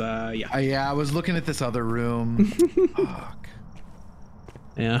because, yeah. Yeah, I was looking at this other room. Fuck.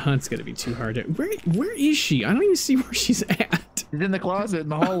 Yeah, hunt's gonna be too hard to. Where is she? I don't even see where she's at. She's in the closet in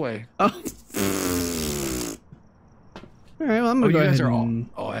the hallway. Oh. All right, well, I'm gonna go ahead and...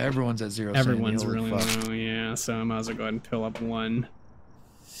 Oh, everyone's at 0. Everyone's sanity. really Holy fuck. low, yeah, so I might as well go ahead and pill up 1.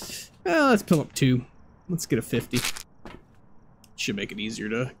 Well, let's pill up 2. Let's get a 50. Should make it easier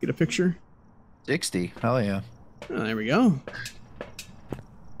to get a picture. 60. Hell yeah. Oh, there we go.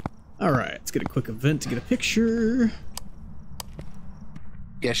 All right, let's get a quick event to get a picture.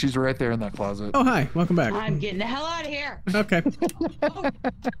 Yeah, she's right there in that closet. Oh, hi, welcome back. I'm getting the hell out of here. Okay. Oh,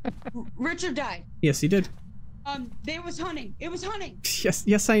 Richard died. Yes, he did. They was hunting. It was hunting.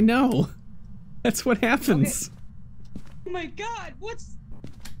 Yes, I know. That's what happens. Okay. Oh my God, what's...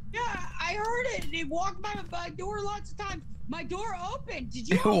 Yeah, I heard it. It walked by my door lots of times. My door opened. Did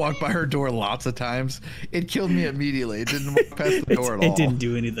you walk by her door lots of times? It killed me immediately. It didn't walk past the door at all. It didn't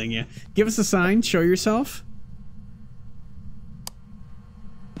do anything, yeah. Give us a sign, show yourself.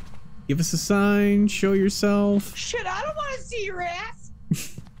 Give us a sign, show yourself. Shit, I don't want to see your ass.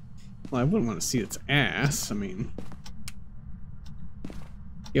 Well, I wouldn't want to see its ass. I mean,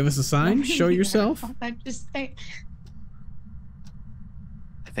 give us a sign, show yourself. I just think...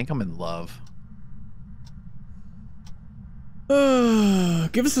 I think I'm in love.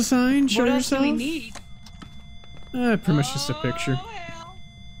 Give us a sign, show What else do yourself. we need? Pretty much just a picture. Oh, hell.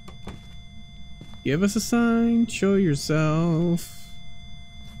 Give us a sign, show yourself.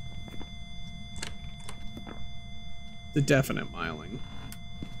 The definite miling.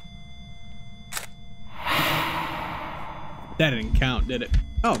 That didn't count, did it?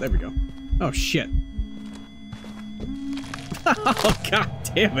 Oh, there we go. Oh, shit. Oh, god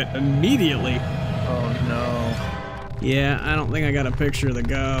damn it. Immediately. Oh, no. Yeah, I don't think I got a picture of the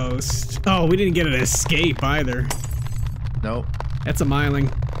ghost. Oh, we didn't get an escape either. Nope. That's a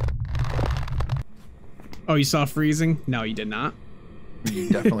miling. Oh, you saw freezing? No, you did not. You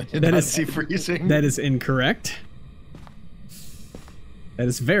definitely did That not is- see freezing. That is incorrect. That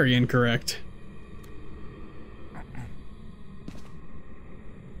is very incorrect.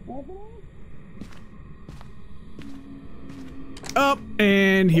 Oh,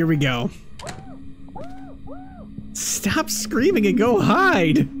 and here we go. Stop screaming and go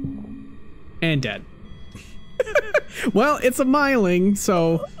hide. And dead. Well, it's a myling,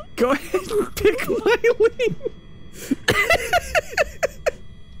 so go ahead and pick myling.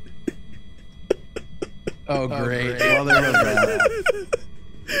 Oh, great. Well, there was that.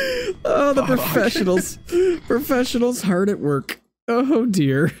 Oh, the professionals. Professionals hard at work. Oh,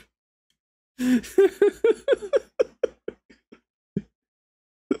 dear.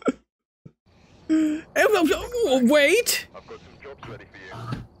 Wait.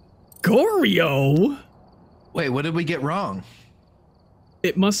 Goryo? Wait, what did we get wrong?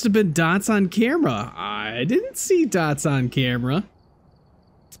 It must have been dots on camera. I didn't see dots on camera.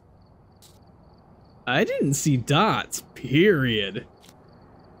 I didn't see dots, period.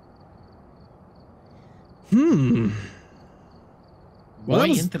 Well,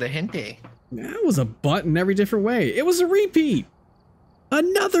 Way into the gente. that was a butt in every different way. It was a repeat.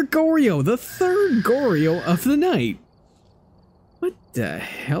 Another Goryo, the third Goryo of the night. What the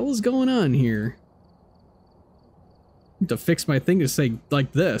hell is going on here? I have to fix my thing to say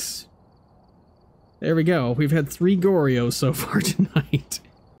like this. There we go. We've had 3 Goryos so far tonight.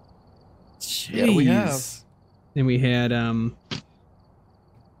 Jeez. Yeah, we have. And we had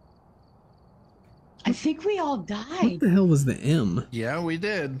I think we all died. what the hell was the M? Yeah, we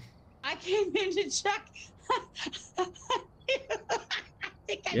did. I came in to check. I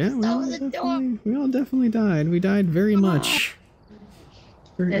think I Yeah, just opened the door. we all definitely died. We died very much.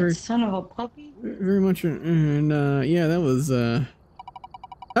 That son of a puppy. Very much. And yeah, that was all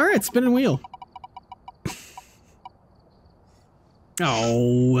right. Spinning wheel.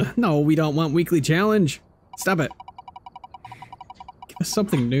 Oh no, we don't want weekly challenge. Stop it. Give us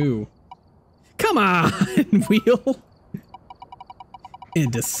something new. Come on, wheel.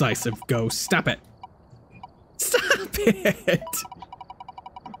 Indecisive ghost. Stop it. Stop it.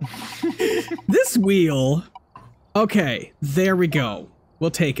 This wheel. Okay, there we go.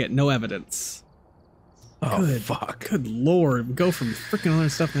 We'll take it. No evidence. Oh, Good fuck. Good lord. Go from freaking other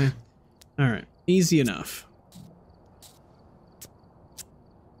stuff, man. Alright. Easy enough.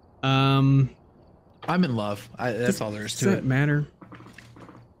 I'm in love. That's all there is to Does it. that matter?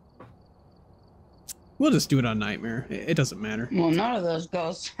 We'll just do it on Nightmare. It doesn't matter. Well, none of those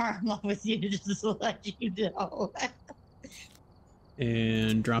ghosts are in love with you, just to let you know.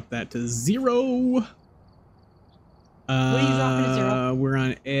 And drop that to 0. What are you dropping to 0? We're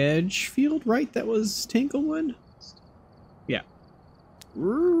on Edgefield, right? That was Tanglewood? Yeah.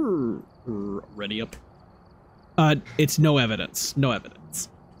 Ready up. It's no evidence. No evidence.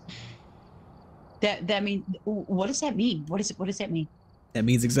 That means, what does that mean? What does that mean? That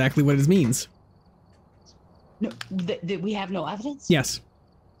means exactly what it means. No, that we have no evidence? Yes.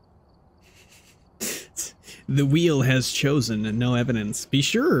 The wheel has chosen no evidence. Be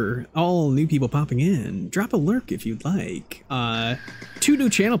sure, all new people popping in, drop a lurk if you'd like. 2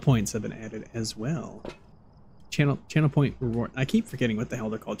 new channel points have been added as well. Channel point reward. I keep forgetting what the hell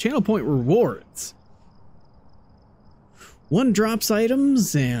they're called. Channel point rewards. 1 drops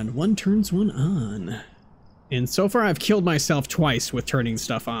items and 1 turns one on. And so far I've killed myself twice with turning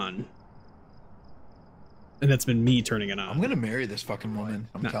stuff on. And that's been me turning it on. I'm gonna marry this fucking woman.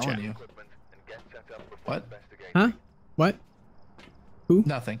 I'm Not telling chat. you. What? Huh? What? Who?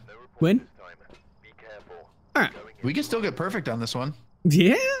 Nothing. When? Alright. We can still get perfect on this one.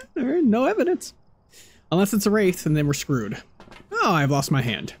 Yeah, there's no evidence. Unless it's a wraith, and then we're screwed. Oh, I've lost my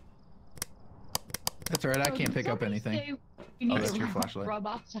hand. That's alright. I can't pick up anything. Oh, that's your flashlight. Rub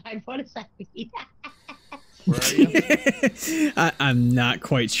outside. What does that mean? Where are you? I'm not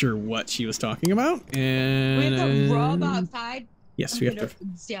quite sure what she was talking about. And We have to rub outside. Yes, I'm we have gonna to.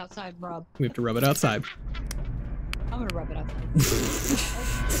 stay outside, rub. We have to rub it outside. I'm gonna rub it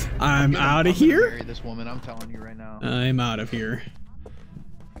outside. I'm out of I'm gonna here. marry this woman. I'm telling you right now. I'm out of here.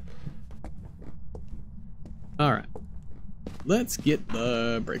 All right, let's get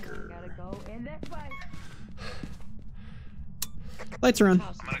the breaker. Gotta go in that way. Lights are on.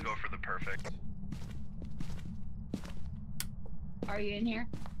 I'm gonna go for the perfect. Are you in here?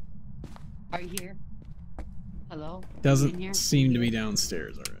 Are you here? Hello? You in Doesn't here? seem to be You-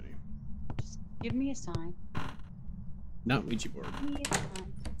 downstairs already. Just give me a sign. Not Ouija board. Give me a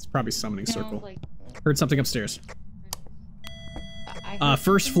sign. It's probably summoning You know, circle. like, Heard something upstairs. I heard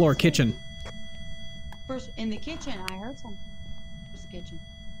First something floor upstairs. kitchen. First in the kitchen, I heard something. Where's the kitchen?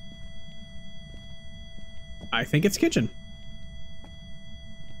 I think it's kitchen.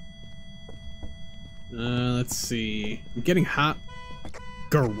 Let's see. I'm getting hot.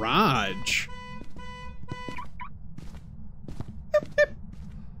 Garage.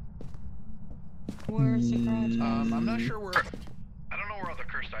 Where's the garage? I'm not sure where. I don't know where all the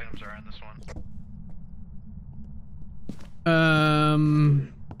cursed items are in this one.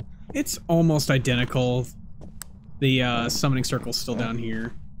 It's almost identical. The summoning circle's still down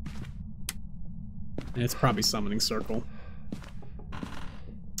here. And it's probably summoning circle.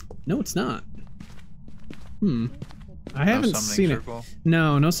 No, it's not. I haven't seen circle. It.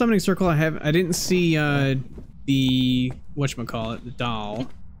 No, no summoning circle. I didn't see the whatchamacallit, the doll.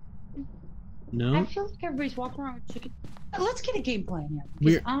 No. I feel like everybody's walking around with chicken. Let's get a game plan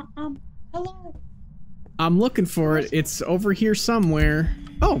here. Hello. I'm looking for it. It's over here somewhere.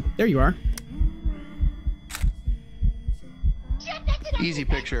 Oh, there you are. Easy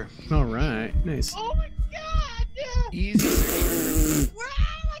picture. All right, nice. Oh my god! Easy.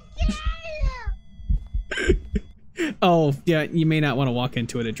 Get out of here! Oh, yeah, you may not want to walk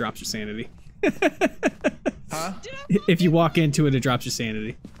into it. It drops your sanity. Huh? If you walk into it, it drops your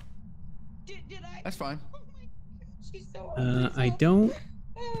sanity. Did I? That's fine. Oh my god, she's so I don't.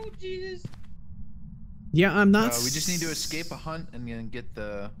 Oh, Jesus. Yeah, I'm not. We just need to escape a hunt and then get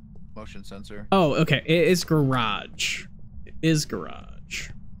the motion sensor. Oh, okay. It is garage. It is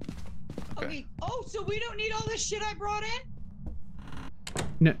garage. Okay. Oh, so we don't need all this shit I brought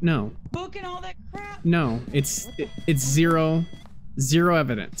in? No. Book and all that crap? No, it's zero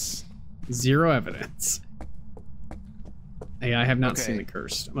evidence. Zero evidence. Hey, I have not seen the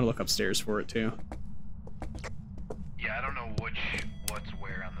cursed. I'm gonna look upstairs for it too. Yeah, I don't know what's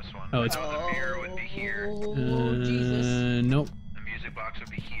where on this one. Oh, it's the mirror would be here. Jesus. Nope. The music box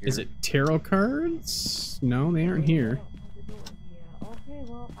would be here. Is it tarot cards? No, they aren't here.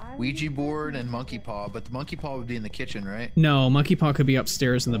 Ouija board and monkey paw, but the monkey paw would be in the kitchen, right? No, monkey paw could be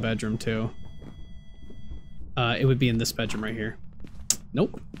upstairs in the bedroom too. It would be in this bedroom right here.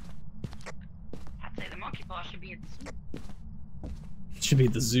 Nope. I'd say the monkey paw should be at the zoo. Should be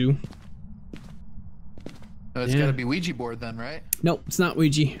at the zoo. Oh, it's gotta be Ouija board then, right? Nope, it's not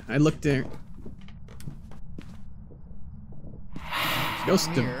Ouija. I looked there. Ghost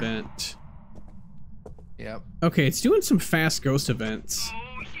event. Yep. Okay, it's doing some fast ghost events.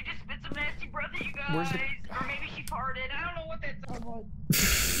 Oh, she just spit some nasty breath at you guys. Where's the... Or maybe she farted. I don't know what that's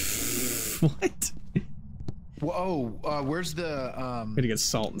What? Whoa, where's the Gonna get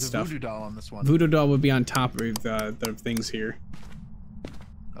salt and the stuff. voodoo doll on this one? Voodoo doll would be on top of the things here.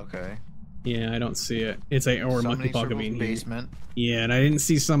 Okay. Yeah, I don't see it. It's a monkey paw could be in here. Basement. Yeah, and I didn't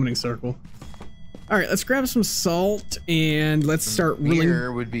see summoning circle. All right, let's grab some salt and let's start ruling.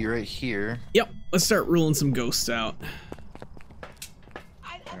 Mirror would be right here. Yep, let's start ruling some ghosts out.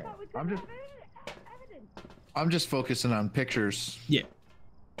 I thought we could have evidence. I'm just focusing on pictures. Yeah.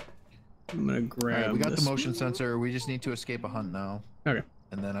 I'm gonna grab. All right, we got this. the motion sensor. We just need to escape a hunt now. Okay.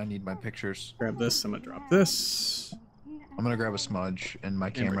 And then I need my pictures. Grab this. I'm gonna drop this. I'm gonna grab a smudge and my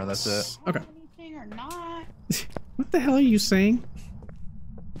camera. That's it. Okay. Anything or not? What the hell are you saying?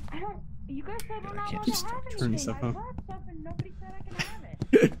 I don't. You guys said we're not can't allowed to just have turn anything. this up, I huh? brought stuff and nobody said I can have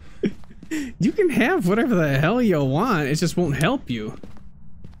it. You can have whatever the hell you want. It just won't help you.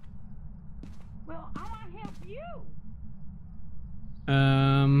 Well, I want to help you. But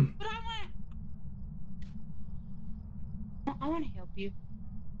I want to help you.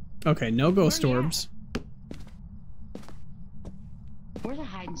 Okay, no ghost Where you orbs. Where's a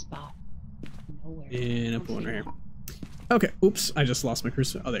hiding spot? Nowhere. And I put one right here. Okay, oops, I just lost my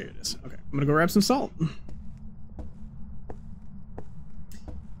crucifix. Oh, there it is. Okay, I'm gonna go grab some salt.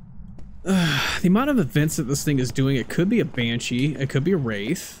 The amount of events that this thing is doing, it could be a banshee, it could be a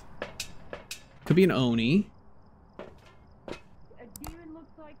wraith, it could be an oni. A demon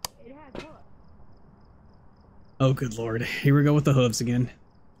looks like it has hooves. Oh, good lord. Here we go with the hooves again.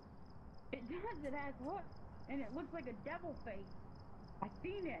 It does. It has hooves, and it looks like a devil face. I've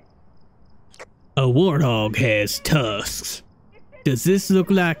seen it. A warthog has tusks. Does this look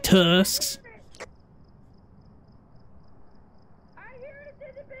like tusks? I hear it's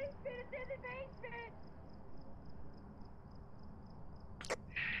in the basement. It's in the basement.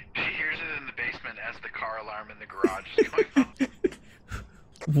 She hears it in the basement as the car alarm in the garage is going off.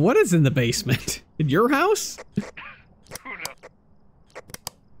 What is in the basement? In your house? Who knows?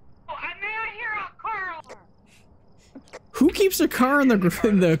 Oh, may I hear a car alarm? Who keeps their car in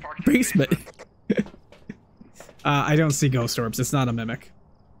the basement? I don't see ghost orbs. It's not a mimic.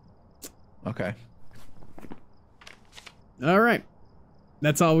 Okay. All right.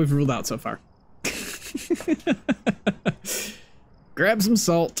 That's all we've ruled out so far. Grab some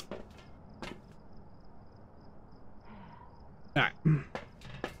salt. All right.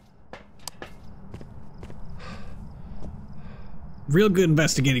 Real good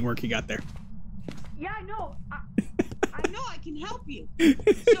investigating work you got there. Yeah, I know. I know I can help you.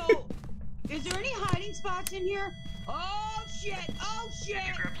 So, is there any hiding spots in here? Oh shit! Oh shit! Did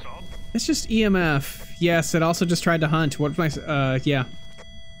you grab salt? It's just EMF. Yes, it also just tried to hunt. What my yeah.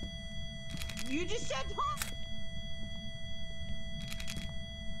 You just said hunt.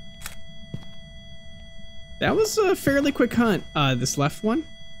 That was a fairly quick hunt. This left one.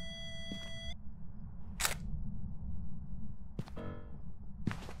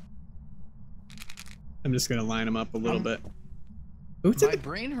 I'm just gonna line them up a little bit. Ooh, My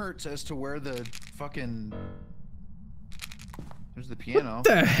brain hurts as to where the fucking... There's the piano. What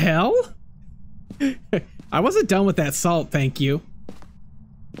the hell? I wasn't done with that salt, thank you.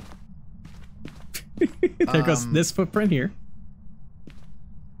 There goes this footprint here.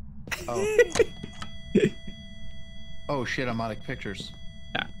 Oh. Oh shit, I'm out of pictures.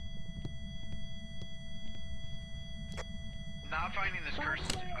 Yeah. Not finding this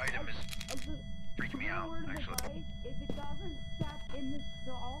cursed item is freaking me out, actually. If it doesn't step in the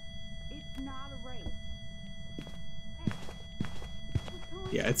stall, it's not a race.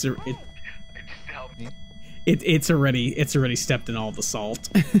 Yeah, It just helped me. it's already stepped in all the salt.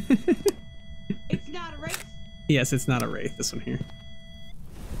 It's not a race. Yes, it's not a wraith. This one here.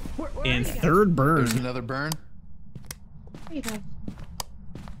 Where And are you guys? third burn. There's another burn. Where you guys?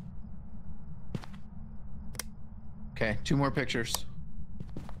 Okay, 2 more pictures.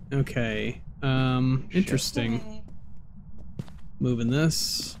 Okay. Interesting. Okay. Moving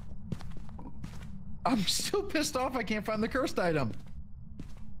this. I'm still pissed off I can't find the cursed item.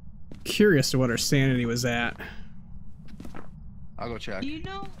 Curious to what our sanity was at. I'll go check. Do you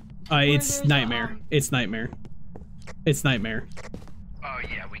know? It's there's a, nightmare. It's nightmare. It's nightmare. Oh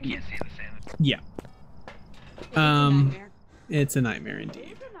yeah, we can't see the sand. Yeah. It's a nightmare. It's a nightmare It indeed.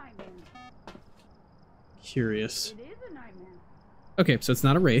 is a nightmare. Curious. It is a nightmare. Okay, so it's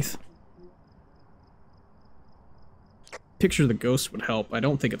not a wraith. Picture of the ghost would help. I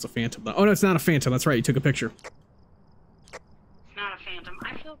don't think it's a phantom though. Oh no, it's not a phantom. That's right. You took a picture. It's not a phantom.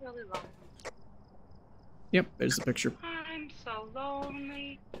 I feel really lonely. Yep, there's the picture. I'm so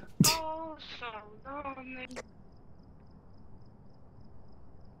lonely. Oh, so lonely.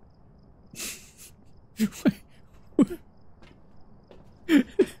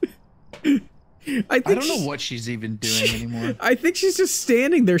 I don't know what she's even doing anymore. I think she's just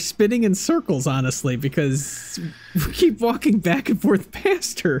standing there spinning in circles, honestly, because we keep walking back and forth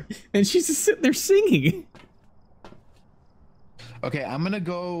past her, and she's just sitting there singing. Okay, I'm gonna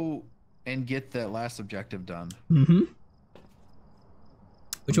go and get that last objective done. Mm-hmm.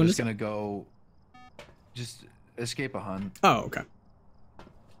 Which I'm one just is it? gonna go just escape a hunt. Oh, okay.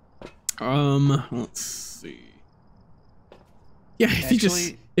 Let's see. Yeah, if you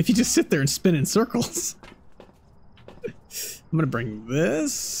just sit there and spin in circles. I'm gonna bring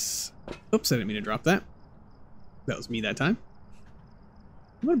this. Oops, I didn't mean to drop that. That was me that time.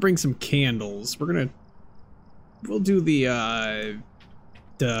 I'm gonna bring some candles. We'll do the Where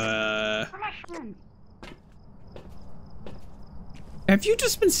are my friends? Have you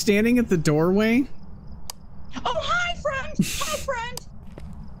just been standing at the doorway? Oh, hi, friend! Hi, friend!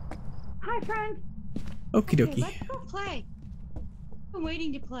 Hi, friend! Okie Okay, dokie. let's go play. I'm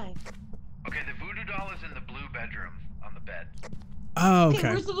waiting to play. Okay, the voodoo doll is in the blue bedroom on the bed. Oh, Okay, okay.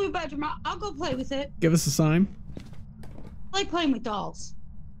 where's the blue bedroom? I'll go play with it. Give us a sign. I like playing with dolls.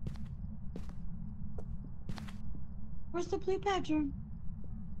 Where's the blue bedroom?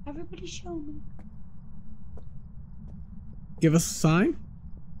 Everybody show me. Give us a sign.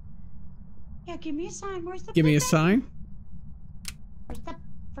 Yeah, give me a sign. Where's the Give blue me a bedroom? sign. Where's the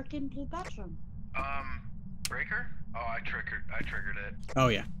freaking blue bedroom? Breaker? Oh, I triggered it. Oh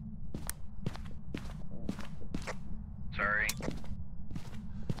yeah. Sorry.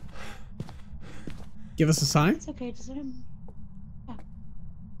 Give us a sign. It's okay, just let him. Yeah.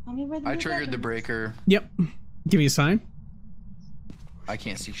 Tell me where the I blue triggered the bedroom is. breaker. Yep. Give me a sign. I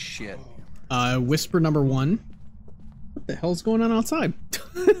can't see shit. Whisper number 1. What the hell's going on outside?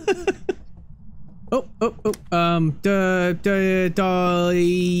 Oh.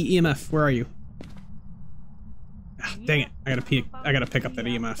 EMF. Where are you? Ah, dang it! I gotta pick up that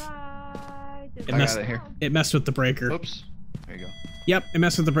EMF. I messed- got it here. It messed with the breaker. Oops. There you go. Yep, it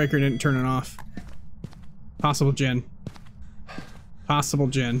messed with the breaker and didn't turn it off. Possible Jin. Possible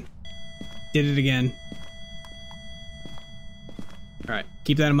Jin. Did it again. Alright,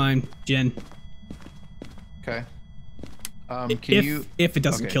 keep that in mind, Jin. Okay. If it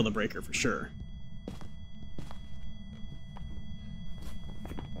doesn't okay. kill the breaker for sure.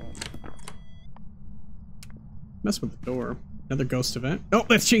 Mess with the door. Another ghost event. Oh,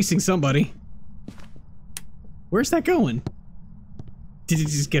 that's chasing somebody. Where's that going? Did it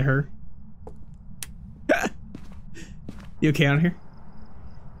just get her? You okay out here?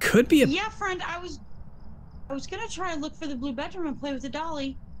 Could be a... Yeah, friend, I was gonna try and look for the blue bedroom and play with the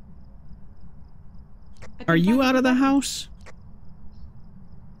dolly. Are you out of the house?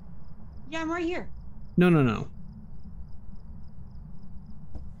 Yeah, I'm right here. No.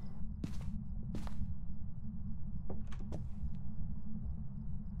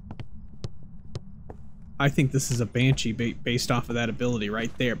 I think this is a Banshee based off of that ability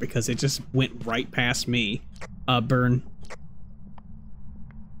right there, because it just went right past me. Burn.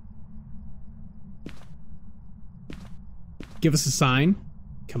 Give us a sign.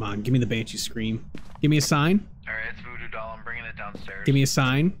 Come on, give me the Banshee scream. Give me a sign. Alright, it's Voodoo Doll. I'm bringing it downstairs. Give me a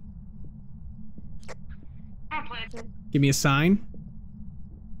sign. Give me a sign.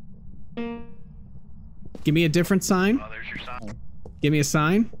 Give me a different sign. Oh, there's your sign. Give me a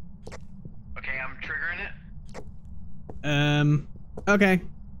sign. Okay, I'm triggering it. Okay.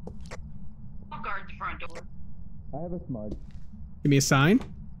 I'll guard the front door. I have a smudge. Give me a sign.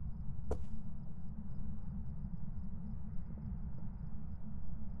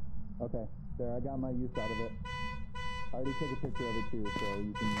 Okay, there, I got my use out of it. I already took a picture of it too, so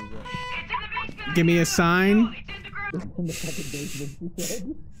you can use it. It's in the basement. Give me a sign. It's in the ground. In the fucking basement, she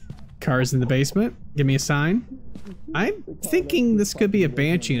said. Cars in the basement. Give me a sign. I'm thinking this could be a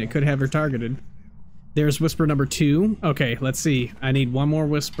Banshee and it could have her targeted. There's whisper number 2. Okay, let's see. I need one more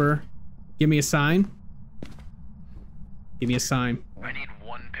whisper. Give me a sign. Give me a sign. I need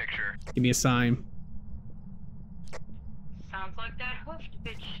one picture. Give me a sign. Sounds like that hoofed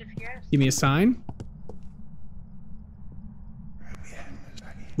bitch, if you ask. Give me a sign.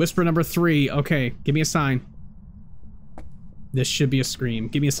 Whisper number 3. Okay, give me a sign. This should be a scream.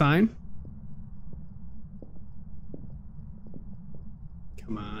 Give me a sign.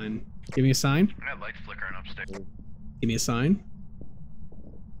 Come on. Give me a sign. I got lights flickering upstairs. Give me a sign.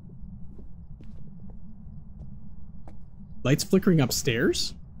 Lights flickering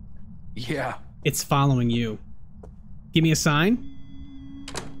upstairs? Yeah. It's following you. Give me a sign.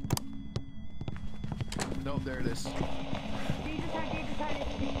 Nope, there it is. Danger sign,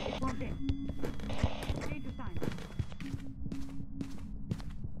 it's locked in. Danger sign.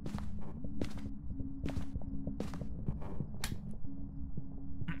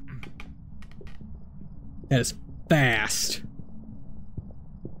 That is fast.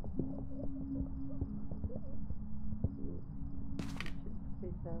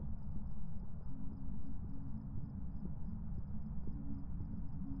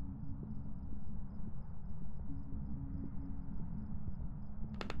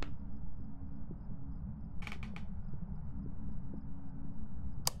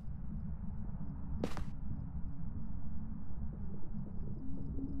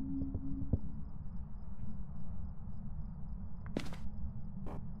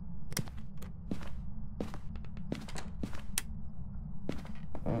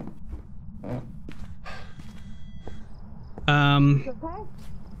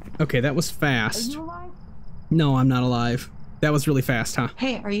 Okay, that was Are fast. you alive? No, I'm not alive. That was really fast, huh?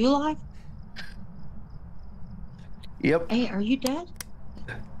 Hey, are you alive? Yep. Hey, are you dead?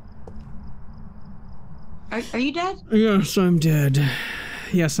 Are you dead? Yes, I'm dead.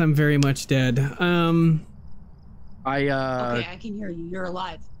 Yes, I'm very much dead. Okay, I can hear you. You're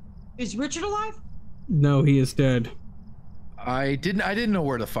alive. Is Richard alive? No, he is dead. I didn't know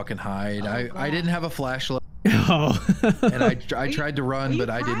where to fucking hide. Oh, I God. didn't have a flashlight, Oh. and I tried to run, are you but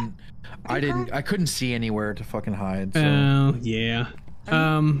I cracked? I couldn't see anywhere to fucking hide. So. Oh, yeah.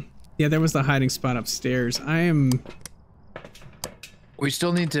 Yeah, there was the hiding spot upstairs. We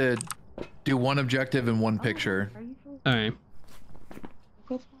still need to do one objective and one picture. Are you sure? Alright.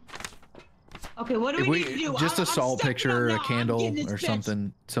 Okay, what do If we need to do? just a I'm salt stepping picture, up a now. I'm candle, getting this or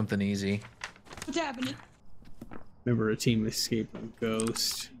bitch. something easy. What's happening? Remember a team escaped from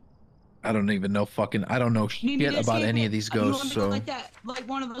Ghost. I don't even know I don't know Need me shit to about escape any it? of these You want ghosts, me to so. like that, like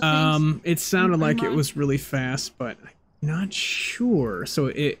one of those things? It sounded Bring like it mine. was really fast, but I'm not sure. So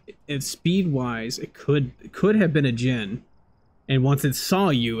it speed wise, it could have been a Jinn. And once it saw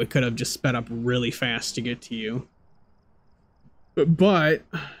you, it could have just sped up really fast to get to you. But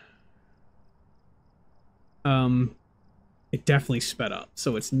it definitely sped up.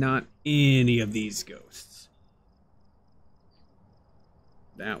 So it's not any of these ghosts.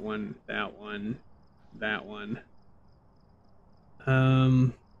 That one, that one, that one.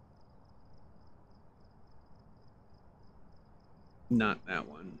 Not that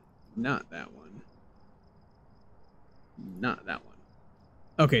one. Not that one. Not that one.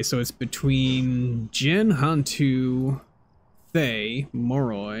 Okay, so it's between Jin, Hantu, Faye,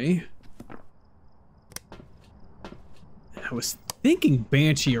 Moroi. I was thinking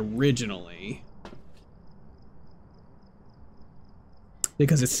Banshee originally,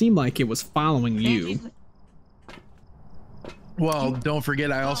 because it seemed like it was following you. Well, don't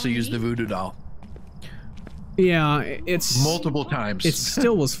forget, I also used the voodoo doll Yeah, it's multiple times. it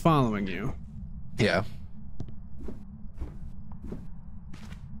still was following you. Yeah.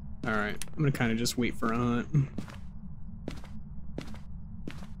 All right, I'm gonna kind of just wait for a hunt.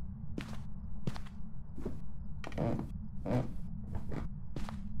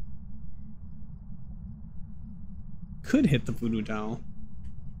 could hit the voodoo doll.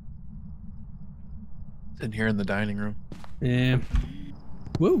 It's in here in the dining room. Yeah.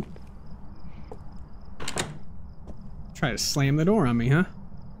 Woo. Try to slam the door on me, huh?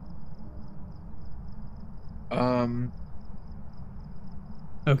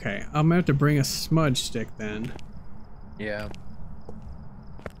 Okay, I'm gonna have to bring a smudge stick then. Yeah.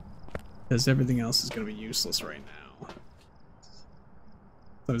 Because everything else is gonna be useless right now. So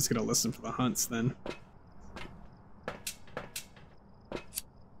I'm just gonna listen for the hunts then.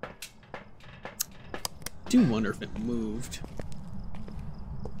 Do wonder if it moved.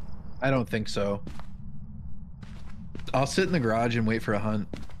 I don't think so. I'll sit in the garage and wait for a hunt.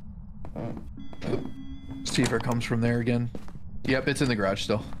 See if it comes from there again. Yep, it's in the garage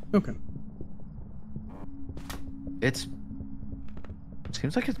still. Okay. It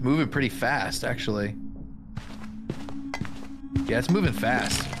seems like it's moving pretty fast, actually. Yeah, it's moving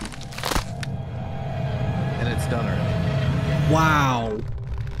fast. And it's done already. Wow.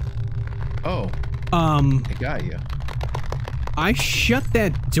 Oh. I got you. I shut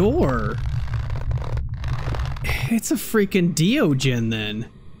that door. It's a freaking Diogen then.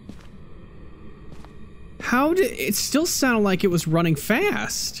 How did it still sound like it was running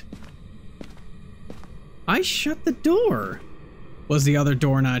fast? I shut the door. Was the other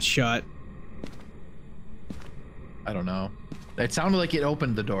door not shut? I don't know. It sounded like it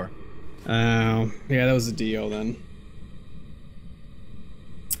opened the door. Oh, yeah, that was a Dio then.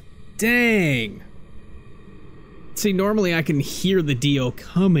 Dang. See, normally I can hear the Dio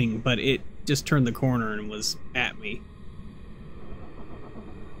coming, but it just turned the corner and was at me.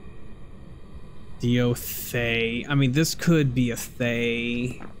 Dio Thay. I mean, this could be a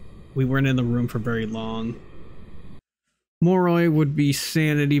Thay. We weren't in the room for very long. Moroi would be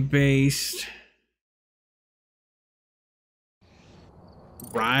sanity based.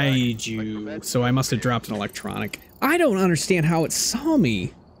 Raiju. So I must have dropped an electronic. I don't understand how it saw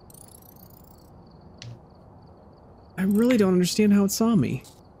me. I really don't understand how it saw me.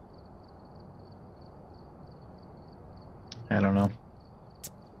 I don't know.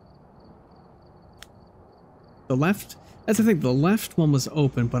 The left, that's the thing, the left one was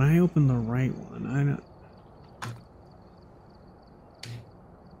open, but I opened the right one. I don't...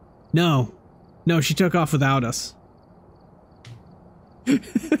 No. No, she took off without us.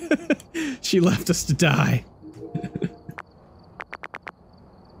 She left us to die.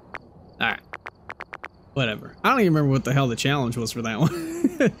 Alright. Whatever. I don't even remember what the hell the challenge was for that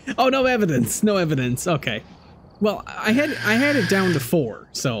one. Oh, no evidence. No evidence. Okay. Well, I had it down to 4,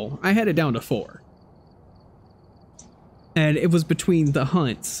 so I had it down to 4. And it was between the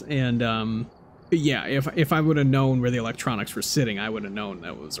hunts and yeah, if I would have known where the electronics were sitting, I would have known that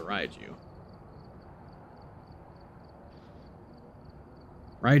it was a Raiju.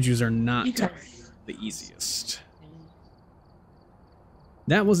 Raijus are not the easiest.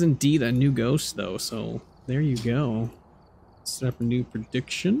 That was indeed a new ghost though, so there you go. Set up a new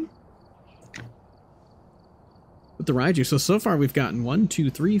prediction. With the Raiju, so far we've gotten 1, 2,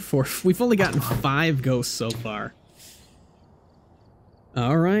 3, 4. We've only gotten 5 ghosts so far.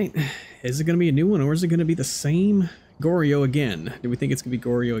 Alright. Is it going to be a new one or is it going to be the same Goryo again? Do we think it's going to be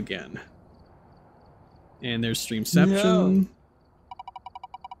Goryo again? And there's Streamception. No.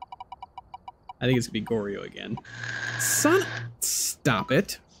 I think it's going to be Goryo again. Son, stop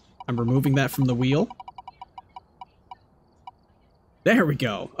it. I'm removing that from the wheel. There we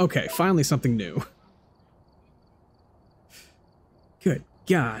go. Okay, finally something new. Good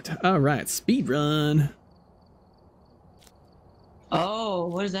God. Alright, speedrun. Oh,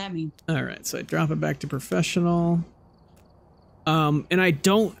 what does that mean? Alright, so I drop it back to professional. And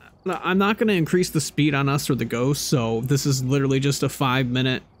I'm not going to increase the speed on us or the ghost, so this is literally just a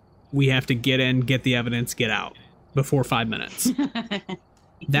 5-minute. We have to get in, get the evidence, get out before 5 minutes.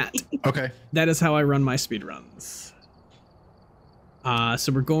 Okay. That is how I run my speed runs.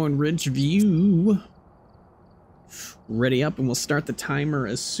 So we're going Ridge View. Ready up, and we'll start the timer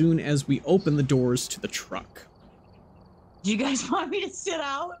as soon as we open the doors to the truck. Do you guys want me to sit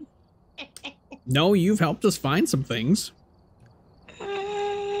out? No, you've helped us find some things.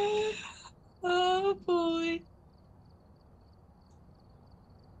 Oh boy.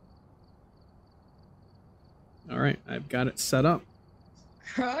 All right, I've got it set up.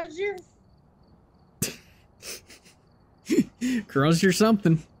 Cross your... Cross your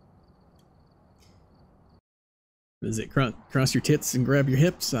something. Is it cross your tits and grab your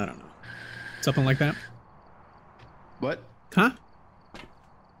hips? I don't know. Something like that. What? Huh?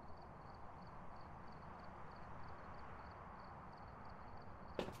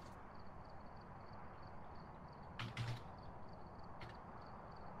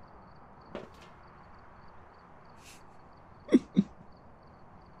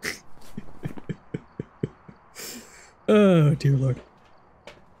 Oh, dear Lord.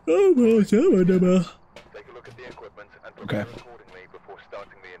 Oh, well, Take a look at the equipment and prepare accordingly before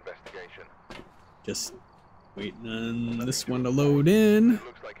starting the investigation. Just waiting on this one to load in. It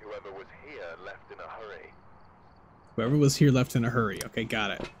looks like whoever was here left in a hurry. Whoever was here left in a hurry. Okay,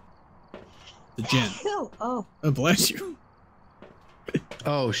 got it. The gin. Oh. Oh, bless you.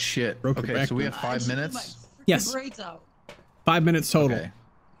 Oh shit. Broke your Okay, back, so we man. have 5 minutes. My Yes. braids out. 5 minutes total. Okay.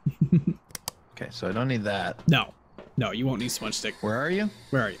 Okay, so I don't need that. No. No, you won't need smudge stick. Where are you?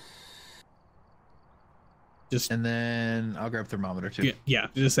 Where are you? Just And then I'll grab thermometer too. yeah,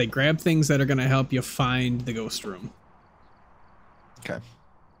 just say grab things that are gonna help you find the ghost room. Okay.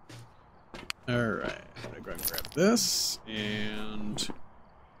 All right, I'm gonna go ahead and grab this, and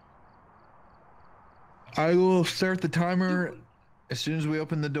I will start the timer as soon as we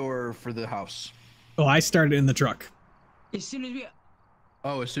open the door for the house. oh, I started in the truck. As soon as we.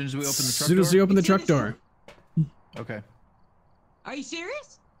 Oh, as soon as we open the As truck soon as door? we open the As truck soon as- door. Okay. Are you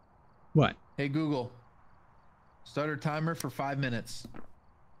serious? What? Hey Google, start our timer for 5 minutes.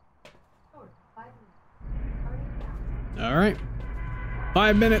 Short, 5 minutes. Starting now. All right.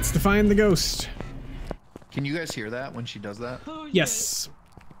 5 minutes to find the ghost. Can you guys hear that when she does that? Oh, shit. Yes.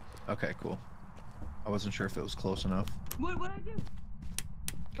 Okay, cool. I wasn't sure if it was close enough. What I do?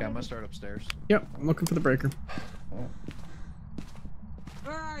 Okay, I'm gonna start upstairs. Yep, I'm looking for the breaker.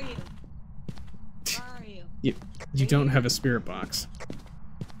 Where are you? Where are you? You don't have a spirit box.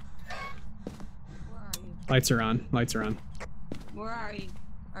 Where are you? Lights are on. Lights are on. Where are you?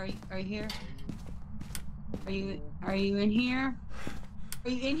 Are you here? Are you in here? Are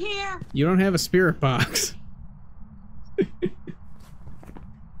you in here? You don't have a spirit box.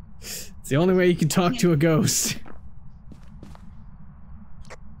 It's the only way you can talk to a ghost.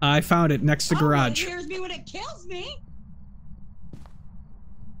 I found it next to garage. Oh, it hears me when it kills me.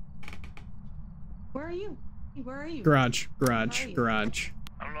 Where are you? Where are you? Garage, Where garage, are you? garage.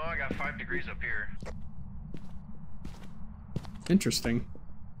 I don't know, I got 5 degrees up here. Interesting.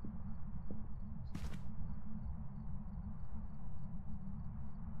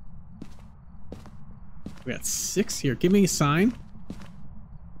 We got 6 here. Give me a sign.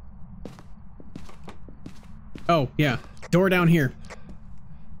 Oh, yeah. Door down here.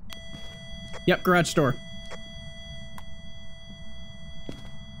 Yep, garage door.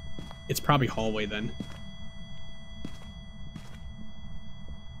 It's probably hallway then.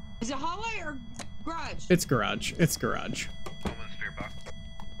 Is it hallway or garage? It's garage. It's garage. Open the spirit box.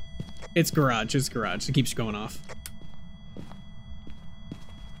 It's garage. It's garage. It keeps going off.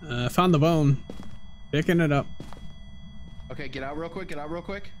 Found the bone. Picking it up. Okay, get out real quick. Get out real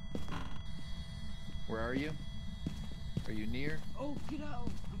quick. Where are you? Are you near? Oh, get out.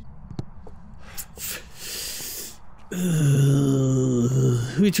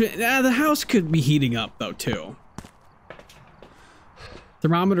 The house could be heating up though too.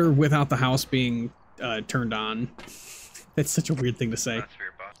 Thermometer without the house being turned on. That's such a weird thing to say. Not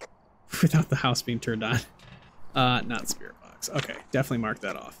spirit box. Without the house being turned on. Not spirit box. Okay, definitely mark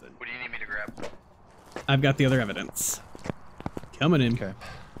that off then. What do you need me to grab? I've got the other evidence. Coming in. Okay.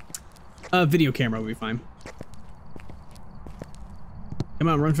 Video camera will be fine. Come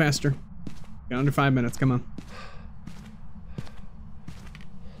on, run faster. Got under 5 minutes, come on.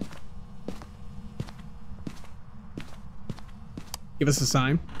 Give us a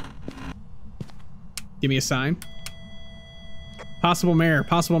sign. Give me a sign. Possible mayor,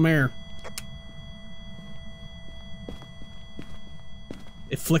 possible mayor.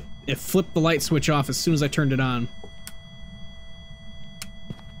 It flipped the light switch off as soon as I turned it on.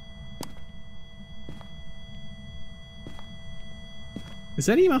 Is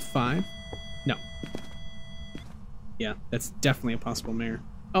that EMF 5? No. Yeah, that's definitely a possible mayor.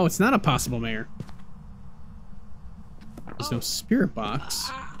 Oh, it's not a possible mayor. There's no spirit box.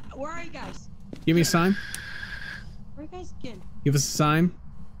 Where are you guys? Give me a sign. Where are you guys again? Give us a sign.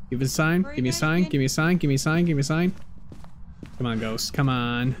 Give us a sign. Where are Give me a you guys sign. again? Give me a sign. Give me a sign. Give me a sign. Come on, ghost. Come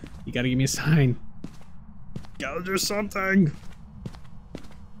on. You gotta give me a sign. Gotta do something.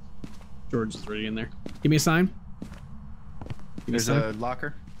 George is already in there. Give me a sign. Give me a There's sign. a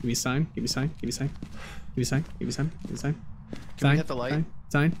locker. Give me a sign. Give me a sign. Give me a sign. Give me a sign. Give me a sign. Give me a sign. Can we Sign. hit the light?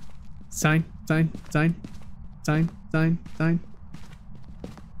 Sign. Sign. Sign. Sign. Sign. Sign. Sign.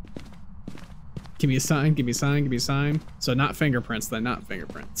 Give me a sign. Give me a sign. Give me a sign. So not fingerprints then. Not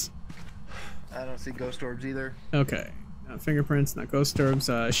fingerprints. I don't see ghost orbs either. Okay. Not fingerprints. Not ghost orbs.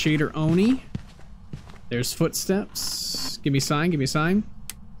 Shader Oni. There's footsteps. Give me a sign. Give me a sign.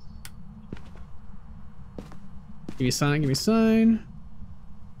 Give me a sign. Give me a sign.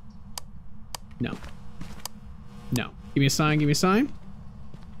 No. No. Give me a sign. Give me a sign.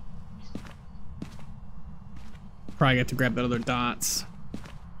 probably get to grab that other dots.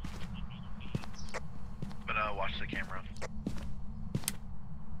 But watch the camera.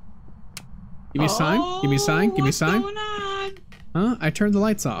 Give me a sign. Give me a sign. Give me a sign. What's going on? Huh? I turned the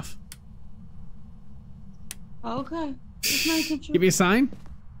lights off. Okay. Just making sure. Give me a sign.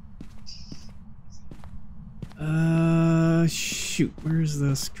 Shoot. Where's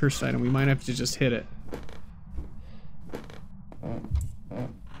this cursed item? We might have to just hit it.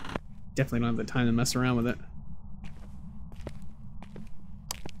 Definitely don't have the time to mess around with it.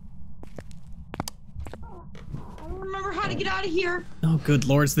 I don't remember how to get out of here. Oh, good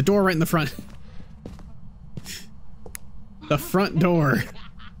lord. It's the door right in the front. The front door.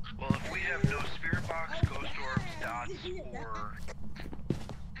 Well, if we have no spirit box, ghost orbs, dots, or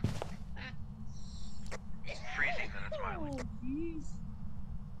freezing, then it's smiling. Oh, jeez.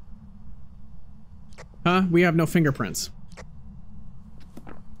 Huh? We have no fingerprints.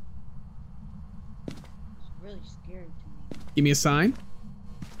 It's really scary to me. Give me a sign.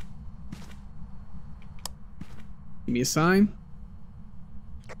 Give me a sign.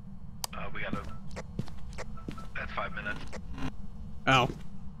 We gotta. That's 5 minutes. Oh.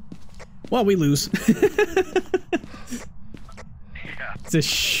 Well, we lose. Yeah. It's a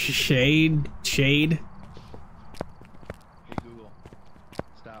shade. Shade. Hey, Google.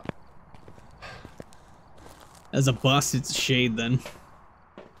 Stop. As a bust, it's a shade then.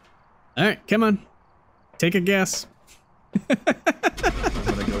 Alright, come on. Take a guess. I'm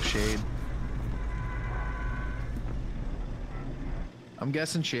gonna go shade. I'm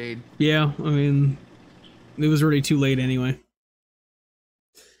guessing shade. Yeah, I mean, it was already too late anyway.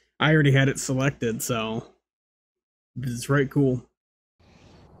 I already had it selected, so it's right cool.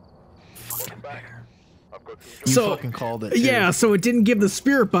 You So, fucking called it. Too. yeah, so it didn't give the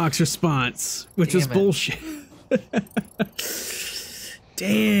spirit box response, which is Damn it. bullshit.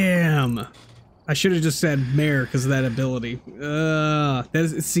 Damn. I should have just said mare because of that ability.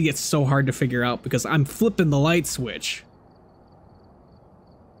 See, it's so hard to figure out because I'm flipping the light switch.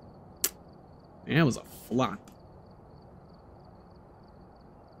 That was a flop.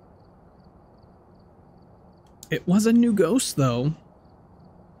 It was a new ghost, though.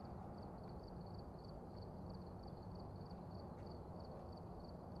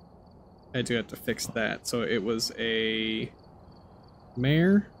 I do have to fix that. So it was a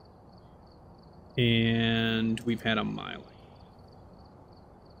mare, and we've had a mile.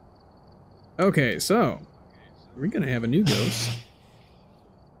 Okay, so we're gonna have a new ghost.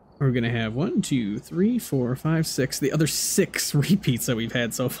 We're gonna have 1, 2, 3, 4, 5, 6. The other 6 repeats that we've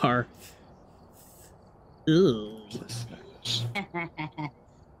had so far. Ew. Let's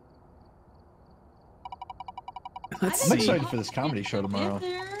I'm see. excited for this comedy show tomorrow.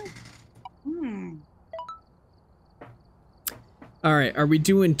 All right, are we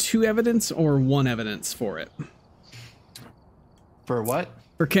doing 2 evidence or 1 evidence for it? For what?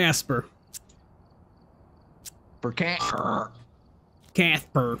 For Casper. For Casper.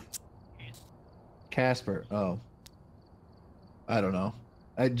 Casper. Oh. I don't know.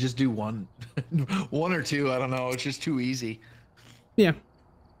 I'd just do 1. 1 or 2. I don't know. It's just too easy. Yeah.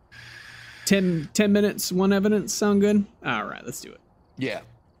 10 minutes, 1 evidence. Sound good? All right, let's do it. Yeah.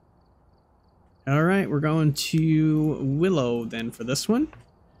 All right, we're going to Willow then for this one.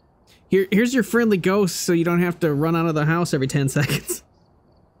 Here's your friendly ghost, so you don't have to run out of the house every 10 seconds.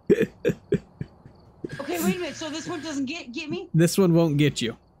 Okay, wait a minute. So this one doesn't get me? This one won't get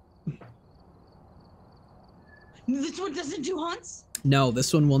you. This one doesn't do hunts? No,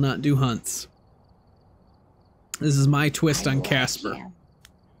 this one will not do hunts. This is my twist on Casper. Yeah.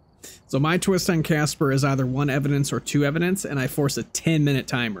 So my twist on Casper is either 1 evidence or 2 evidence, and I force a 10-minute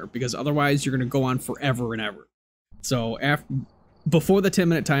timer, because otherwise you're going to go on forever and ever. So before the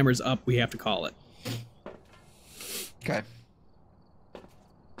 10-minute timer is up, we have to call it. Okay.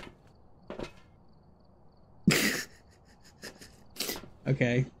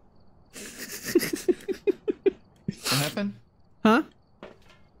 Okay. What happened? Huh?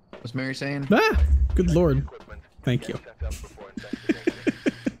 What's Mary saying? Ah! Good lord. Thank you.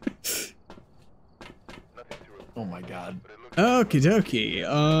 Oh my god. Okie dokie.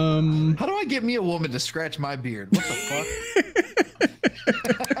 How do I get me a woman to scratch my beard? What the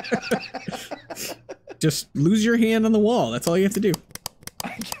fuck? Just lose your hand on the wall. That's all you have to do.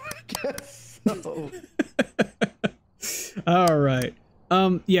 I guess so. All right.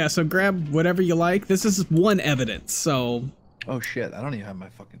 Yeah, so grab whatever you like. This is 1 evidence, so... Oh shit, I don't even have my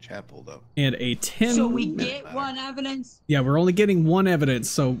fucking chat pulled up. And a 10... So we get 1 evidence? Yeah, we're only getting 1 evidence,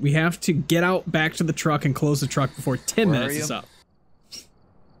 so we have to get out back to the truck and close the truck before 10 Where minutes are you? is up.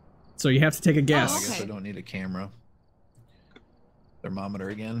 So you have to take a guess. I guess I don't need a camera. Thermometer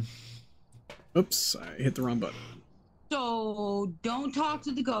again. Oops, I hit the wrong button. So don't talk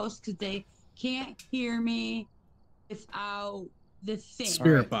to the ghosts because they can't hear me without the thing.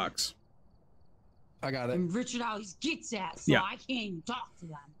 Spirit box. I got it. And Richard always gets that, so Yeah. I can't even talk to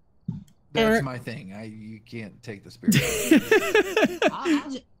them. That's my thing. You can't take the spirit.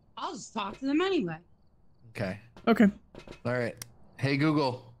 I'll just talk to them anyway. Okay. Okay. All right. Hey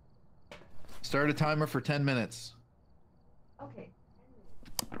Google, start a timer for 10 minutes. Okay,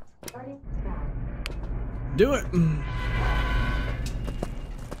 10 minutes. Starting now. Do it.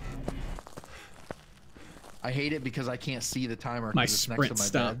 I hate it because I can't see the timer. 'cause My it's sprint next to my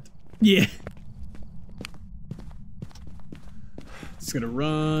stopped. bed. Yeah. It's gonna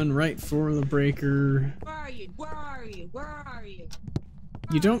run right for the breaker. Where are you? Where are you? Where are you?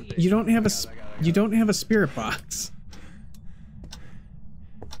 You don't have you don't have a spirit box.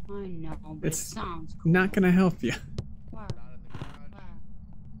 I know, but It's it sounds cool. not gonna help you. Where? Where?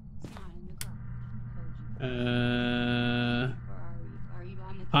 It's not in the garage. Uh, Where are you? Are you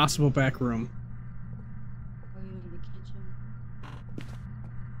on the possible back room. Are you in the kitchen?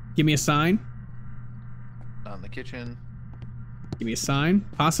 Give me a sign. Not in the kitchen. Give me a sign.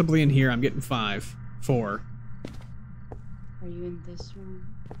 Possibly in here. I'm getting 5. 4. Are you in this room?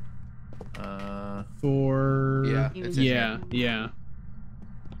 4. Yeah, it's in Yeah. here. Yeah.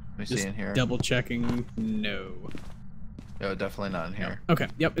 Let me Just see in here. double checking. No. No, definitely not in here. Okay.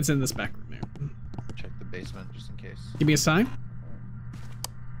 Yep. It's in this back room there. Check the basement just in case. Give me a sign.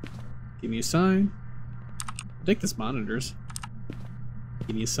 Give me a sign. I'll take this monitors.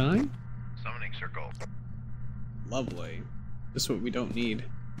 Give me a sign. Summoning circle. Lovely. Just what we don't need.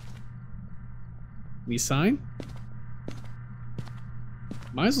 Give me a sign.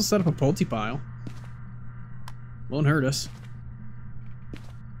 Might as well set up a Pulte pile. Won't hurt us.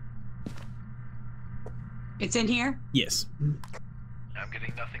 It's in here? Yes. I'm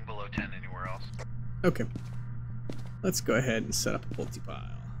getting nothing below 10 anywhere else. Okay. Let's go ahead and set up a Pulte pile.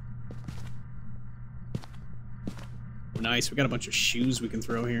 Nice. We got a bunch of shoes we can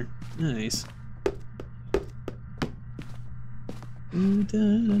throw here. Nice. Okay,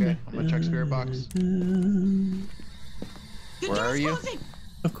 I'm gonna check spirit box. The Where are door's you? closing!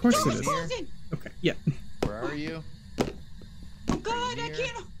 Of course Door's it is. closing! Okay. Yeah. Where are you? Oh god, I near?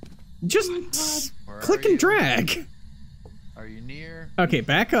 can't. Just Where are click and you? drag. Are you near? Okay,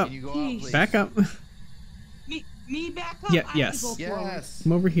 back up. Can you go out, please? Back up. Me back up? Yeah, I have to yes. go forward. Yes.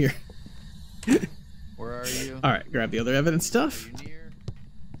 Come over here. Where are you? All right, grab the other evidence Are stuff. you near?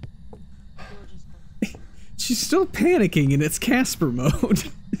 Door just closed. She's still panicking and it's Casper mode.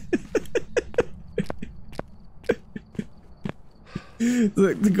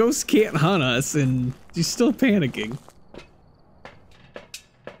 The ghost can't hunt us and she's still panicking.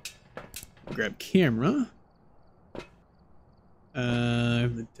 Grab camera.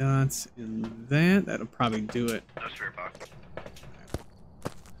 The dots in that. That'll probably do it. No spirit box.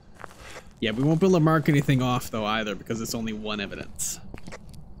 Yeah, we won't be able to mark anything off though either because it's only one evidence.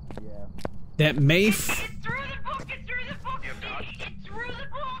 Yeah. That may. It's through the book. It's through the book. It's through the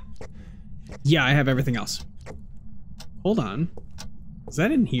book. Yeah, I have everything else. Hold on. Is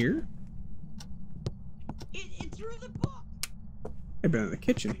that in here? It's through the book. I've been in the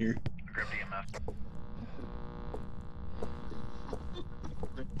kitchen here. I grabbed EMF.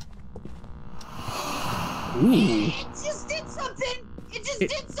 Ooh. It just did something. It just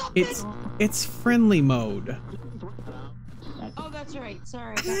did something. It's friendly mode. Oh, that's right.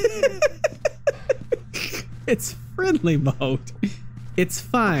 Sorry. It's friendly mode. It's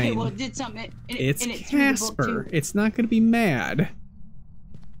fine. Okay, well, it did something. It's and it threw the book, Casper. too. It's not gonna be mad.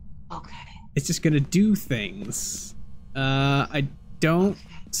 Okay. It's just gonna do things. I don't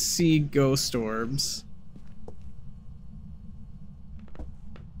see ghost orbs.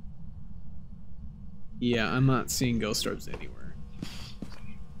 Yeah, I'm not seeing ghost orbs anywhere.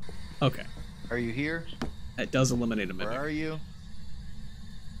 Okay, Are you here? that does eliminate a Where mimic. are you?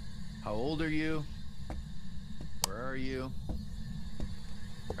 How old are you? Where are you?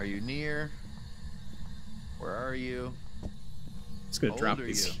 Are you near? Where are you? Just gonna How drop old are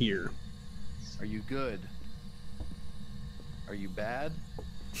these you? here. Are you good? Are you bad?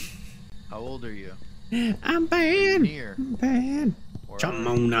 How old are you? I'm Are you bad. near? I'm bad. Where are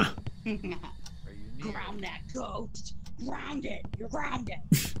Jamona. you? Are you near? Ground that ghost. Ground it. You're grounded.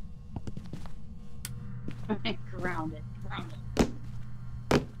 Grounded. Grounded.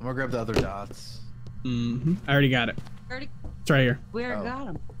 I'm gonna grab the other dots. Mm-hmm. I already got it. Already, It's right here. where Oh. got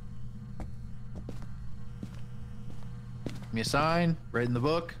him? Give me a sign. Right in the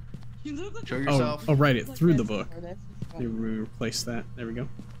book. You look like Show Oh, yourself. oh, write it through the book. That's We replace that. There we go.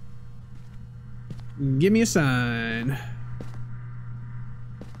 Give me a sign.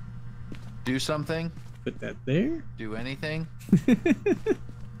 Do something. Put that there. Do anything?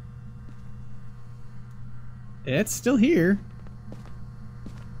 It's still here.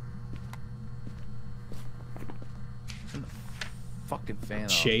 Turn the fucking fan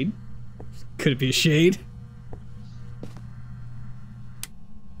off. Shade? Could it be a shade?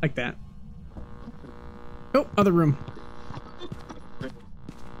 Like that. Oh, other room.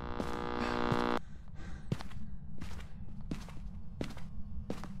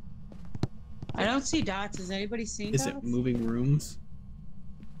 I don't see dots. Has anybody seen Is dots? it moving rooms?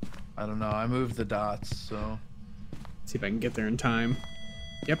 I don't know. I moved the dots, so. See if I can get there in time.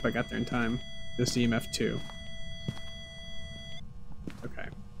 Yep, I got there in time. Just EMF 2. Okay.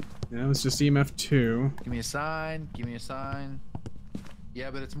 That was just EMF 2. Give me a sign. Give me a sign.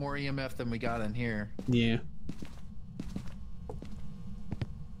 Yeah, but it's more EMF than we got in here. Yeah.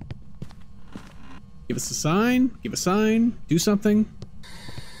 Give us a sign. Give a sign. Do something.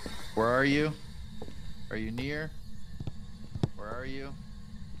 Where are you? Are you near? Where are you?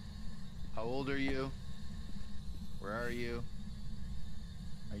 How old are you? Where are you?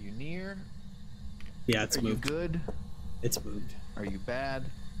 Are you near? Yeah, it's Are moved. you good? It's moved. Are you bad?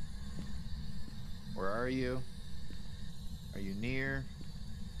 Where are you? Are you near?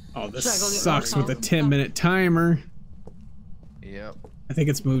 Oh, this Should I go get sucks more with a coffee? 10-minute timer. Yep. I think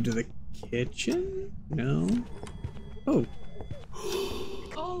it's moved to the kitchen? No? Oh,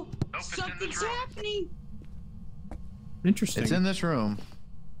 Oh, it's in something's this room. happening. interesting. It's in this room.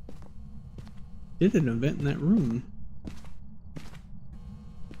 Did an event in that room.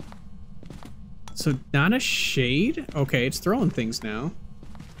 So not a shade? Okay, it's throwing things now.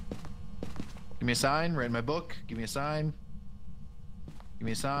 Give me a sign. Write in my book. Give me a sign. Give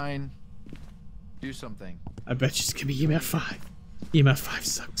me a sign. Do something. I bet she's gonna be EMF 5. EMF 5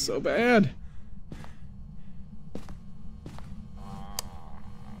 sucks so bad.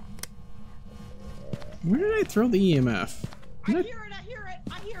 Where did I throw the EMF? I Did hear it. I hear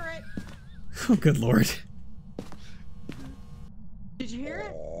it. I hear it. Oh, good lord. Did you hear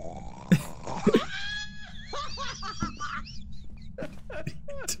it?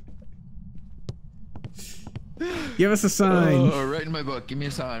 Give us a sign. Oh, write in my book. Give me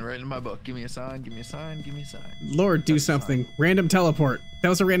a sign. Write in my book. Give me a sign. Give me a sign. Give me a sign. Lord, do That's a sign. something. Random teleport. That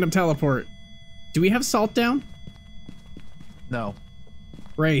was a random teleport. Do we have salt down? No.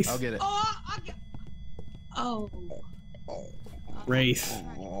 Wraith. I'll get it. Oh, oh. Wraith.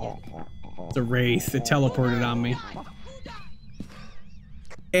 It's a wraith. It teleported on me.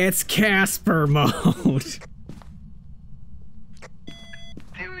 It's Casper mode. Too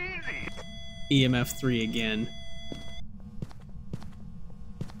easy. EMF 3 again.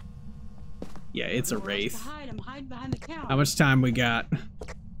 Yeah, it's a wraith. I'm hiding behind the counter. How much time we got?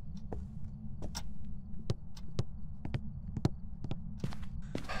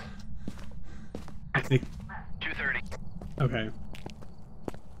 I think. 2:30. Okay.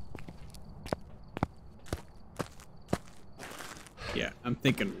 Yeah, I'm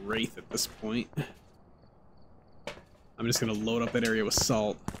thinking wraith at this point. I'm just gonna load up that area with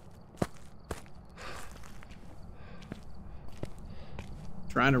salt.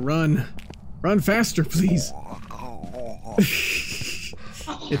 Trying to run. Run faster, please.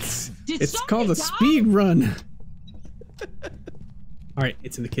 It's called a speed run. All right,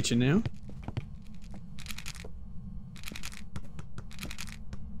 it's in the kitchen now.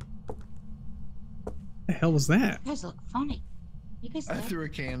 The hell was that? You guys look funny. You guys I look... threw a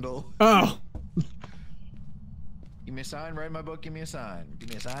candle. Oh, Give me a sign. Write in my book. Give me a sign. Give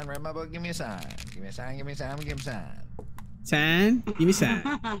me a sign. Write in my book. Give me a sign. Give me a sign. Give me a sign. Give me a sign. sign. Give me sign.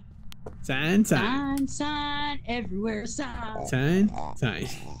 Sign, sign. Sign, sign, everywhere, sign. Sign, sign.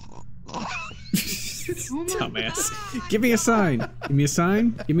 Oh my Dumbass. God. Give me a sign. Give me a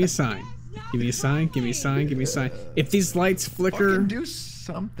sign. Give me a sign. Give me a sign. Give me a sign. Give me a sign. If these lights flicker, Fucking do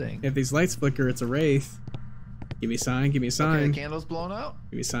something. if these lights flicker, it's a wraith. Give me a sign. Give me a Okay, sign. the candle's blown out.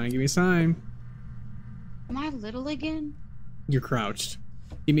 Give me a sign. Give me a sign. Am I little again? You're crouched.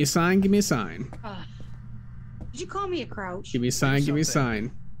 Give me a sign. Give me a sign. Did you call me a crouch? Give me a sign. Give me a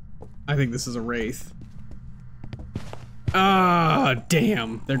sign. I think this is a wraith. Ah,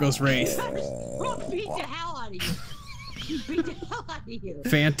 damn. There goes wraith. Beat the hell out of you. Beat the hell out of you.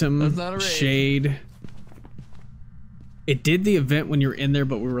 Phantom, That's not a wraith. shade. It did the event when you were in there,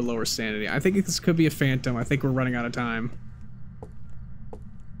 but we were lower sanity. I think this could be a phantom. I think we're running out of time.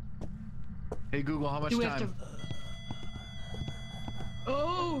 Hey Google, how much Do we have time? to...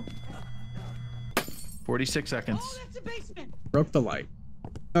 Oh! 46 seconds. Oh, that's the basement. Broke the light.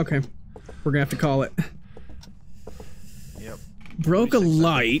 Okay. We're gonna have to call it. Yep. Broke a 46 seconds.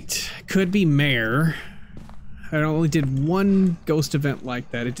 light. Could be mare. I only did one ghost event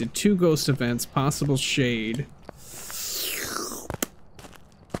like that. It did 2 ghost events, possible shade.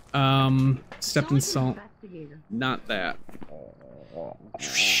 Stepped in salt. Not that.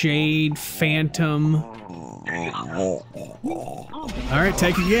 Shade, phantom. Alright,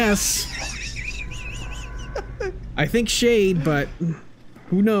 take a guess. I think shade, but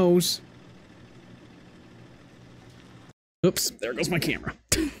who knows? Oops, there goes my camera.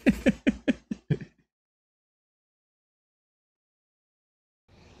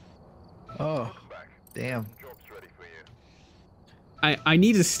 Oh, damn. I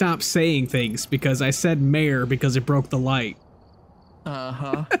need to stop saying things because I said mayor because it broke the light.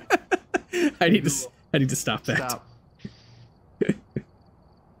 Uh-huh. I need to stop that. Stop. Good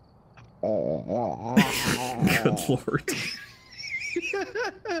lord.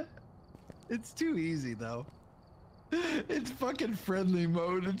 It's too easy though. It's fucking friendly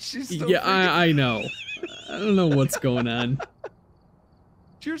mode and she's still Yeah, I know. I don't know what's going on.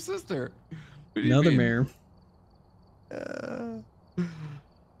 It's your sister. What do you Another mean? mayor. Oh.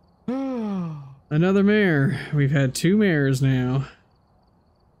 Another mayor. We've had 2 mayors now.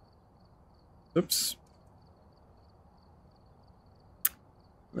 Oops.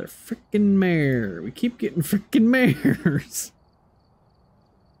 Another freaking mayor. We keep getting freaking mayors.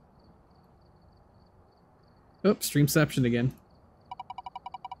 Oh, streamception again.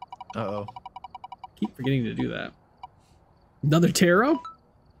 Uh-oh. Keep forgetting to do that. Another tarot?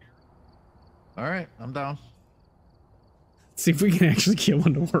 Alright, I'm down. Let's see if we can actually get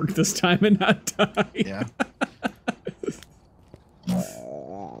one to work this time and not die. Yeah.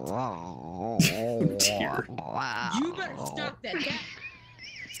 Oh, dear. You better stop that.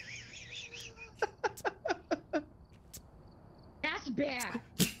 That's bad.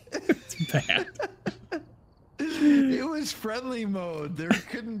 It's bad. It was friendly mode. There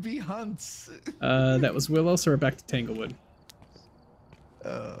couldn't be hunts. That was Willow, so we're back to Tanglewood.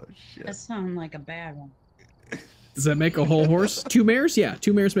 Oh, shit. That sounds like a bad one. Does that make a whole horse? 2 mares? Yeah,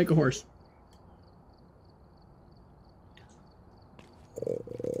 2 mares make a horse.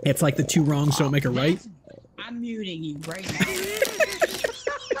 It's like the 2 wrongs don't make a right. I'm muting you right now.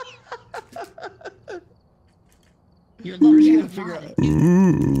 You're lucky I figure out.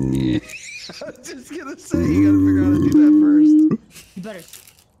 it. I was just gonna say, you gotta figure out how to do that first. You better.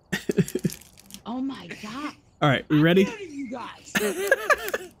 Oh my god. All right, we ready? I'm muting you guys.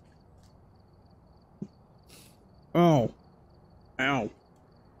 Oh. Ow.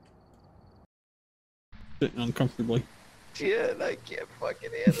 Sitting uncomfortably. Shit, I can't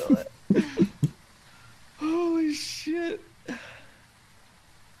fucking handle it. Holy shit.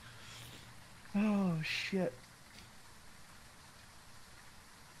 Oh shit.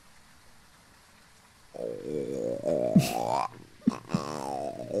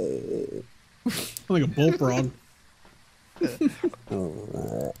 I'm like a bullfrog.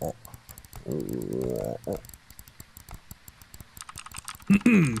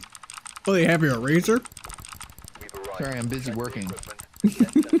 Oh, they have your razor? Sorry, I'm busy working. There's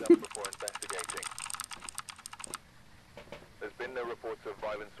been no reports of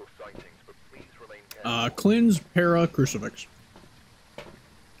violence or sightings, but please remain careful. Cleanse, para, crucifix.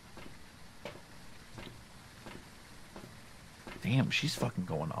 Damn, she's fucking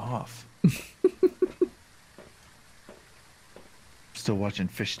going off. Still watching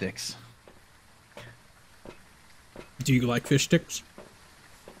Fish Sticks. Do you like fish sticks?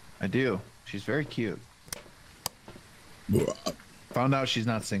 I do. She's very cute. Found out she's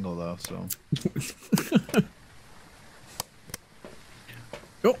not single though, so.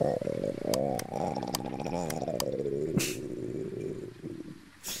 Oh.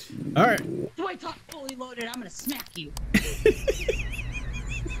 All right. Wait till I'm fully loaded. I'm gonna smack you.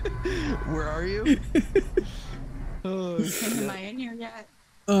 Where are you? Oh, Am I in here yet?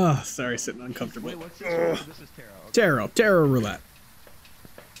 Oh, sorry, sitting uncomfortably. Wait, what's this? This is Tarot. Okay. Tarot roulette.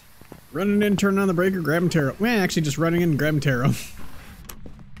 Running in, turning on the breaker, grabbing tarot. Well, actually, just running in and grabbing tarot.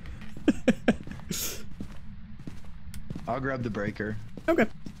 I'll grab the breaker. Okay.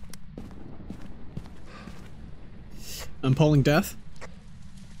 I'm pulling death.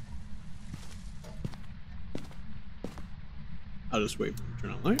 I'll just wait for him to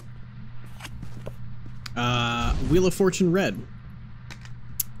turn on light. Wheel of Fortune red.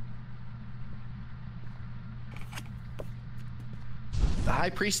 The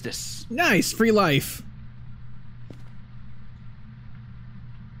High Priestess. Nice, free life.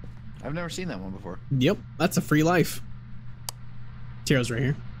 I've never seen that one before. Yep, that's a free life. Taro's right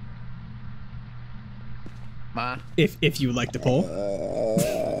here. Ma. If you would like to pull. You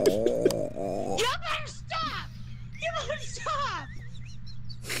better stop! You better stop!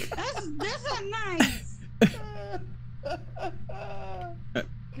 That's not nice.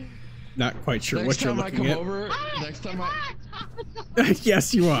 Not quite sure what you're looking at. Next time I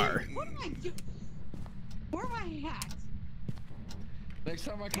Yes, you are. What am I doing? Where am I at? Next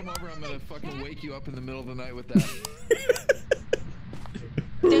time I come over, I'm gonna fucking wake you up in the middle of the night with that.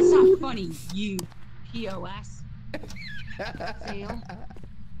 That's not funny, you POS. Fail.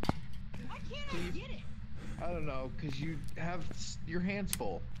 Why can't I get it? I don't know, cause you have your hands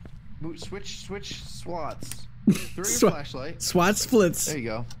full. Switch swats. Throw your flashlight. SWAT splits. There you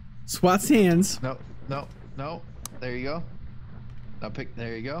go. SWAT's hands. No. There you go. Now pick.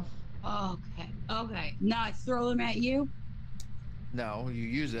 There you go. Okay. Now I throw them at you. No, you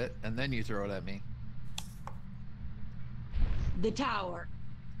use it and then you throw it at me. The tower.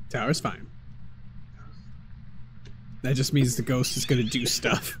 Tower's fine. That just means the ghost is gonna do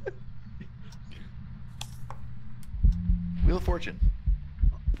stuff. Wheel of Fortune.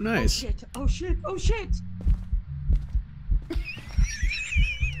 Nice. Oh shit.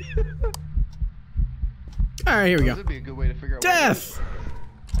 All right, here we go. That'd be a good way to figure out. Death.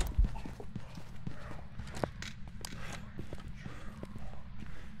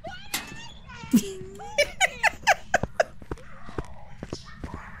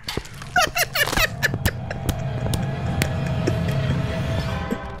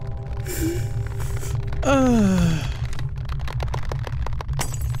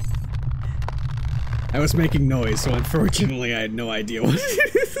 I was making noise, so unfortunately I had no idea what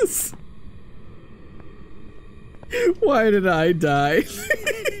it is. Why did I die?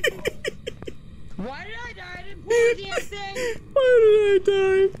 Why did I die? I didn't pull the damn thing. Why did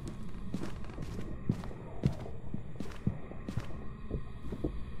I die?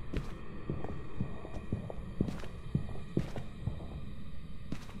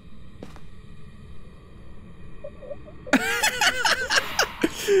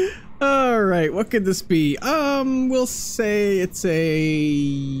 All right, what could this be? We'll say it's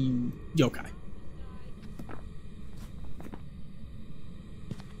a yokai.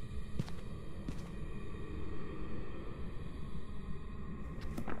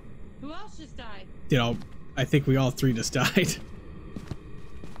 Who else just died? I think we all three just died.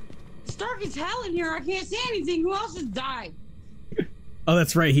 It's dark as hell in here. I can't see anything. Who else just died? Oh,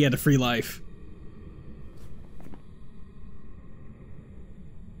 that's right. He had a free life.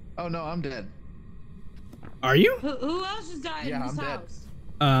 Oh no, I'm dead. Are you? Who else just died in this house?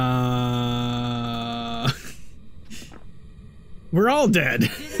 We're all dead.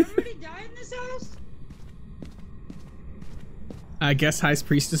 Did everybody die in this house? I guess High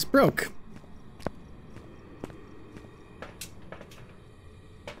Priestess broke.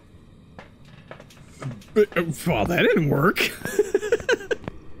 Well, that didn't work.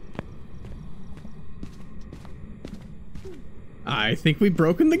 I think we've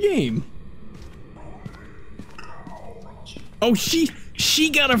broken the game. Oh, she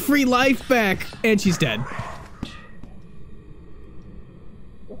got a free life back, and she's dead.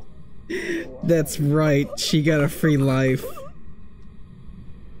 That's right, she got a free life.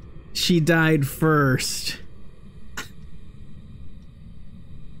 She died first.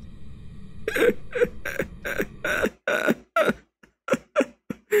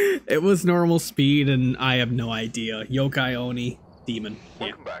 It was normal speed, and I have no idea. Yokai Oni, demon.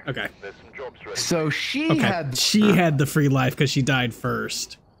 Yeah. Okay. So she had the free life because she died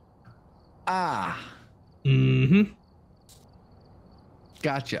first. Ah. Mm-hmm.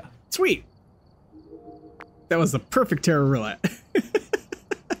 Gotcha. Sweet. That was the perfect terror roulette.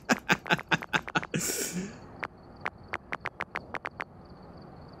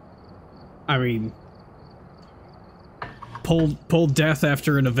 I mean, pull death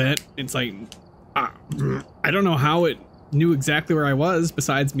after an event. It's like, I don't know how it knew exactly where I was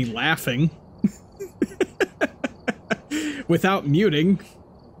besides me laughing without muting.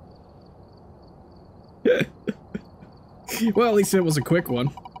 Well, at least it was a quick one.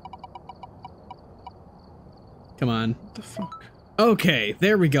 Come on. What the fuck? Okay,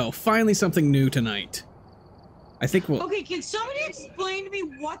 there we go. Finally something new tonight. I think we'll... Okay, can somebody explain to me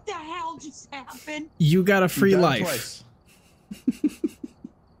what the hell just happened? You got a free life. Twice.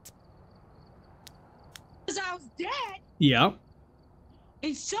 Because I was dead. Yeah.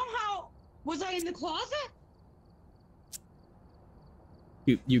 And somehow, was I in the closet?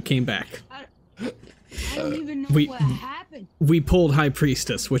 You came back. I don't even know what happened. We pulled High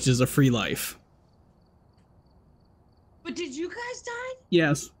Priestess, which is a free life. But did you guys die?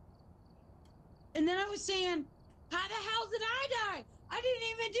 Yes. And then I was saying, how the hell did I die? I didn't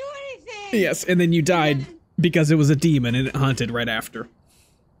even do anything. Yes, and then you died because it was a demon and it hunted right after.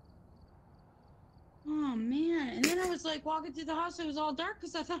 Oh man! And then I was like walking through the house. It was all dark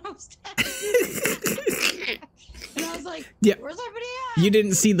because I thought I was dead. And I was like, yeah. Where's everybody at? You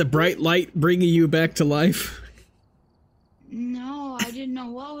didn't see the bright light bringing you back to life? No, I didn't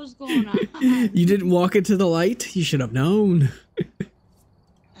know what was going on. You didn't walk into the light? You should have known.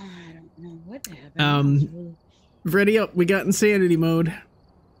 I don't know what happened. Ready up. We got insanity mode.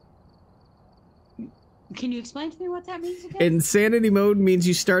 Can you explain to me what that means again? Insanity mode means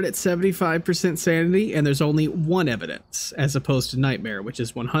you start at 75% sanity and there's only one evidence, as opposed to nightmare, which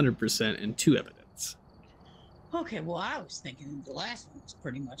is 100% and 2 evidence. Okay, well, I was thinking the last one was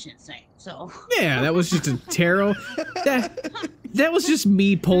pretty much insane, so... Yeah, that was just a tarot. That was just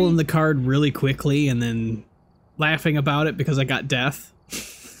me pulling the card really quickly and then laughing about it because I got death.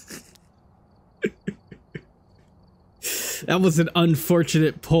 That was an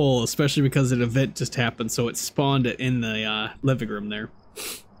unfortunate pull, especially because an event just happened, so it spawned it in the living room there.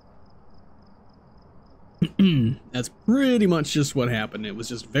 That's pretty much just what happened. It was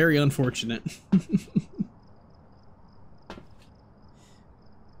just very unfortunate.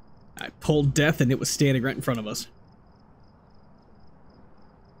 I pulled death and it was standing right in front of us.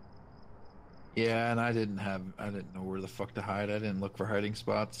 Yeah, and I didn't know where the fuck to hide. I didn't look for hiding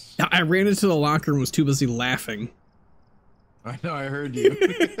spots. I ran into the locker and was too busy laughing. I know, I heard you.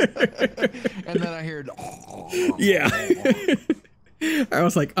 And then I heard... Yeah. I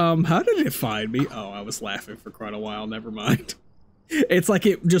was like, how did it find me? Oh, I was laughing for quite a while. Never mind. It's like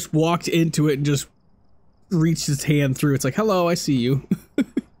it just walked into it and just reached its hand through. It's like, hello, I see you.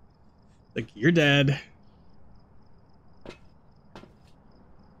 Like, you're dead.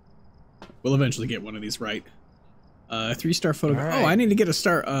 We'll eventually get one of these right. 3-star photo. Right. Oh, I need to get a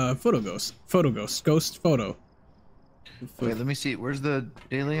star. Photo ghost. Photo ghost. Ghost photo. Wait, let me see. Where's the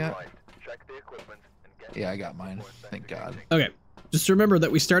daily at? Yeah, I got mine. Thank God. Okay. Just remember that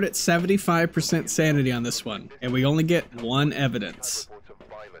we start at 75% sanity on this one, and we only get 1 evidence.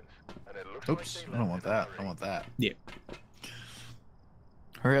 Oops. I don't want that. I want that. Yeah.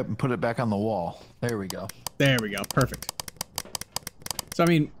 Hurry up and put it back on the wall. There we go. There we go. Perfect. So, I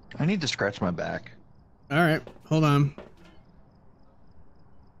mean... I need to scratch my back. Alright. Hold on.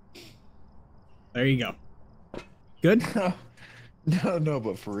 There you go. Good? No,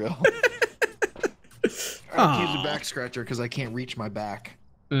 but for real. I have to use a back scratcher because I can't reach my back.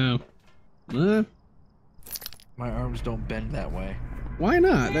 Oh. My arms don't bend that way. Why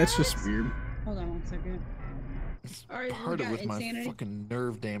not? That's just weird. Hold on 1 second. It's All right, part of with insanity. My fucking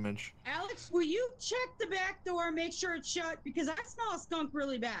nerve damage. Alex, will you check the back door and make sure it's shut? Because I smell a skunk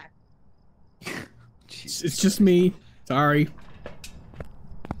really bad. It's just me. Sorry.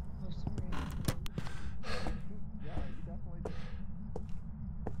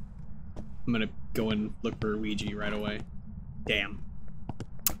 I'm gonna go and look for a Ouija right away. Damn.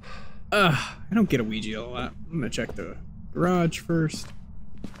 I don't get a Ouija a lot. I'm gonna check the garage first.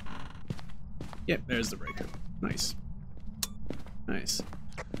 Yep, there's the breaker. Nice. Nice.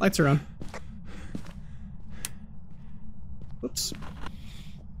 Lights are on. Whoops.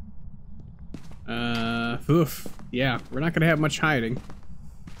 Oof. Yeah, we're not gonna have much hiding.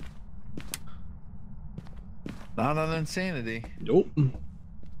 Not on insanity. Nope.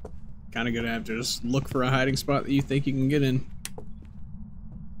 Kinda gonna have to just look for a hiding spot that you think you can get in.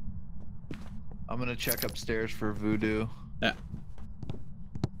 I'm gonna check upstairs for voodoo. Yeah.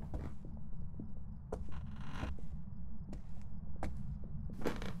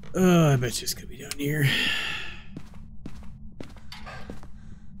 I bet you it's gonna be down here.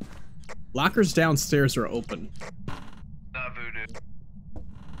 Lockers downstairs are open. Not voodoo.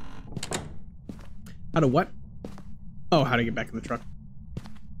 How to what? Oh, how to get back in the truck.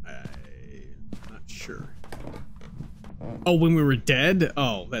 I'm not sure. Oh, when we were dead?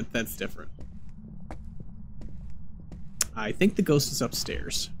 Oh, that's different. I think the ghost is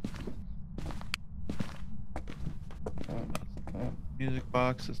upstairs. Music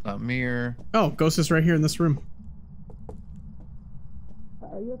box, it's not mirror. Oh, ghost is right here in this room.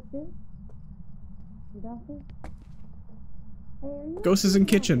 Are you upstairs? You downstairs? Hey, are you Ghost is in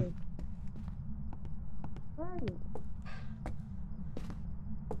kitchen. Where are you?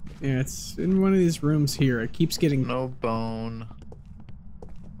 Yeah, it's in one of these rooms here. It keeps getting... No bone.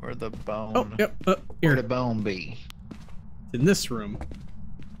 Where'd the bone? Oh, yep, here. Where'd the bone be? It's in this room.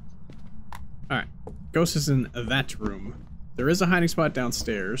 Alright. Ghost is in that room. There is a hiding spot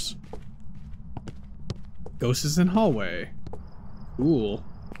downstairs. Ghost is in hallway. Cool.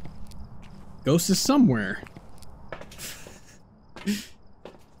 Ghost is somewhere.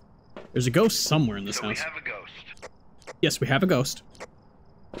 There's a ghost somewhere in this house. We have a ghost. Yes, we have a ghost.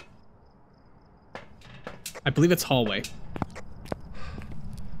 I believe it's hallway.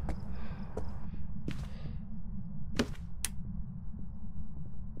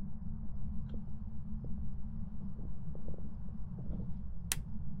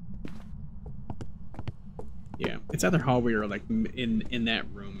 It's either hallway or like in that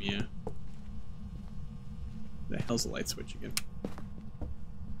room, yeah. The hell's the light switch again?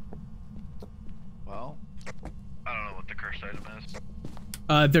 Well, I don't know what the cursed item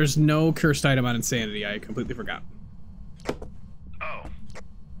is. There's no cursed item on Insanity. I completely forgot. Oh.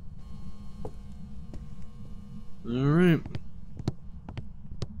 Alright.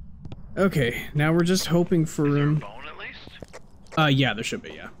 Okay, now we're just hoping for Is there a bone at least? yeah, there should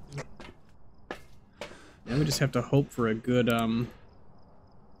be, yeah. Now we just have to hope for a good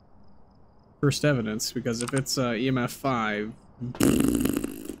first evidence, because if it's EMF 5,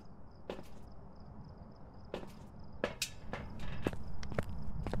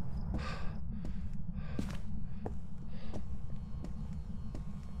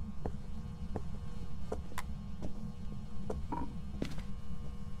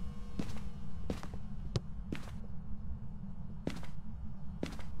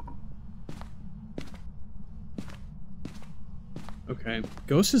 okay.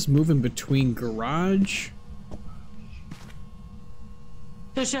 Ghost is moving between garage.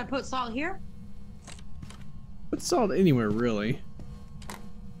 So should I put salt here? Put salt anywhere, really.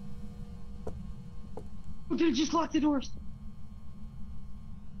 We're gonna just lock the doors.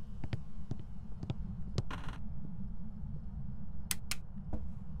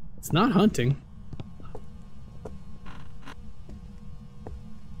 It's not hunting.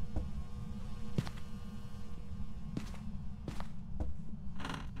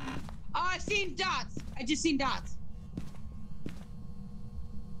 Oh, I've seen dots. I just seen dots.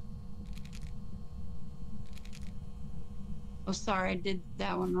 Oh, sorry, I did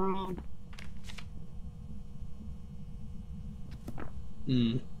that one wrong.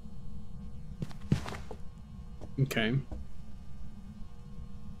 Hmm. Okay.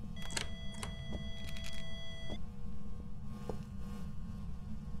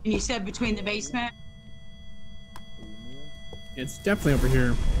 And you said between the basement? It's definitely over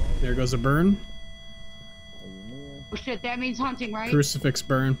here. There goes a burn. Oh shit, that means hunting, right? Crucifix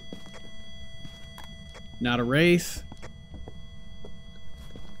burn. Not a wraith.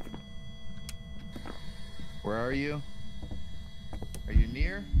 where are you? Are you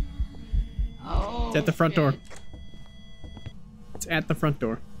near? Oh, It's at the front shit. door. It's at the front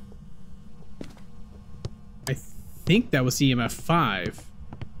door. I think that was EMF 5.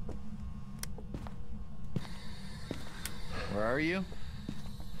 Where are you?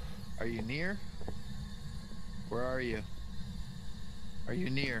 Are you near? Where are you? Are you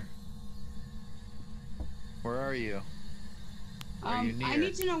near? Where are you? Are you near? I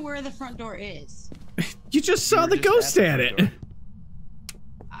need to know where the front door is. You just saw were the just ghost at at the it.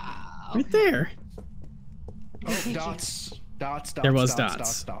 front Right there. Oh, dots. Dots. There was dots.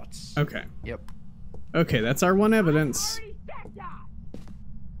 dots. Dots. Okay. Yep. Okay, that's our one evidence. Already said that.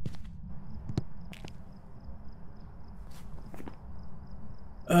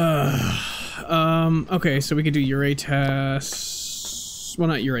 Okay, so we could do Ure test. Well,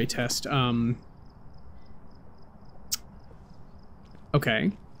 not Ure test.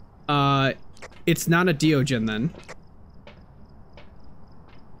 Okay. It's not a Diogen then.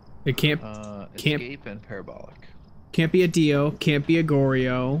 It can't Escape and parabolic. can't be a Dio, can't be a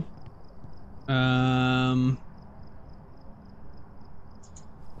Goryo.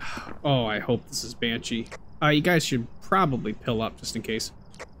 Oh, I hope this is Banshee. You guys should probably pill up just in case.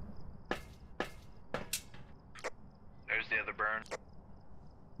 There's the other burn.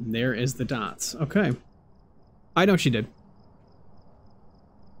 There is the dots. Okay. I know she did.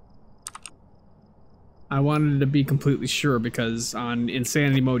 I wanted to be completely sure because on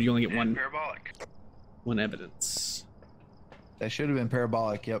insanity mode you only get And parabolic. one evidence. That should have been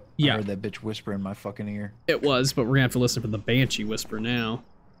parabolic. Yep. Yeah. I heard that bitch whisper in my fucking ear. It was, but we're gonna have to listen for the Banshee whisper now.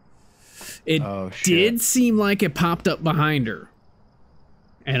 It Oh, shit. did seem like it popped up behind her.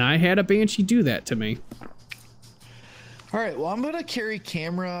 And I had a Banshee do that to me. All right. Well, I'm gonna carry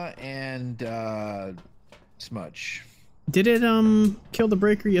camera and smudge. Did it kill the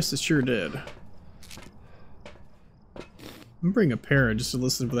breaker? Yes, it sure did. I'm bring a para just to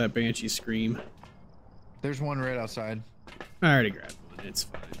listen for that Banshee scream. There's one right outside. I already grabbed one. It's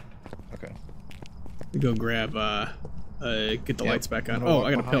fine. Okay. We go grab get the Yep, lights back I'm on. gonna Oh, walk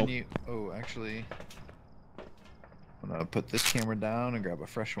I got a behind pill. you. Oh, actually, I'm gonna put this camera down and grab a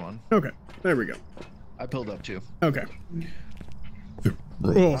fresh one. Okay, there we go. I pilled up too. Okay.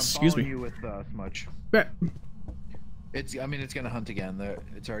 Oh, I'm excuse following me. you with smudge. Yeah. I mean, it's gonna hunt again.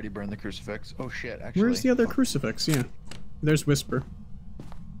 It's already burned the crucifix. Oh shit! Actually, Where's the other fuck. crucifix? Yeah. There's Whisper.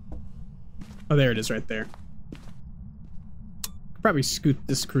 Oh, there it is right there. Could probably scoot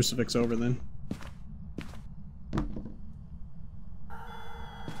this crucifix over then.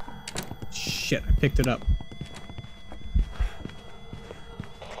 Shit, I picked it up.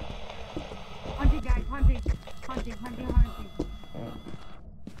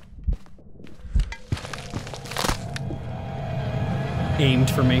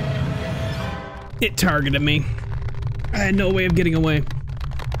 Aimed for me. It targeted me. I had no way of getting away.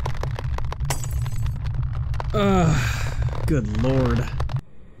 Good lord.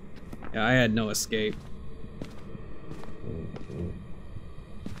 Yeah, I had no escape.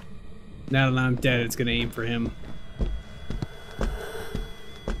 Now that I'm dead, it's gonna aim for him.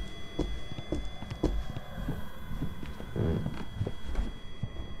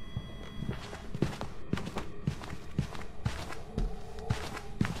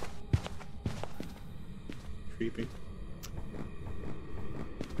 Creepy.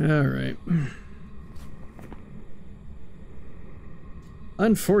 All right.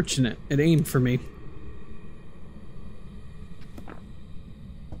 Unfortunate. It aimed for me.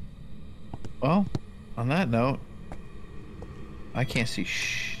 Well, on that note, I can't see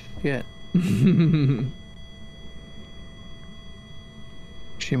shit.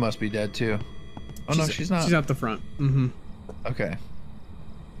 She must be dead too. Oh no, she's not. She's out the front. Mm-hmm. Okay.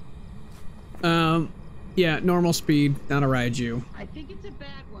 Yeah, normal speed, not a Raiju. I think it's a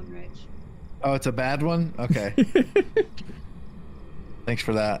bad one, Rich. Oh, it's a bad one? Okay. Thanks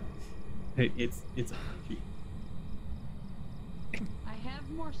for that. It's a I have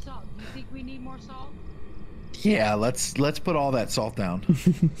more salt. Do you think we need more salt? Yeah, let's put all that salt down.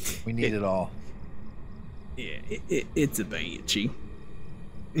 We need it all. Yeah, it's a banshee.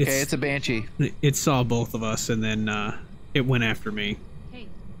 Okay, it's a banshee. It saw both of us and then it went after me. Hey,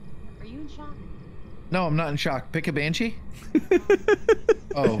 are you in shock? No, I'm not in shock. Pick a banshee?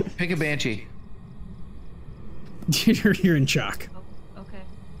 Oh, pick a banshee. You're in shock. Oh, okay.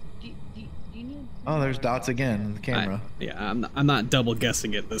 Do you need... Oh, there's dots again in the camera. Yeah, I'm not double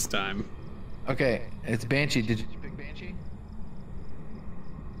guessing it this time. Okay, it's banshee. Did you pick banshee?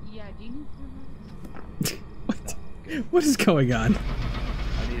 Yeah, do you need... What? What is going on?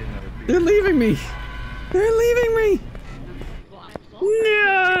 I need another piece. They're leaving me. They're leaving me.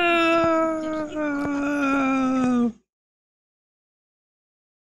 No.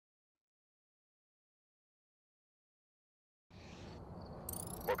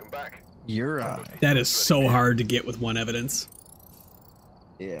 Welcome back. Your eye. That is so hard to get with one evidence.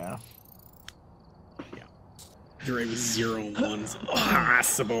 Yeah. Your 0 and 1 is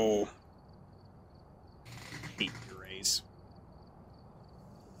impossible. Hate Grays.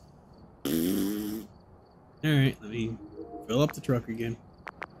 Alright, let me fill up the truck again.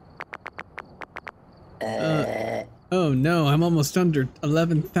 Oh no, I'm almost under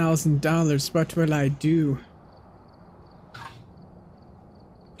 $11,000. What will I do?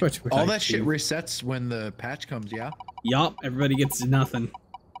 All that shit resets when the patch comes, yeah? Yup, everybody gets nothing.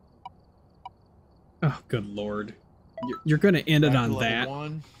 Oh, good lord. You're gonna end it on that.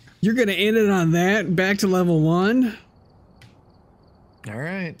 You're gonna end it on that? Back to level 1?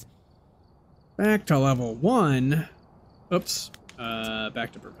 Alright. Back to level 1. Oops.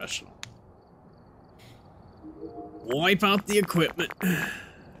 Back to professional. Wipe out the equipment.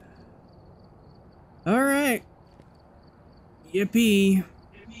 Alright. Yippee.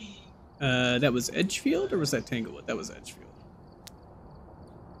 That was Edgefield or was that Tanglewood? That was Edgefield.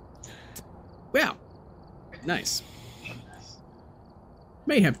 Wow. Nice.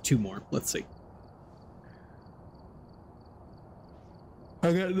 May have 2 more. Let's see.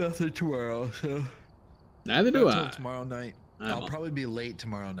 I got nothing tomorrow, so. Neither do I. Tomorrow night. I'll probably be late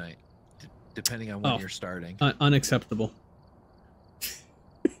tomorrow night, depending on when you're starting. Unacceptable.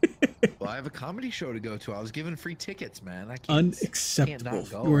 Well, I have a comedy show to go to. I was given free tickets, man. I can't. Unacceptable.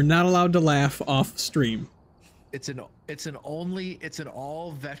 Can't not go. You are not allowed to laugh off stream. It's an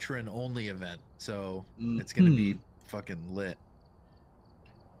all veteran only event, so it's gonna be fucking lit.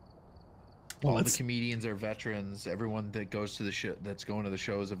 Well, all the comedians are veterans. Everyone that goes to the show, that's going to the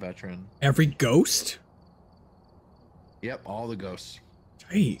show, is a veteran. Every ghost? Yep, all the ghosts.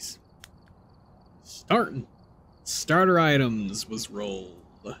 Jeez. Starter items was rolled.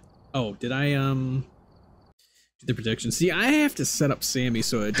 Oh, did I do the predictions? See, I have to set up SAMMI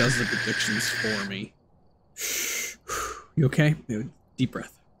so it does the predictions for me. You okay? Deep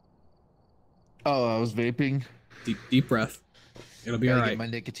breath. Oh, I was vaping. Deep breath. It'll be all right. Get my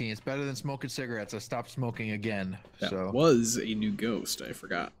nicotine. It's better than smoking cigarettes. I stopped smoking again. That was a new ghost. I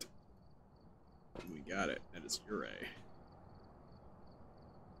forgot. We got it. That is Ure.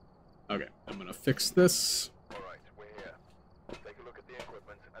 Okay, I'm gonna fix this. All right, we're here. Take a look at the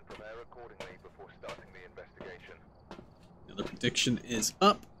equipment and prepare accordingly before starting the investigation. The prediction is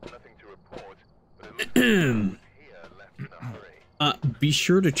up. Nothing to report, but it looks like here left in a hurry. Be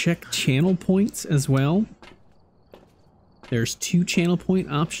sure to check channel points as well. There's 2 channel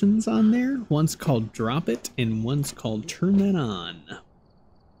point options on there. One's called drop it and one's called turn that on.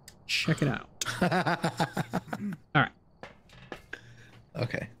 Check it out. All right.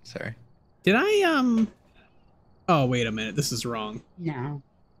 Okay, sorry. Did I Oh, wait a minute. This is wrong. No.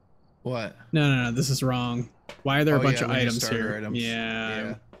 What? No, this is wrong. Why are there a bunch of when you items starter here? items.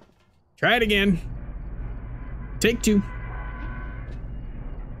 Yeah. Try it again. Take 2.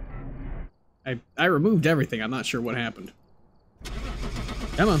 I removed everything. I'm not sure what happened.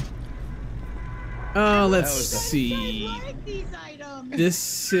 Come on. Oh, let's see. Like these items.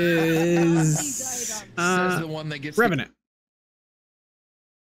 This is Says the one that gets Revenant.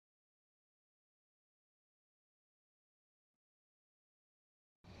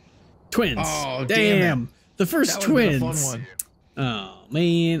 Twins. Oh, damn. The first That would've been a twins. fun one. Oh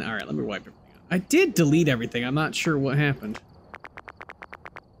man. All right, let me wipe everything out. I did delete everything. I'm not sure what happened.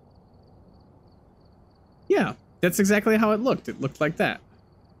 Yeah, that's exactly how it looked. It looked like that.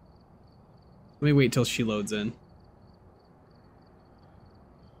 Let me wait till she loads in.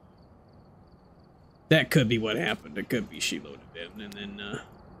 That could be what happened. It could be she loaded in and then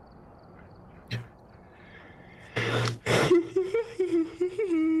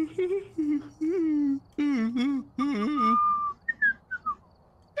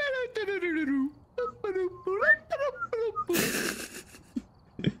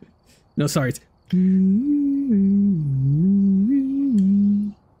no, sorry. It's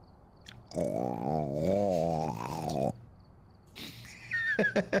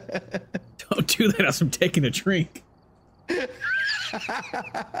don't do that as I'm taking a drink.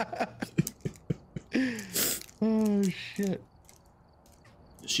 Oh shit.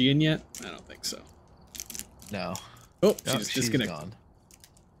 Is she in yet? I don't think so. No. Oh, No, she's she's disconnected. gone.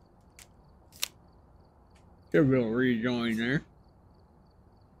 Give a little rejoin there.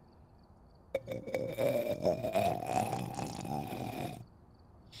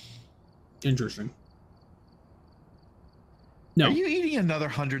 Interesting. No. Are you eating another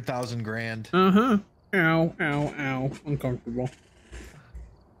 100,000 grand? Uh-huh. Ow, ow, ow. Uncomfortable.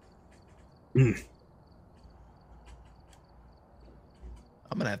 Mm.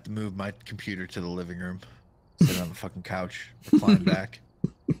 I'm gonna have to move my computer to the living room. Sit on the fucking couch, recline back.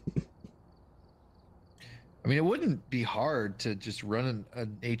 I mean, it wouldn't be hard to just run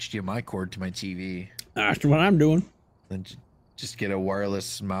an HDMI cord to my TV. That's what I'm doing. Then just get a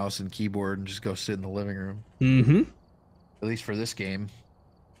wireless mouse and keyboard and just go sit in the living room. Mm-hmm. At least for this game.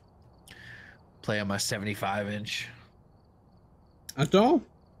 Play on my 75-inch. That's all.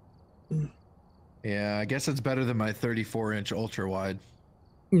 Yeah, I guess it's better than my 34-inch ultra wide.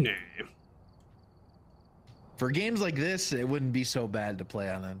 Nah. For games like this, it wouldn't be so bad to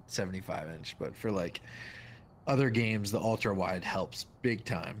play on a 75-inch, but for like other games, the ultra wide helps big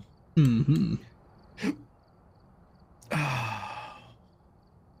time. Mm-hmm.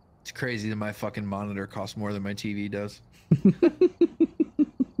 It's crazy that my fucking monitor costs more than my TV does.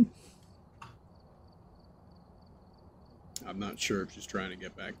 I'm not sure if she's trying to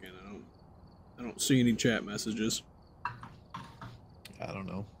get back in. I don't see any chat messages. I don't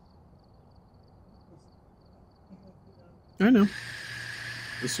know. I know.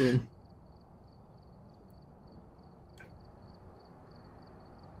 This will.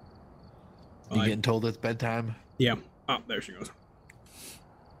 You getting told it's bedtime? Yeah. Oh, there she goes.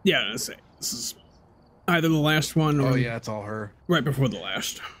 Yeah, let's say this is either the last one or Oh yeah, it's all her. right before the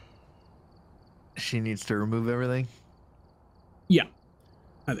last. She needs to remove everything. Yeah,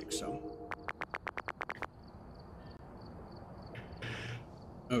 I think so.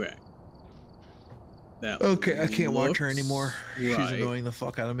 Okay. That Okay, I can't watch her looks anymore. She's right. annoying the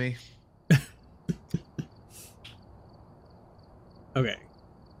fuck out of me. Okay.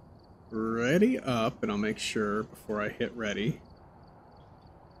 Ready up, and I'll make sure before I hit ready.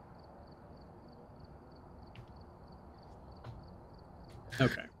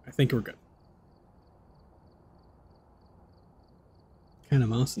 Okay, I think we're good. Kind of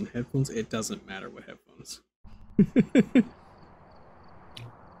mouse and headphones? It doesn't matter what headphones.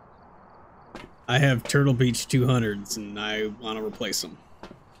 I have Turtle Beach 200s and I want to replace them.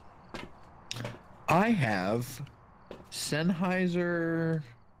 I have Sennheiser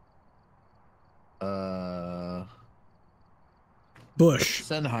Bush.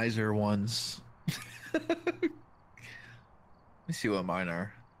 Sennheiser ones. Let me see what mine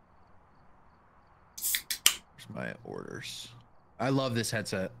are. Here's my orders. I love this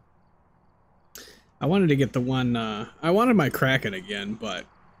headset. I wanted to get the one, I wanted my Kraken again, but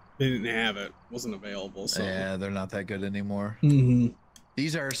they didn't have it. Wasn't available, so. Yeah, they're not that good anymore. Mm-hmm.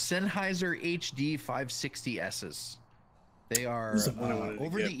 These are Sennheiser HD 560S's. They are This is the one I wanted to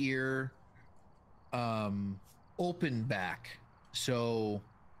over get. the ear, open back, so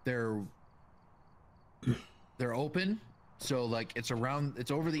they're open. So like it's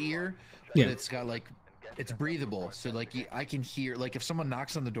over the ear, but it's got like it's breathable. So like I can hear, like if someone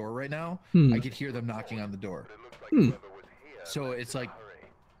knocks on the door right now, I could hear them knocking on the door. So it's like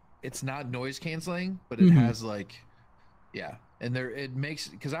it's not noise canceling, but it has like, yeah, and it makes,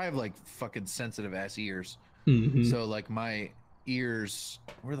 because I have like fucking sensitive ass ears. So like my ears,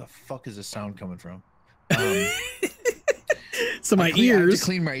 where the fuck is the sound coming from? So my ears, I have to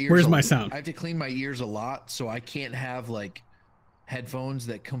clean my ears. Where's my sound? I have to clean my ears a lot, so I can't have like headphones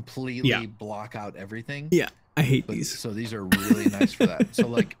that completely block out everything. Yeah, I hate these. So these are really nice for that. So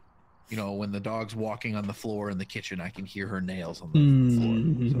like, you know, when the dog's walking on the floor in the kitchen, I can hear her nails on the floor.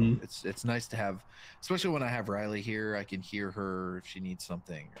 So it's nice to have, especially when I have Riley here. I can hear her if she needs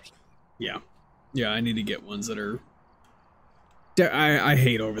something or something. Yeah, yeah, I need to get ones that are. I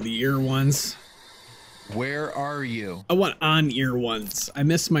hate over the ear ones. Where are you? I want on-ear ones. I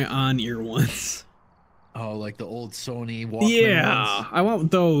miss my on-ear ones. Oh, like the old Sony Walkman ones? I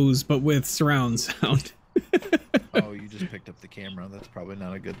want those, but with surround sound. Oh, you just picked up the camera. That's probably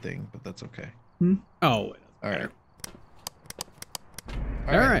not a good thing, but that's okay. Oh, all right.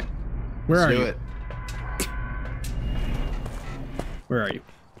 All right. Where are you? Let's do it. Where are you?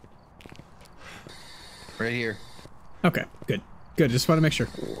 Right here. Okay, good. Good, just want to make sure.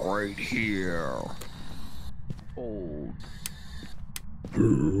 Right here. Old.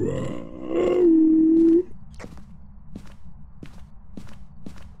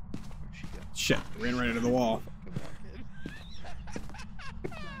 Shit, ran right into the wall.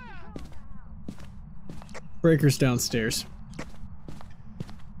 Breaker's downstairs.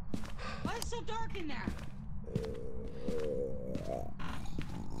 Why is it so dark in there?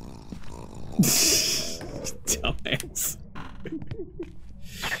 Dumbass.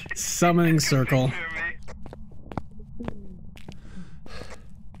 Summoning circle.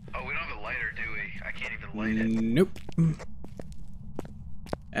 Oh, we don't have a lighter, do we? I can't even light it. Nope.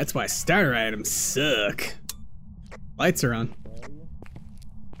 That's why starter items suck. Lights are on.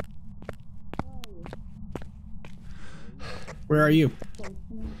 Where are you?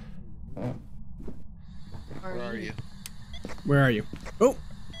 Where are you? Where are you? Oh!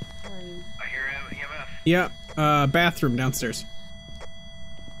 I hear EMF. Yeah, bathroom downstairs.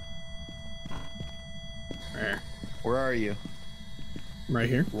 Where are you? I'm right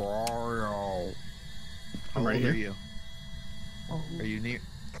here. Where are you? I'm right here. Are you? Are you near?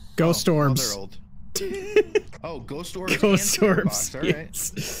 Ghost orbs. They're old. Oh, ghost orbs. Ghost and orbs. Box. All right.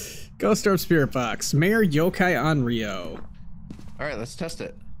 Yes. Ghost orb spirit box. Mayor Yokai on Rio. All right, let's test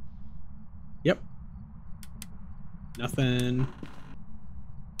it. Yep. Nothing.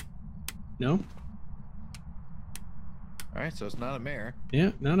 No. All right, so it's not a mare.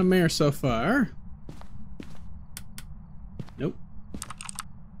 Yeah, not a mare so far. Nope.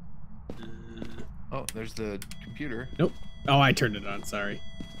 Oh, there's the computer. Nope. Oh, I turned it on. Sorry.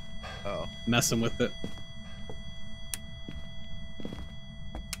 Oh. Messing with it.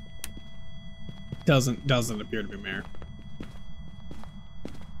 Doesn't appear to be a mare.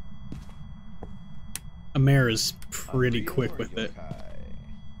 A mare is pretty quick with it. All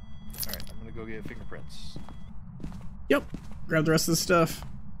right, I'm gonna go get fingerprints. Yep. Grab the rest of the stuff.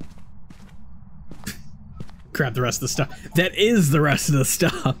 Grab the rest of the stuff. That is the rest of the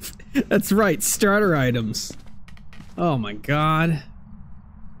stuff. That's right. Starter items. Oh my god.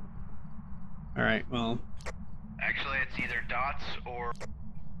 All right. Well. Actually, it's either dots or.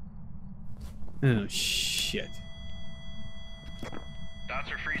 Oh shit. Dots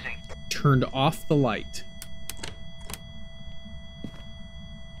are freezing. Turned off the light.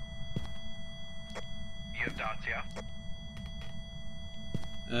 You have dots, yeah?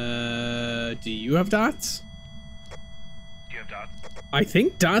 Do you have dots? Do you have dots? I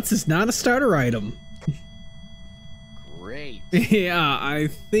think dots is not a starter item. Great. Yeah, I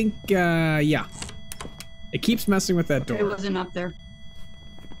think, yeah. It keeps messing with that door. It wasn't up there.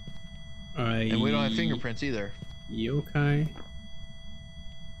 And we don't have fingerprints either. Yokai.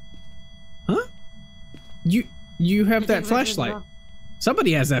 Huh? You have that flashlight.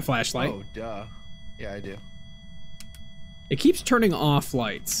 Somebody has that flashlight. Oh, duh. Yeah, I do. It keeps turning off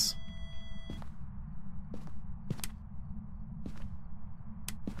lights.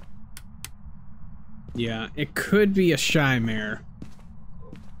 Yeah, it could be a shy mare.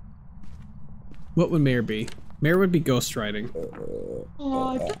 What would mare be? Mare would be ghost riding.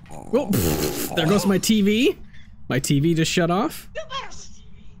 Oh, there goes my TV. My TV just shut off. You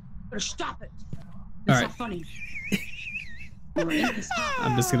better stop it. It's all right. not funny.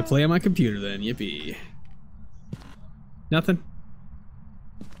 I'm just gonna play on my computer then. Yippee. Nothing.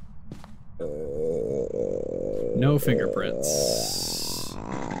 No fingerprints.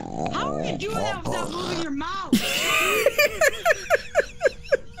 How are you doing that without moving your mouth?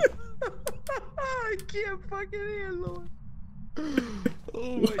 I can't fucking handle it.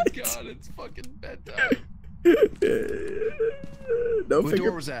 Oh my god, it's fucking bedtime. No What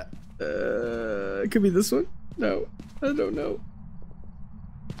door was that? It could be this one. No, I don't know.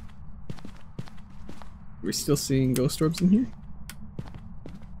 We're still seeing ghost orbs in here?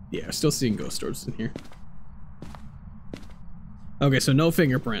 Yeah, we're still seeing ghost orbs in here. Okay, so no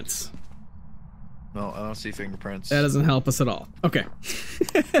fingerprints. No, I don't see fingerprints. That doesn't help us at all. Okay.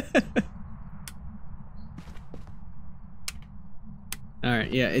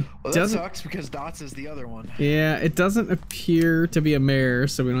 Alright, yeah, it Well, doesn't... that sucks because Dots is the other one. Yeah, it doesn't appear to be a mare,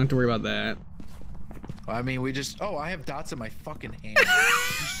 so we don't have to worry about that. I mean, we just... Oh, I have Dots in my fucking hand. You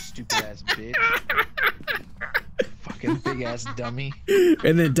stupid ass bitch. Fucking big ass dummy.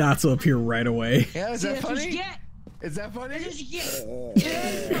 And then dots will appear right away. Yeah, is that That's what you funny? get. Is that funny? That's what you get.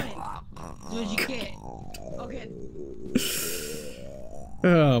 That's what you get. Okay.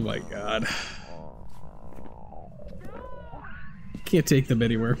 Oh my god. Can't take them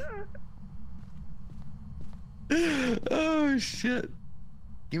anywhere. Oh shit.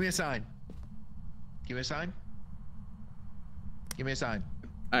 Give me a sign. Give me a sign. Give me a sign.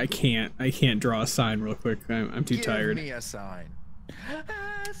 I can't draw a sign real quick. I'm too tired. Give me a sign.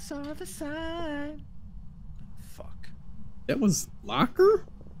 I saw the sign. Fuck. That was locker?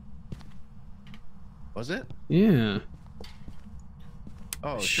 Was it? Yeah.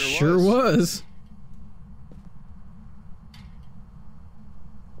 Oh, it Sure was.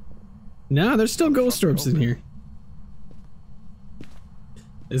 Nah, there's still ghost orbs in here.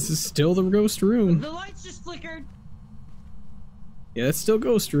 This is still the ghost room. The lights just flickered. Yeah, it's still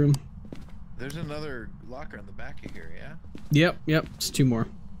ghost room. There's another locker in the back of here, yeah? Yep, it's two more.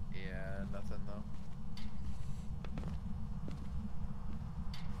 Yeah, nothing though.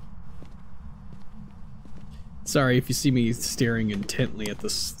 Sorry if you see me staring intently at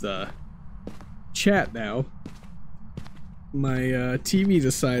this chat now. My TV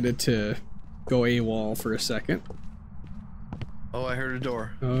decided to go AWOL for a second. Oh, I heard a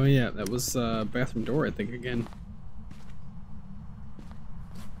door. Oh yeah, that was bathroom door, I think, again.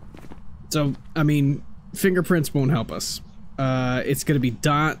 So, I mean, fingerprints won't help us. It's gonna be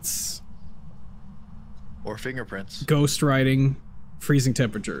dots, Or fingerprints. ghost writing, freezing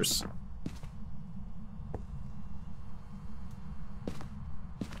temperatures.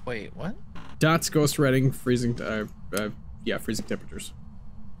 Wait, what? Dots, ghost writing, freezing, yeah, freezing temperatures.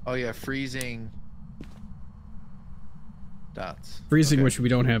 Oh yeah, freezing dots. Freezing, Okay. which we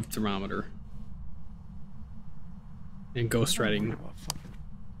don't have thermometer. And ghost writing.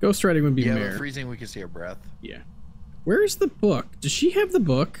 Ghost writing would be Yeah, mare. but freezing we can see our breath. Yeah. Where's the book? Does she have the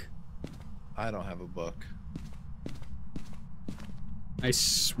book? I don't have a book. I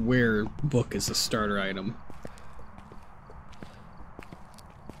swear book is a starter item.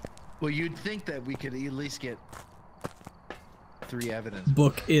 Well, you'd think that we could at least get 3 evidence.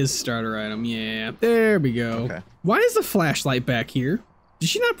 Book is starter item. Yeah, there we go. Okay. Why is the flashlight back here? Did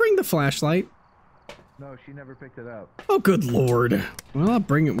she not bring the flashlight? No, she never picked it up. Oh, good lord. Well, I'll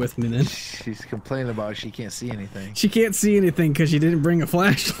bring it with me then. She's complaining about she can't see anything. She can't see anything because she didn't bring a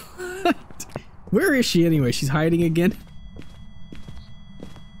flashlight. Where is she anyway? She's hiding again?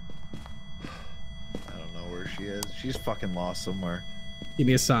 I don't know where she is. She's fucking lost somewhere. Give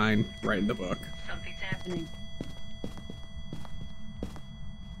me a sign. Right in the book. Something's happening.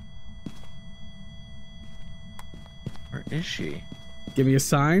 Where is she? Give me a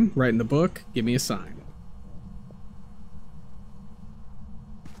sign. Right in the book. Give me a sign.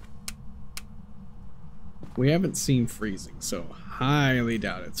 We haven't seen freezing, so highly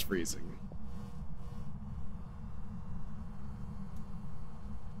doubt it's freezing.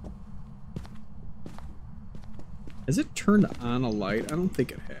 Has it turned on a light? I don't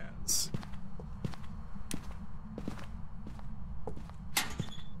think it has.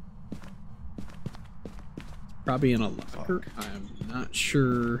 Probably in a locker. I'm not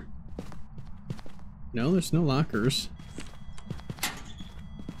sure. No, there's no lockers.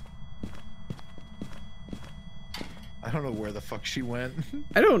 I don't know where the fuck she went.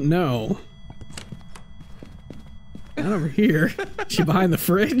 I don't know. Not over here. She behind the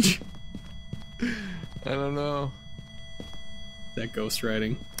fridge? I don't know. That ghost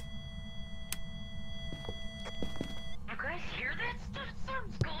writing. You guys hear that stuff?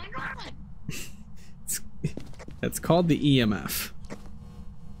 Something's going on. That's called the EMF.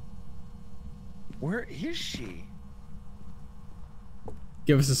 Where is she?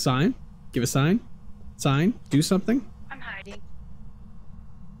 Give us a sign. Give a sign. Sign. Do something. I'm hiding.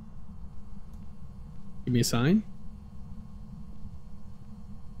 Give Give me a sign.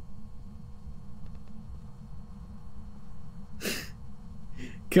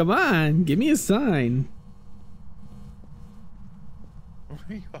 Come on, give me a sign. Are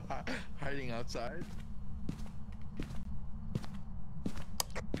you hiding outside?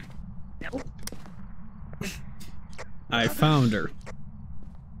 I found her.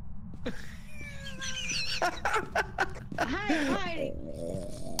 Hiding.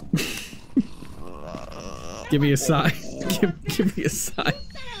 Give me a sign. Give me a sign.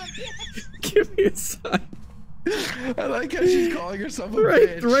 Give me a sign. I like how she's calling herself a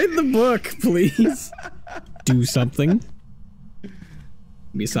Write bitch. in the book, please. Do something. Give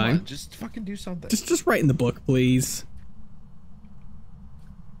me a Come sign. on, just fucking do something. Just write in the book, please.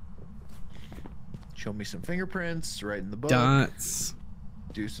 Show me some fingerprints. Write in the book. Dots.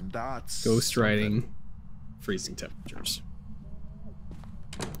 Do some dots. Ghost something. writing. Freezing temperatures.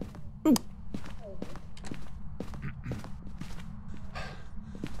 Ooh.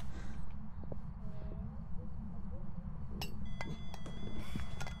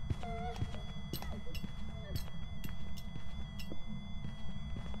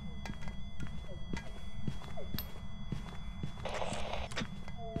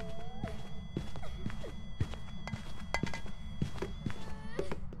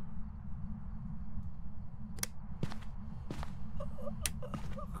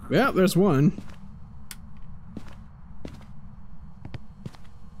 Yeah, there's one.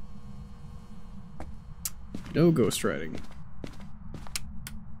 No ghostwriting.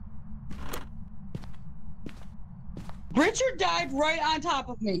 Richard died right on top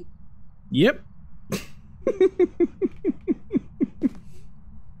of me. Yep. Right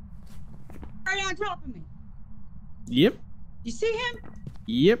on top of me. Yep. You see him?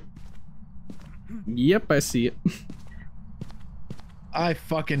 Yep. Yep, I see it. I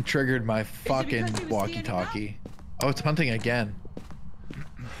fucking triggered my because fucking he was walkie-talkie. Oh, it's hunting again.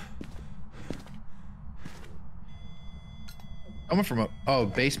 Coming from a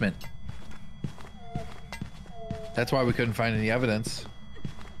basement. That's why we couldn't find any evidence.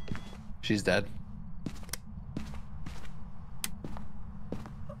 She's dead.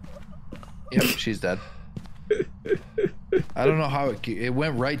 Yep, she's dead. I don't know how it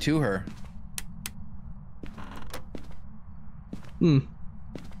went right to her. Hmm.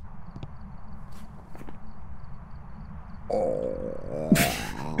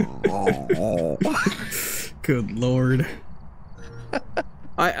 Good lord.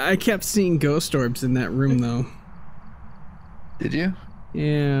 I kept seeing ghost orbs in that room though. Did you?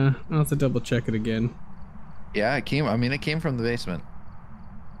 Yeah, I'll have to double check it again. Yeah, it came. I mean, it came from the basement.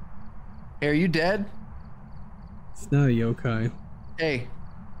 Hey, are you dead? It's not a yokai. Hey.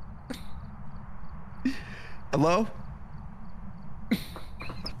 Hello?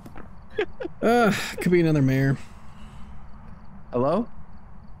 Could be another mayor. Hello?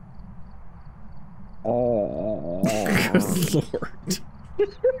 Oh. Good lord.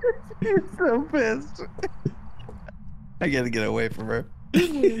 You're so pissed. I gotta get away from her.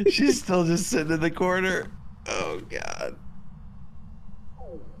 She's still just sitting in the corner. Oh, God.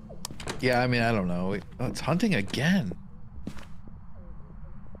 Yeah, I mean, I don't know. Oh, it's hunting again.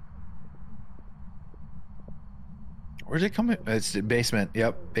 Where's it coming? It's the basement.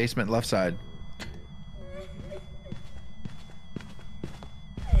 Yep, basement left side.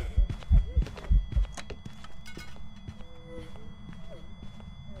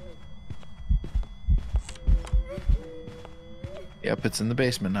 Yep, it's in the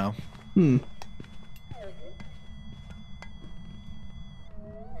basement now. Hmm.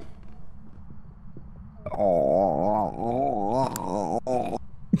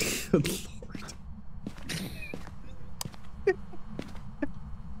 Good lord.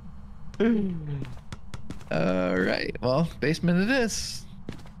 All right. Well, basement it is.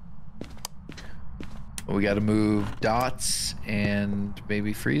 We got to move dots and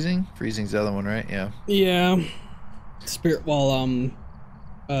maybe freezing. Freezing's the other one, right? Yeah. Yeah. Spirit wall,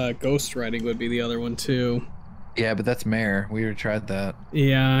 ghost writing would be the other one too. Yeah, but that's mare. We already tried that.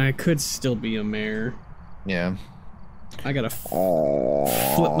 Yeah, it could still be a mare. Yeah. I gotta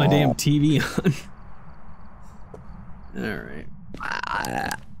flip my damn TV on. Alright.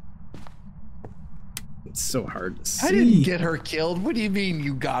 It's so hard to see. I didn't get her killed. What do you mean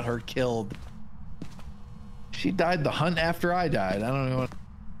you got her killed? She died the hunt after I died. I don't know.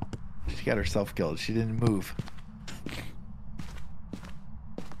 She got herself killed. She didn't move.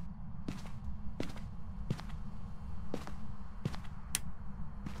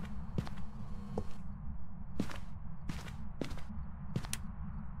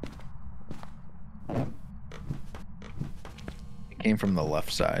 It came from the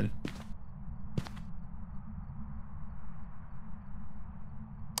left side.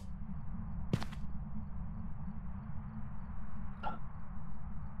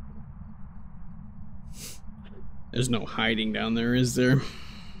 There's no hiding down there, is there?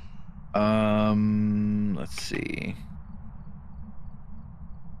 Let's see.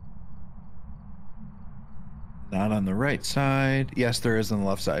 Not on the right side. Yes, there is on the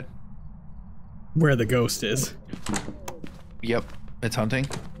left side. Where the ghost is. Yep, it's hunting.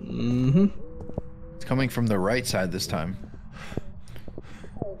 Mm-hmm. It's coming from the right side this time.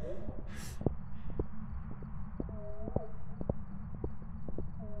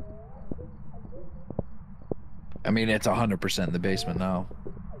 I mean, it's 100% in the basement now.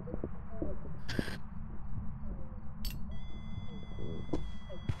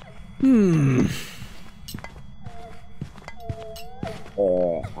 Hmm.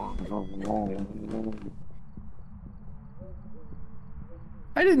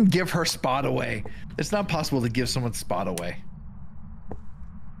 I didn't give her spot away. It's not possible to give someone spot away.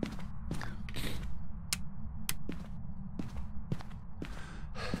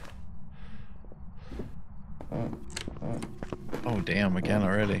 Oh, damn, again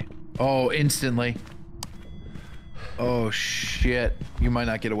already. Oh, instantly. Oh, shit. You might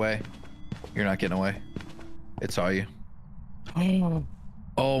not get away. You're not getting away. It saw you.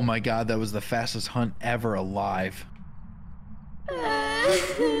 Oh my god, that was the fastest hunt ever alive.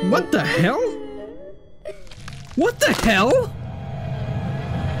 What the hell? What the hell?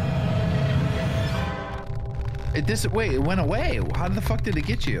 Wait, it went away. How the fuck did it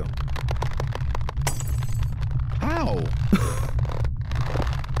get you? How?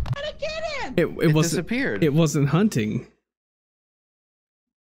 Gotta get him! It wasn't, disappeared. It wasn't hunting.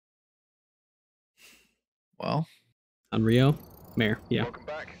 Well, On Rio? Mare, yeah.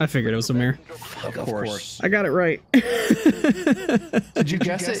 I figured it was a mare. of course. I got it right. Did you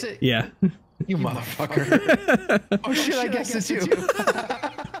guess it? Yeah. You motherfucker. Oh shit, I guessed it too.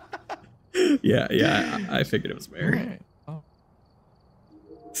 Yeah, I figured it was mare. Right. Oh.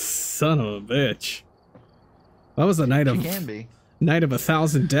 Son of a bitch. That was a night She can be. of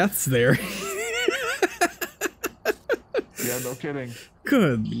 1,000 deaths there. Yeah, no kidding.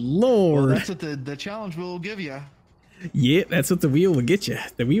 Good lord. Well, that's what the challenge will give you. Yeah, that's what the wheel will get you.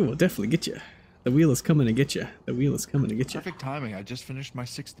 The wheel will definitely get you. The wheel is coming to get you. The wheel is coming to get you. Perfect timing. I just finished my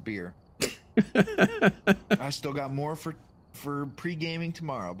 6th beer. I still got more for pre-gaming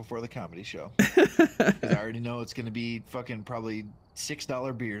tomorrow before the comedy show. 'Cause I already know it's going to be fucking probably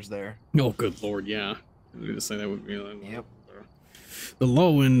 $6 beers there. Oh, good lord, yeah. I was gonna say that would be like, Yep. the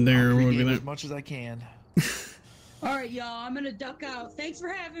low end there I'll would be pre-game that. as much as I can. All right, y'all. I'm gonna duck out. Thanks for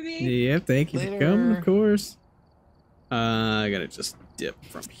having me. Yeah, thank you for Later. coming, of course. I gotta just dip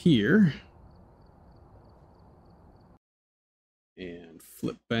from here. And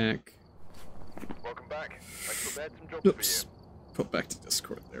flip back. Welcome back. I still had some jobs Oops. Put back to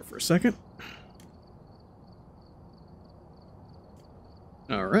Discord there for a second.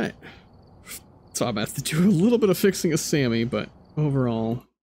 Alright. So I'm gonna have to do a little bit of fixing of SAMMI, but overall,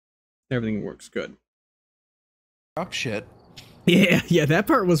 everything works good. Drop shit. Yeah, that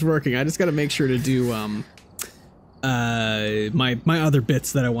part was working. I just gotta make sure to do my other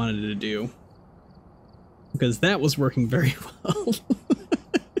bits that I wanted to do. Because that was working very well.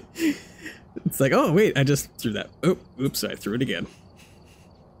 It's like, oh wait, I just threw that. Oh, oops, I threw it again.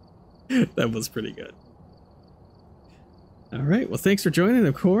 That was pretty good. Alright, well thanks for joining,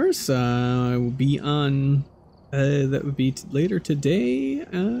 of course. I will be on, that would be later today,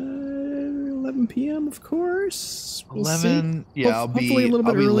 11 p.m. of course. We'll 11. see. Yeah, Hopefully a little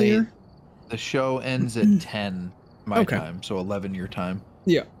bit I'll be earlier. late. The show ends at 10 my Okay. time, so 11 your time.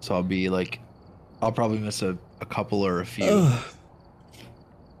 Yeah. So I'll be like, I'll probably miss a couple or a few. Ugh.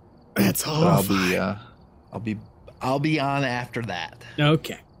 That's But all. I'll be on after that.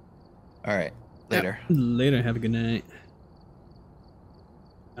 Okay. All right. Later. Yeah, later. Have a good night.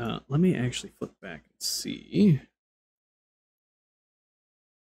 Let me actually flip back and see.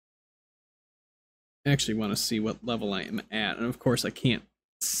 I actually want to see what level I am at, and of course I can't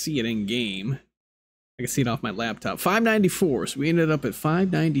see it in game. I can see it off my laptop. 594. So we ended up at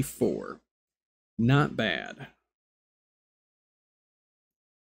 594. Not bad.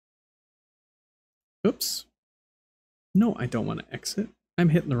 Oops. No, I don't want to exit. I'm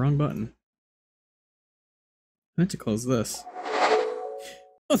hitting the wrong button. I have to close this.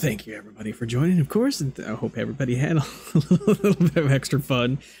 Well, thank you everybody for joining, of course, and I hope everybody had a little bit of extra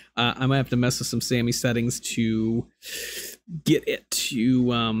fun. I might have to mess with some SAMMI settings to get it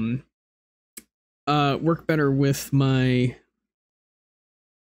to work better with my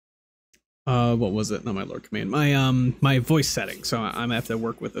what was it? Not my Lord Command. My voice setting. So I'm gonna have to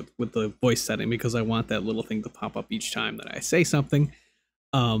work with it with the voice setting because I want that little thing to pop up each time that I say something.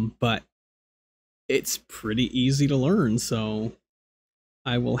 But it's pretty easy to learn, so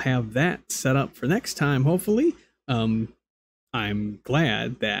I will have that set up for next time, hopefully. I'm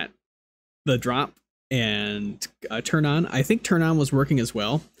glad that the drop and turn on, I think turn on was working as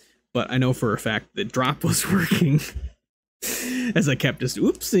well, but I know for a fact the drop was working as I kept just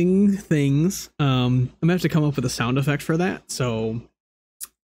oopsing things. I'm gonna have to come up with a sound effect for that, so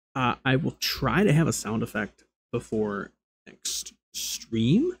I will try to have a sound effect before next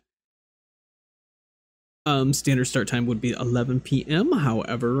stream. Standard start time would be 11 p.m.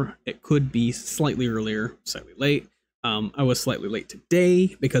 However, it could be slightly earlier, slightly late. I was slightly late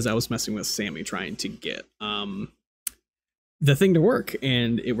today because I was messing with SAMMI trying to get the thing to work,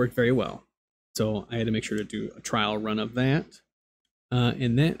 and it worked very well. So I had to make sure to do a trial run of that,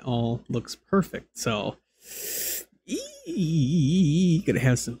 and that all looks perfect. So gonna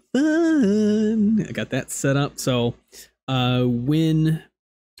have some fun. I got that set up. So when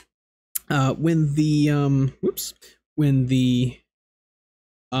the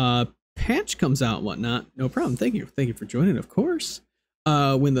patch comes out and whatnot, no problem. Thank you for joining, of course.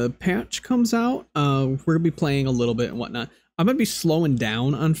 When the patch comes out, we're gonna be playing a little bit and whatnot. I'm gonna be slowing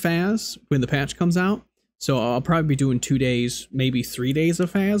down on Phas when the patch comes out, so I'll probably be doing 2 days, maybe 3 days of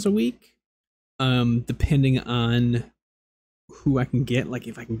Phas a week, depending on who I can get. Like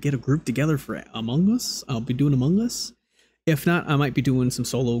if I can get a group together for Among Us, I'll be doing Among Us. If not, I might be doing some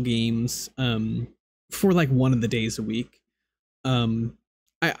solo games for like one of the days a week. I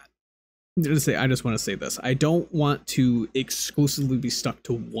just want to say this. I don't want to exclusively be stuck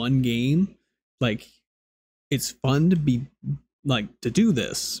to one game. Like, it's fun to be like to do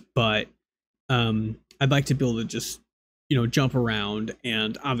this, but I'd like to be able to just, you know, jump around.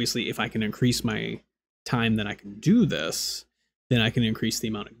 And obviously, if I can increase my time that I can do this, then I can increase the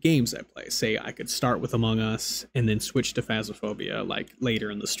amount of games I play. Say I could start with Among Us and then switch to Phasmophobia like later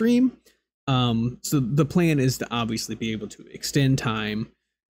in the stream. So the plan is to obviously be able to extend time,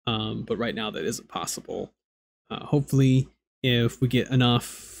 but right now that isn't possible. Hopefully, if we get enough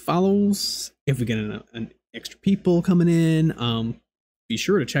follows, if we get an extra people coming in, be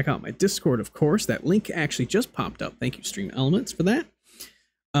sure to check out my Discord, of course. That link actually just popped up. Thank you, Stream Elements, for that.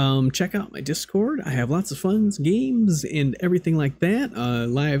 Check out my Discord. I have lots of fun games and everything like that.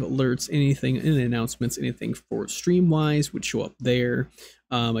 Live alerts, anything, any announcements, anything for stream wise would show up there.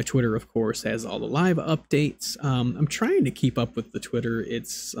 My Twitter, of course, has all the live updates. I'm trying to keep up with the Twitter.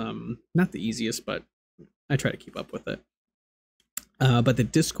 It's not the easiest, but I try to keep up with it. But the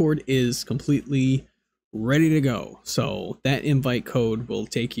Discord is completely ready to go. So that invite code will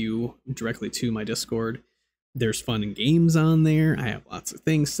take you directly to my Discord. There's fun and games on there. I have lots of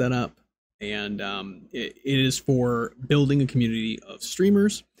things set up, and it is for building a community of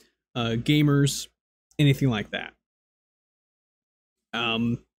streamers, gamers, anything like that.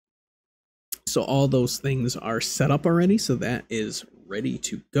 So all those things are set up already, so that is ready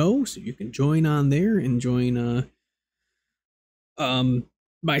to go. So you can join on there and join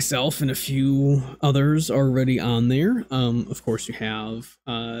myself and a few others already on there. Of course, you have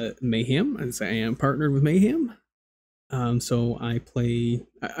Mayhem. I am partnered with Mayhem. So I'm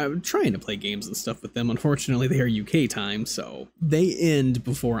trying to play games and stuff with them. Unfortunately, they are UK time, so they end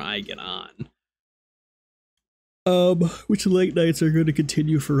before I get on. Which late nights are going to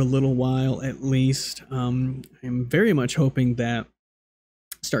continue for a little while at least. I'm very much hoping that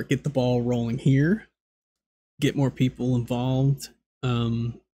get the ball rolling here, get more people involved,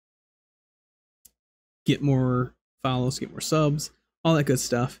 get more follows, get more subs, all that good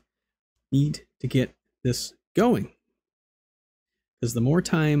stuff. Need to get this going, because the more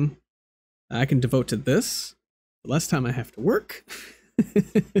time I can devote to this, the less time I have to work.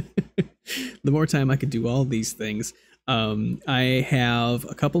 The more time I can do all these things. I have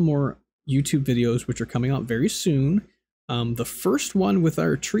a couple more YouTube videos which are coming out very soon. The first one with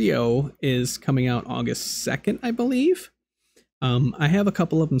our trio is coming out August 2nd, I believe. I have a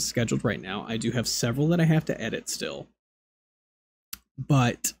couple of them scheduled right now. I do have several that I have to edit still,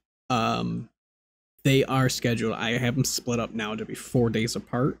 but they are scheduled. I have them split up now to be 4 days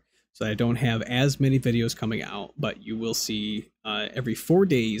apart, so I don't have as many videos coming out, but you will see every 4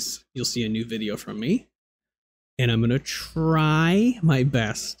 days, you'll see a new video from me, and I'm going to try my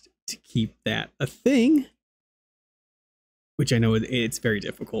best to keep that a thing, which I know it's very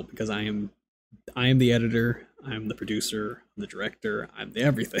difficult because I am the editor, I'm the producer, I'm the director, I'm the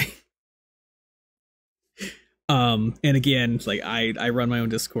everything. And again, like I run my own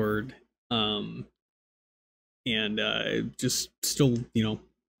Discord, and just still, you know,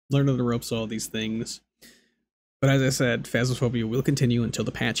 learning the ropes, all these things. But as I said, Phasmophobia will continue until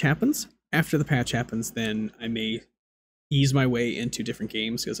the patch happens. After the patch happens, then I may ease my way into different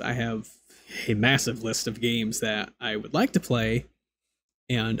games, because I have a massive list of games that I would like to play,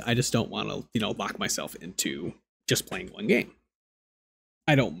 and I just don't want to, you know, lock myself into just playing one game.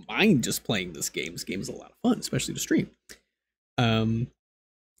 I don't mind just playing this game. This game is a lot of fun, especially to stream.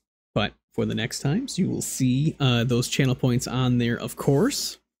 But for the next times, you will see those channel points on there, of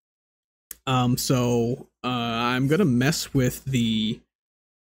course. So I'm gonna mess with the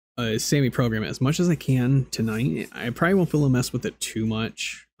SAMMI program as much as I can tonight. I probably won't be able to mess with it too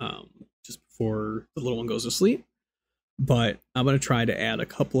much just before the little one goes to sleep. But I'm gonna try to add a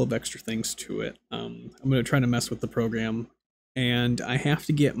couple of extra things to it. I'm gonna try to mess with the program, and I have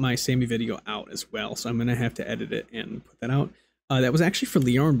to get my SAMMI video out as well. So I'm gonna have to edit it and put that out. That was actually for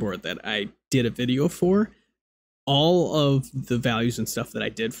Leon board that I did a video for. All of the values and stuff that I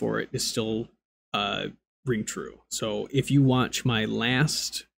did for it is still ring true. So if you watch my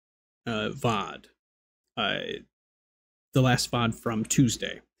last VOD, the last VOD from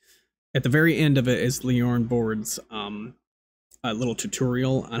Tuesday, at the very end of it is Leon board's a little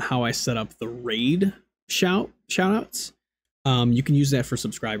tutorial on how I set up the raid shoutouts. You can use that for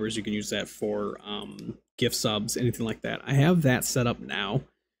subscribers. You can use that for gift subs, anything like that. I have that set up now.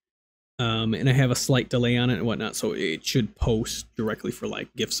 And I have a slight delay on it and whatnot, so it should post directly for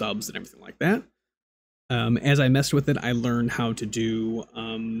like gift subs and everything like that. As I messed with it, I learned how to do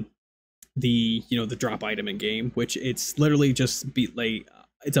the drop item in game, which it's literally just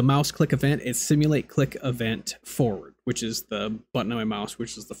it's a mouse click event. It's simulate click event forward, which is the button on my mouse,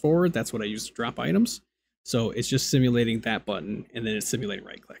 which is the forward. That's what I use to drop items. So it's just simulating that button, and then it's simulating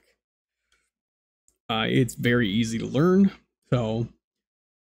right click. It's very easy to learn. So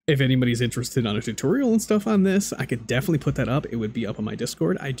if anybody's interested on a tutorial and stuff on this, I could definitely put that up. It would be up on my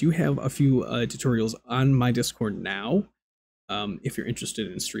Discord. I do have a few tutorials on my Discord now. If you're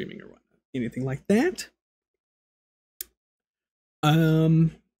interested in streaming or whatnot, anything like that.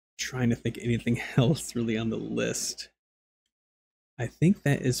 Trying to think anything else really on the list. I think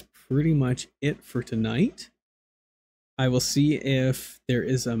that is pretty much it for tonight. I will see if there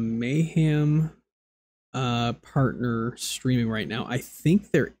is a Mayhem partner streaming right now. I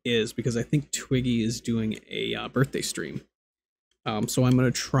think there is, because I think Twiggy is doing a birthday stream. So I'm going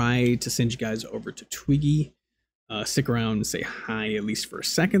to try to send you guys over to Twiggy. Stick around and say hi at least for a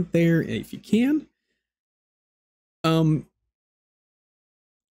second there, if you can. That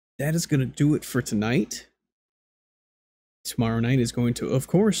is going to do it for tonight. Tomorrow night is going to, of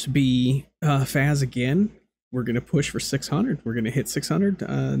course, be Phaz again. We're going to push for 600. We're going to hit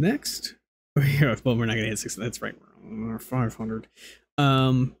 600 next. Yeah, well, we're not going to hit 600. That's right. We're 500.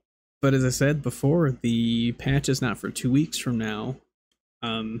 But as I said before, the patch is not for 2 weeks from now.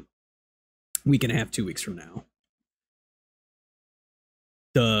 Week and a half, 2 weeks from now.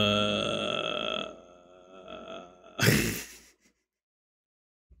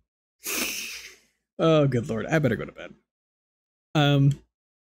 Oh, good Lord. I better go to bed. Yeah,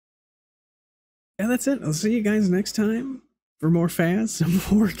 that's it. I'll see you guys next time for more Phaz, some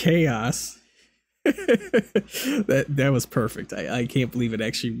more chaos. that was perfect. I can't believe it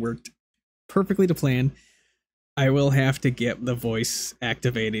actually worked perfectly to plan. I will have to get the voice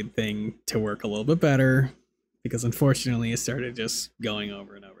activated thing to work a little bit better, because unfortunately it started just going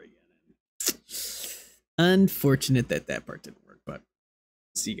over and over again. Unfortunate that part didn't work, but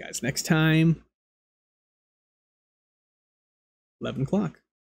see you guys next time. 11 o'clock.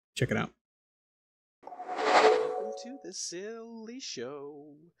 Check it out. Welcome to the silly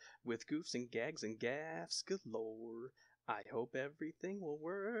show with goofs and gags and gaffs galore. I hope everything will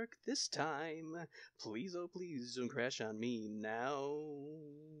work this time. Please, oh please, don't crash on me now.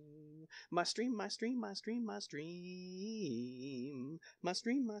 My stream, my stream, my stream, my stream. My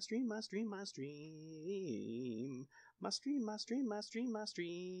stream, my stream, my stream, my stream. My stream, my stream, my stream, my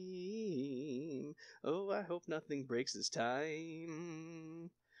stream. Oh, I hope nothing breaks this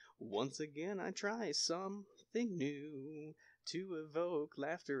time. Once again I try something new to evoke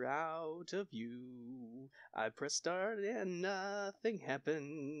laughter out of you. I pressed start and nothing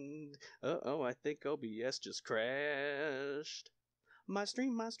happened. Uh-oh, I think OBS just crashed. My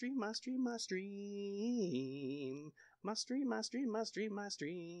stream, my stream, my stream, my stream. My stream, my stream, my stream, my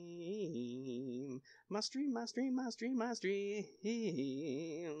stream. My stream, my stream, my stream, my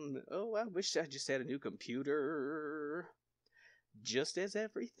stream. Oh, I wish I just had a new computer. Just as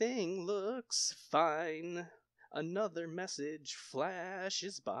everything looks fine, another message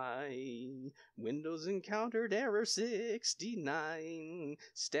flashes by. Windows encountered error 69.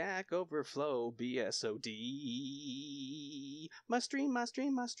 Stack Overflow BSOD. My stream, my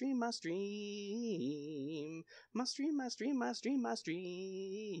stream, my stream, my stream. My stream, my stream, my stream, my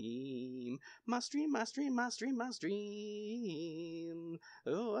stream. My stream, my stream, my stream, my stream.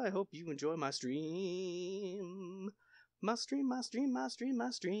 Oh, I hope you enjoy my stream. My stream, my stream, my stream,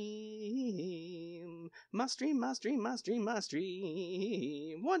 my stream. My stream, my stream, my stream, my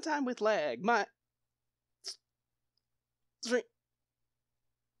stream. One time with lag, my stream.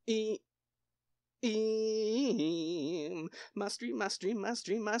 My stream, my stream, my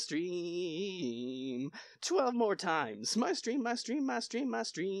stream, my stream. 12 more times. My stream, my stream, my stream, my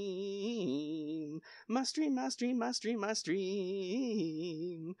stream. My stream, my stream, my stream, my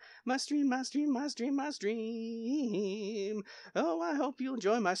stream. My stream, my stream, my stream, my stream. Oh, I hope you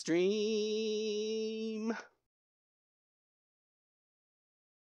enjoy my stream.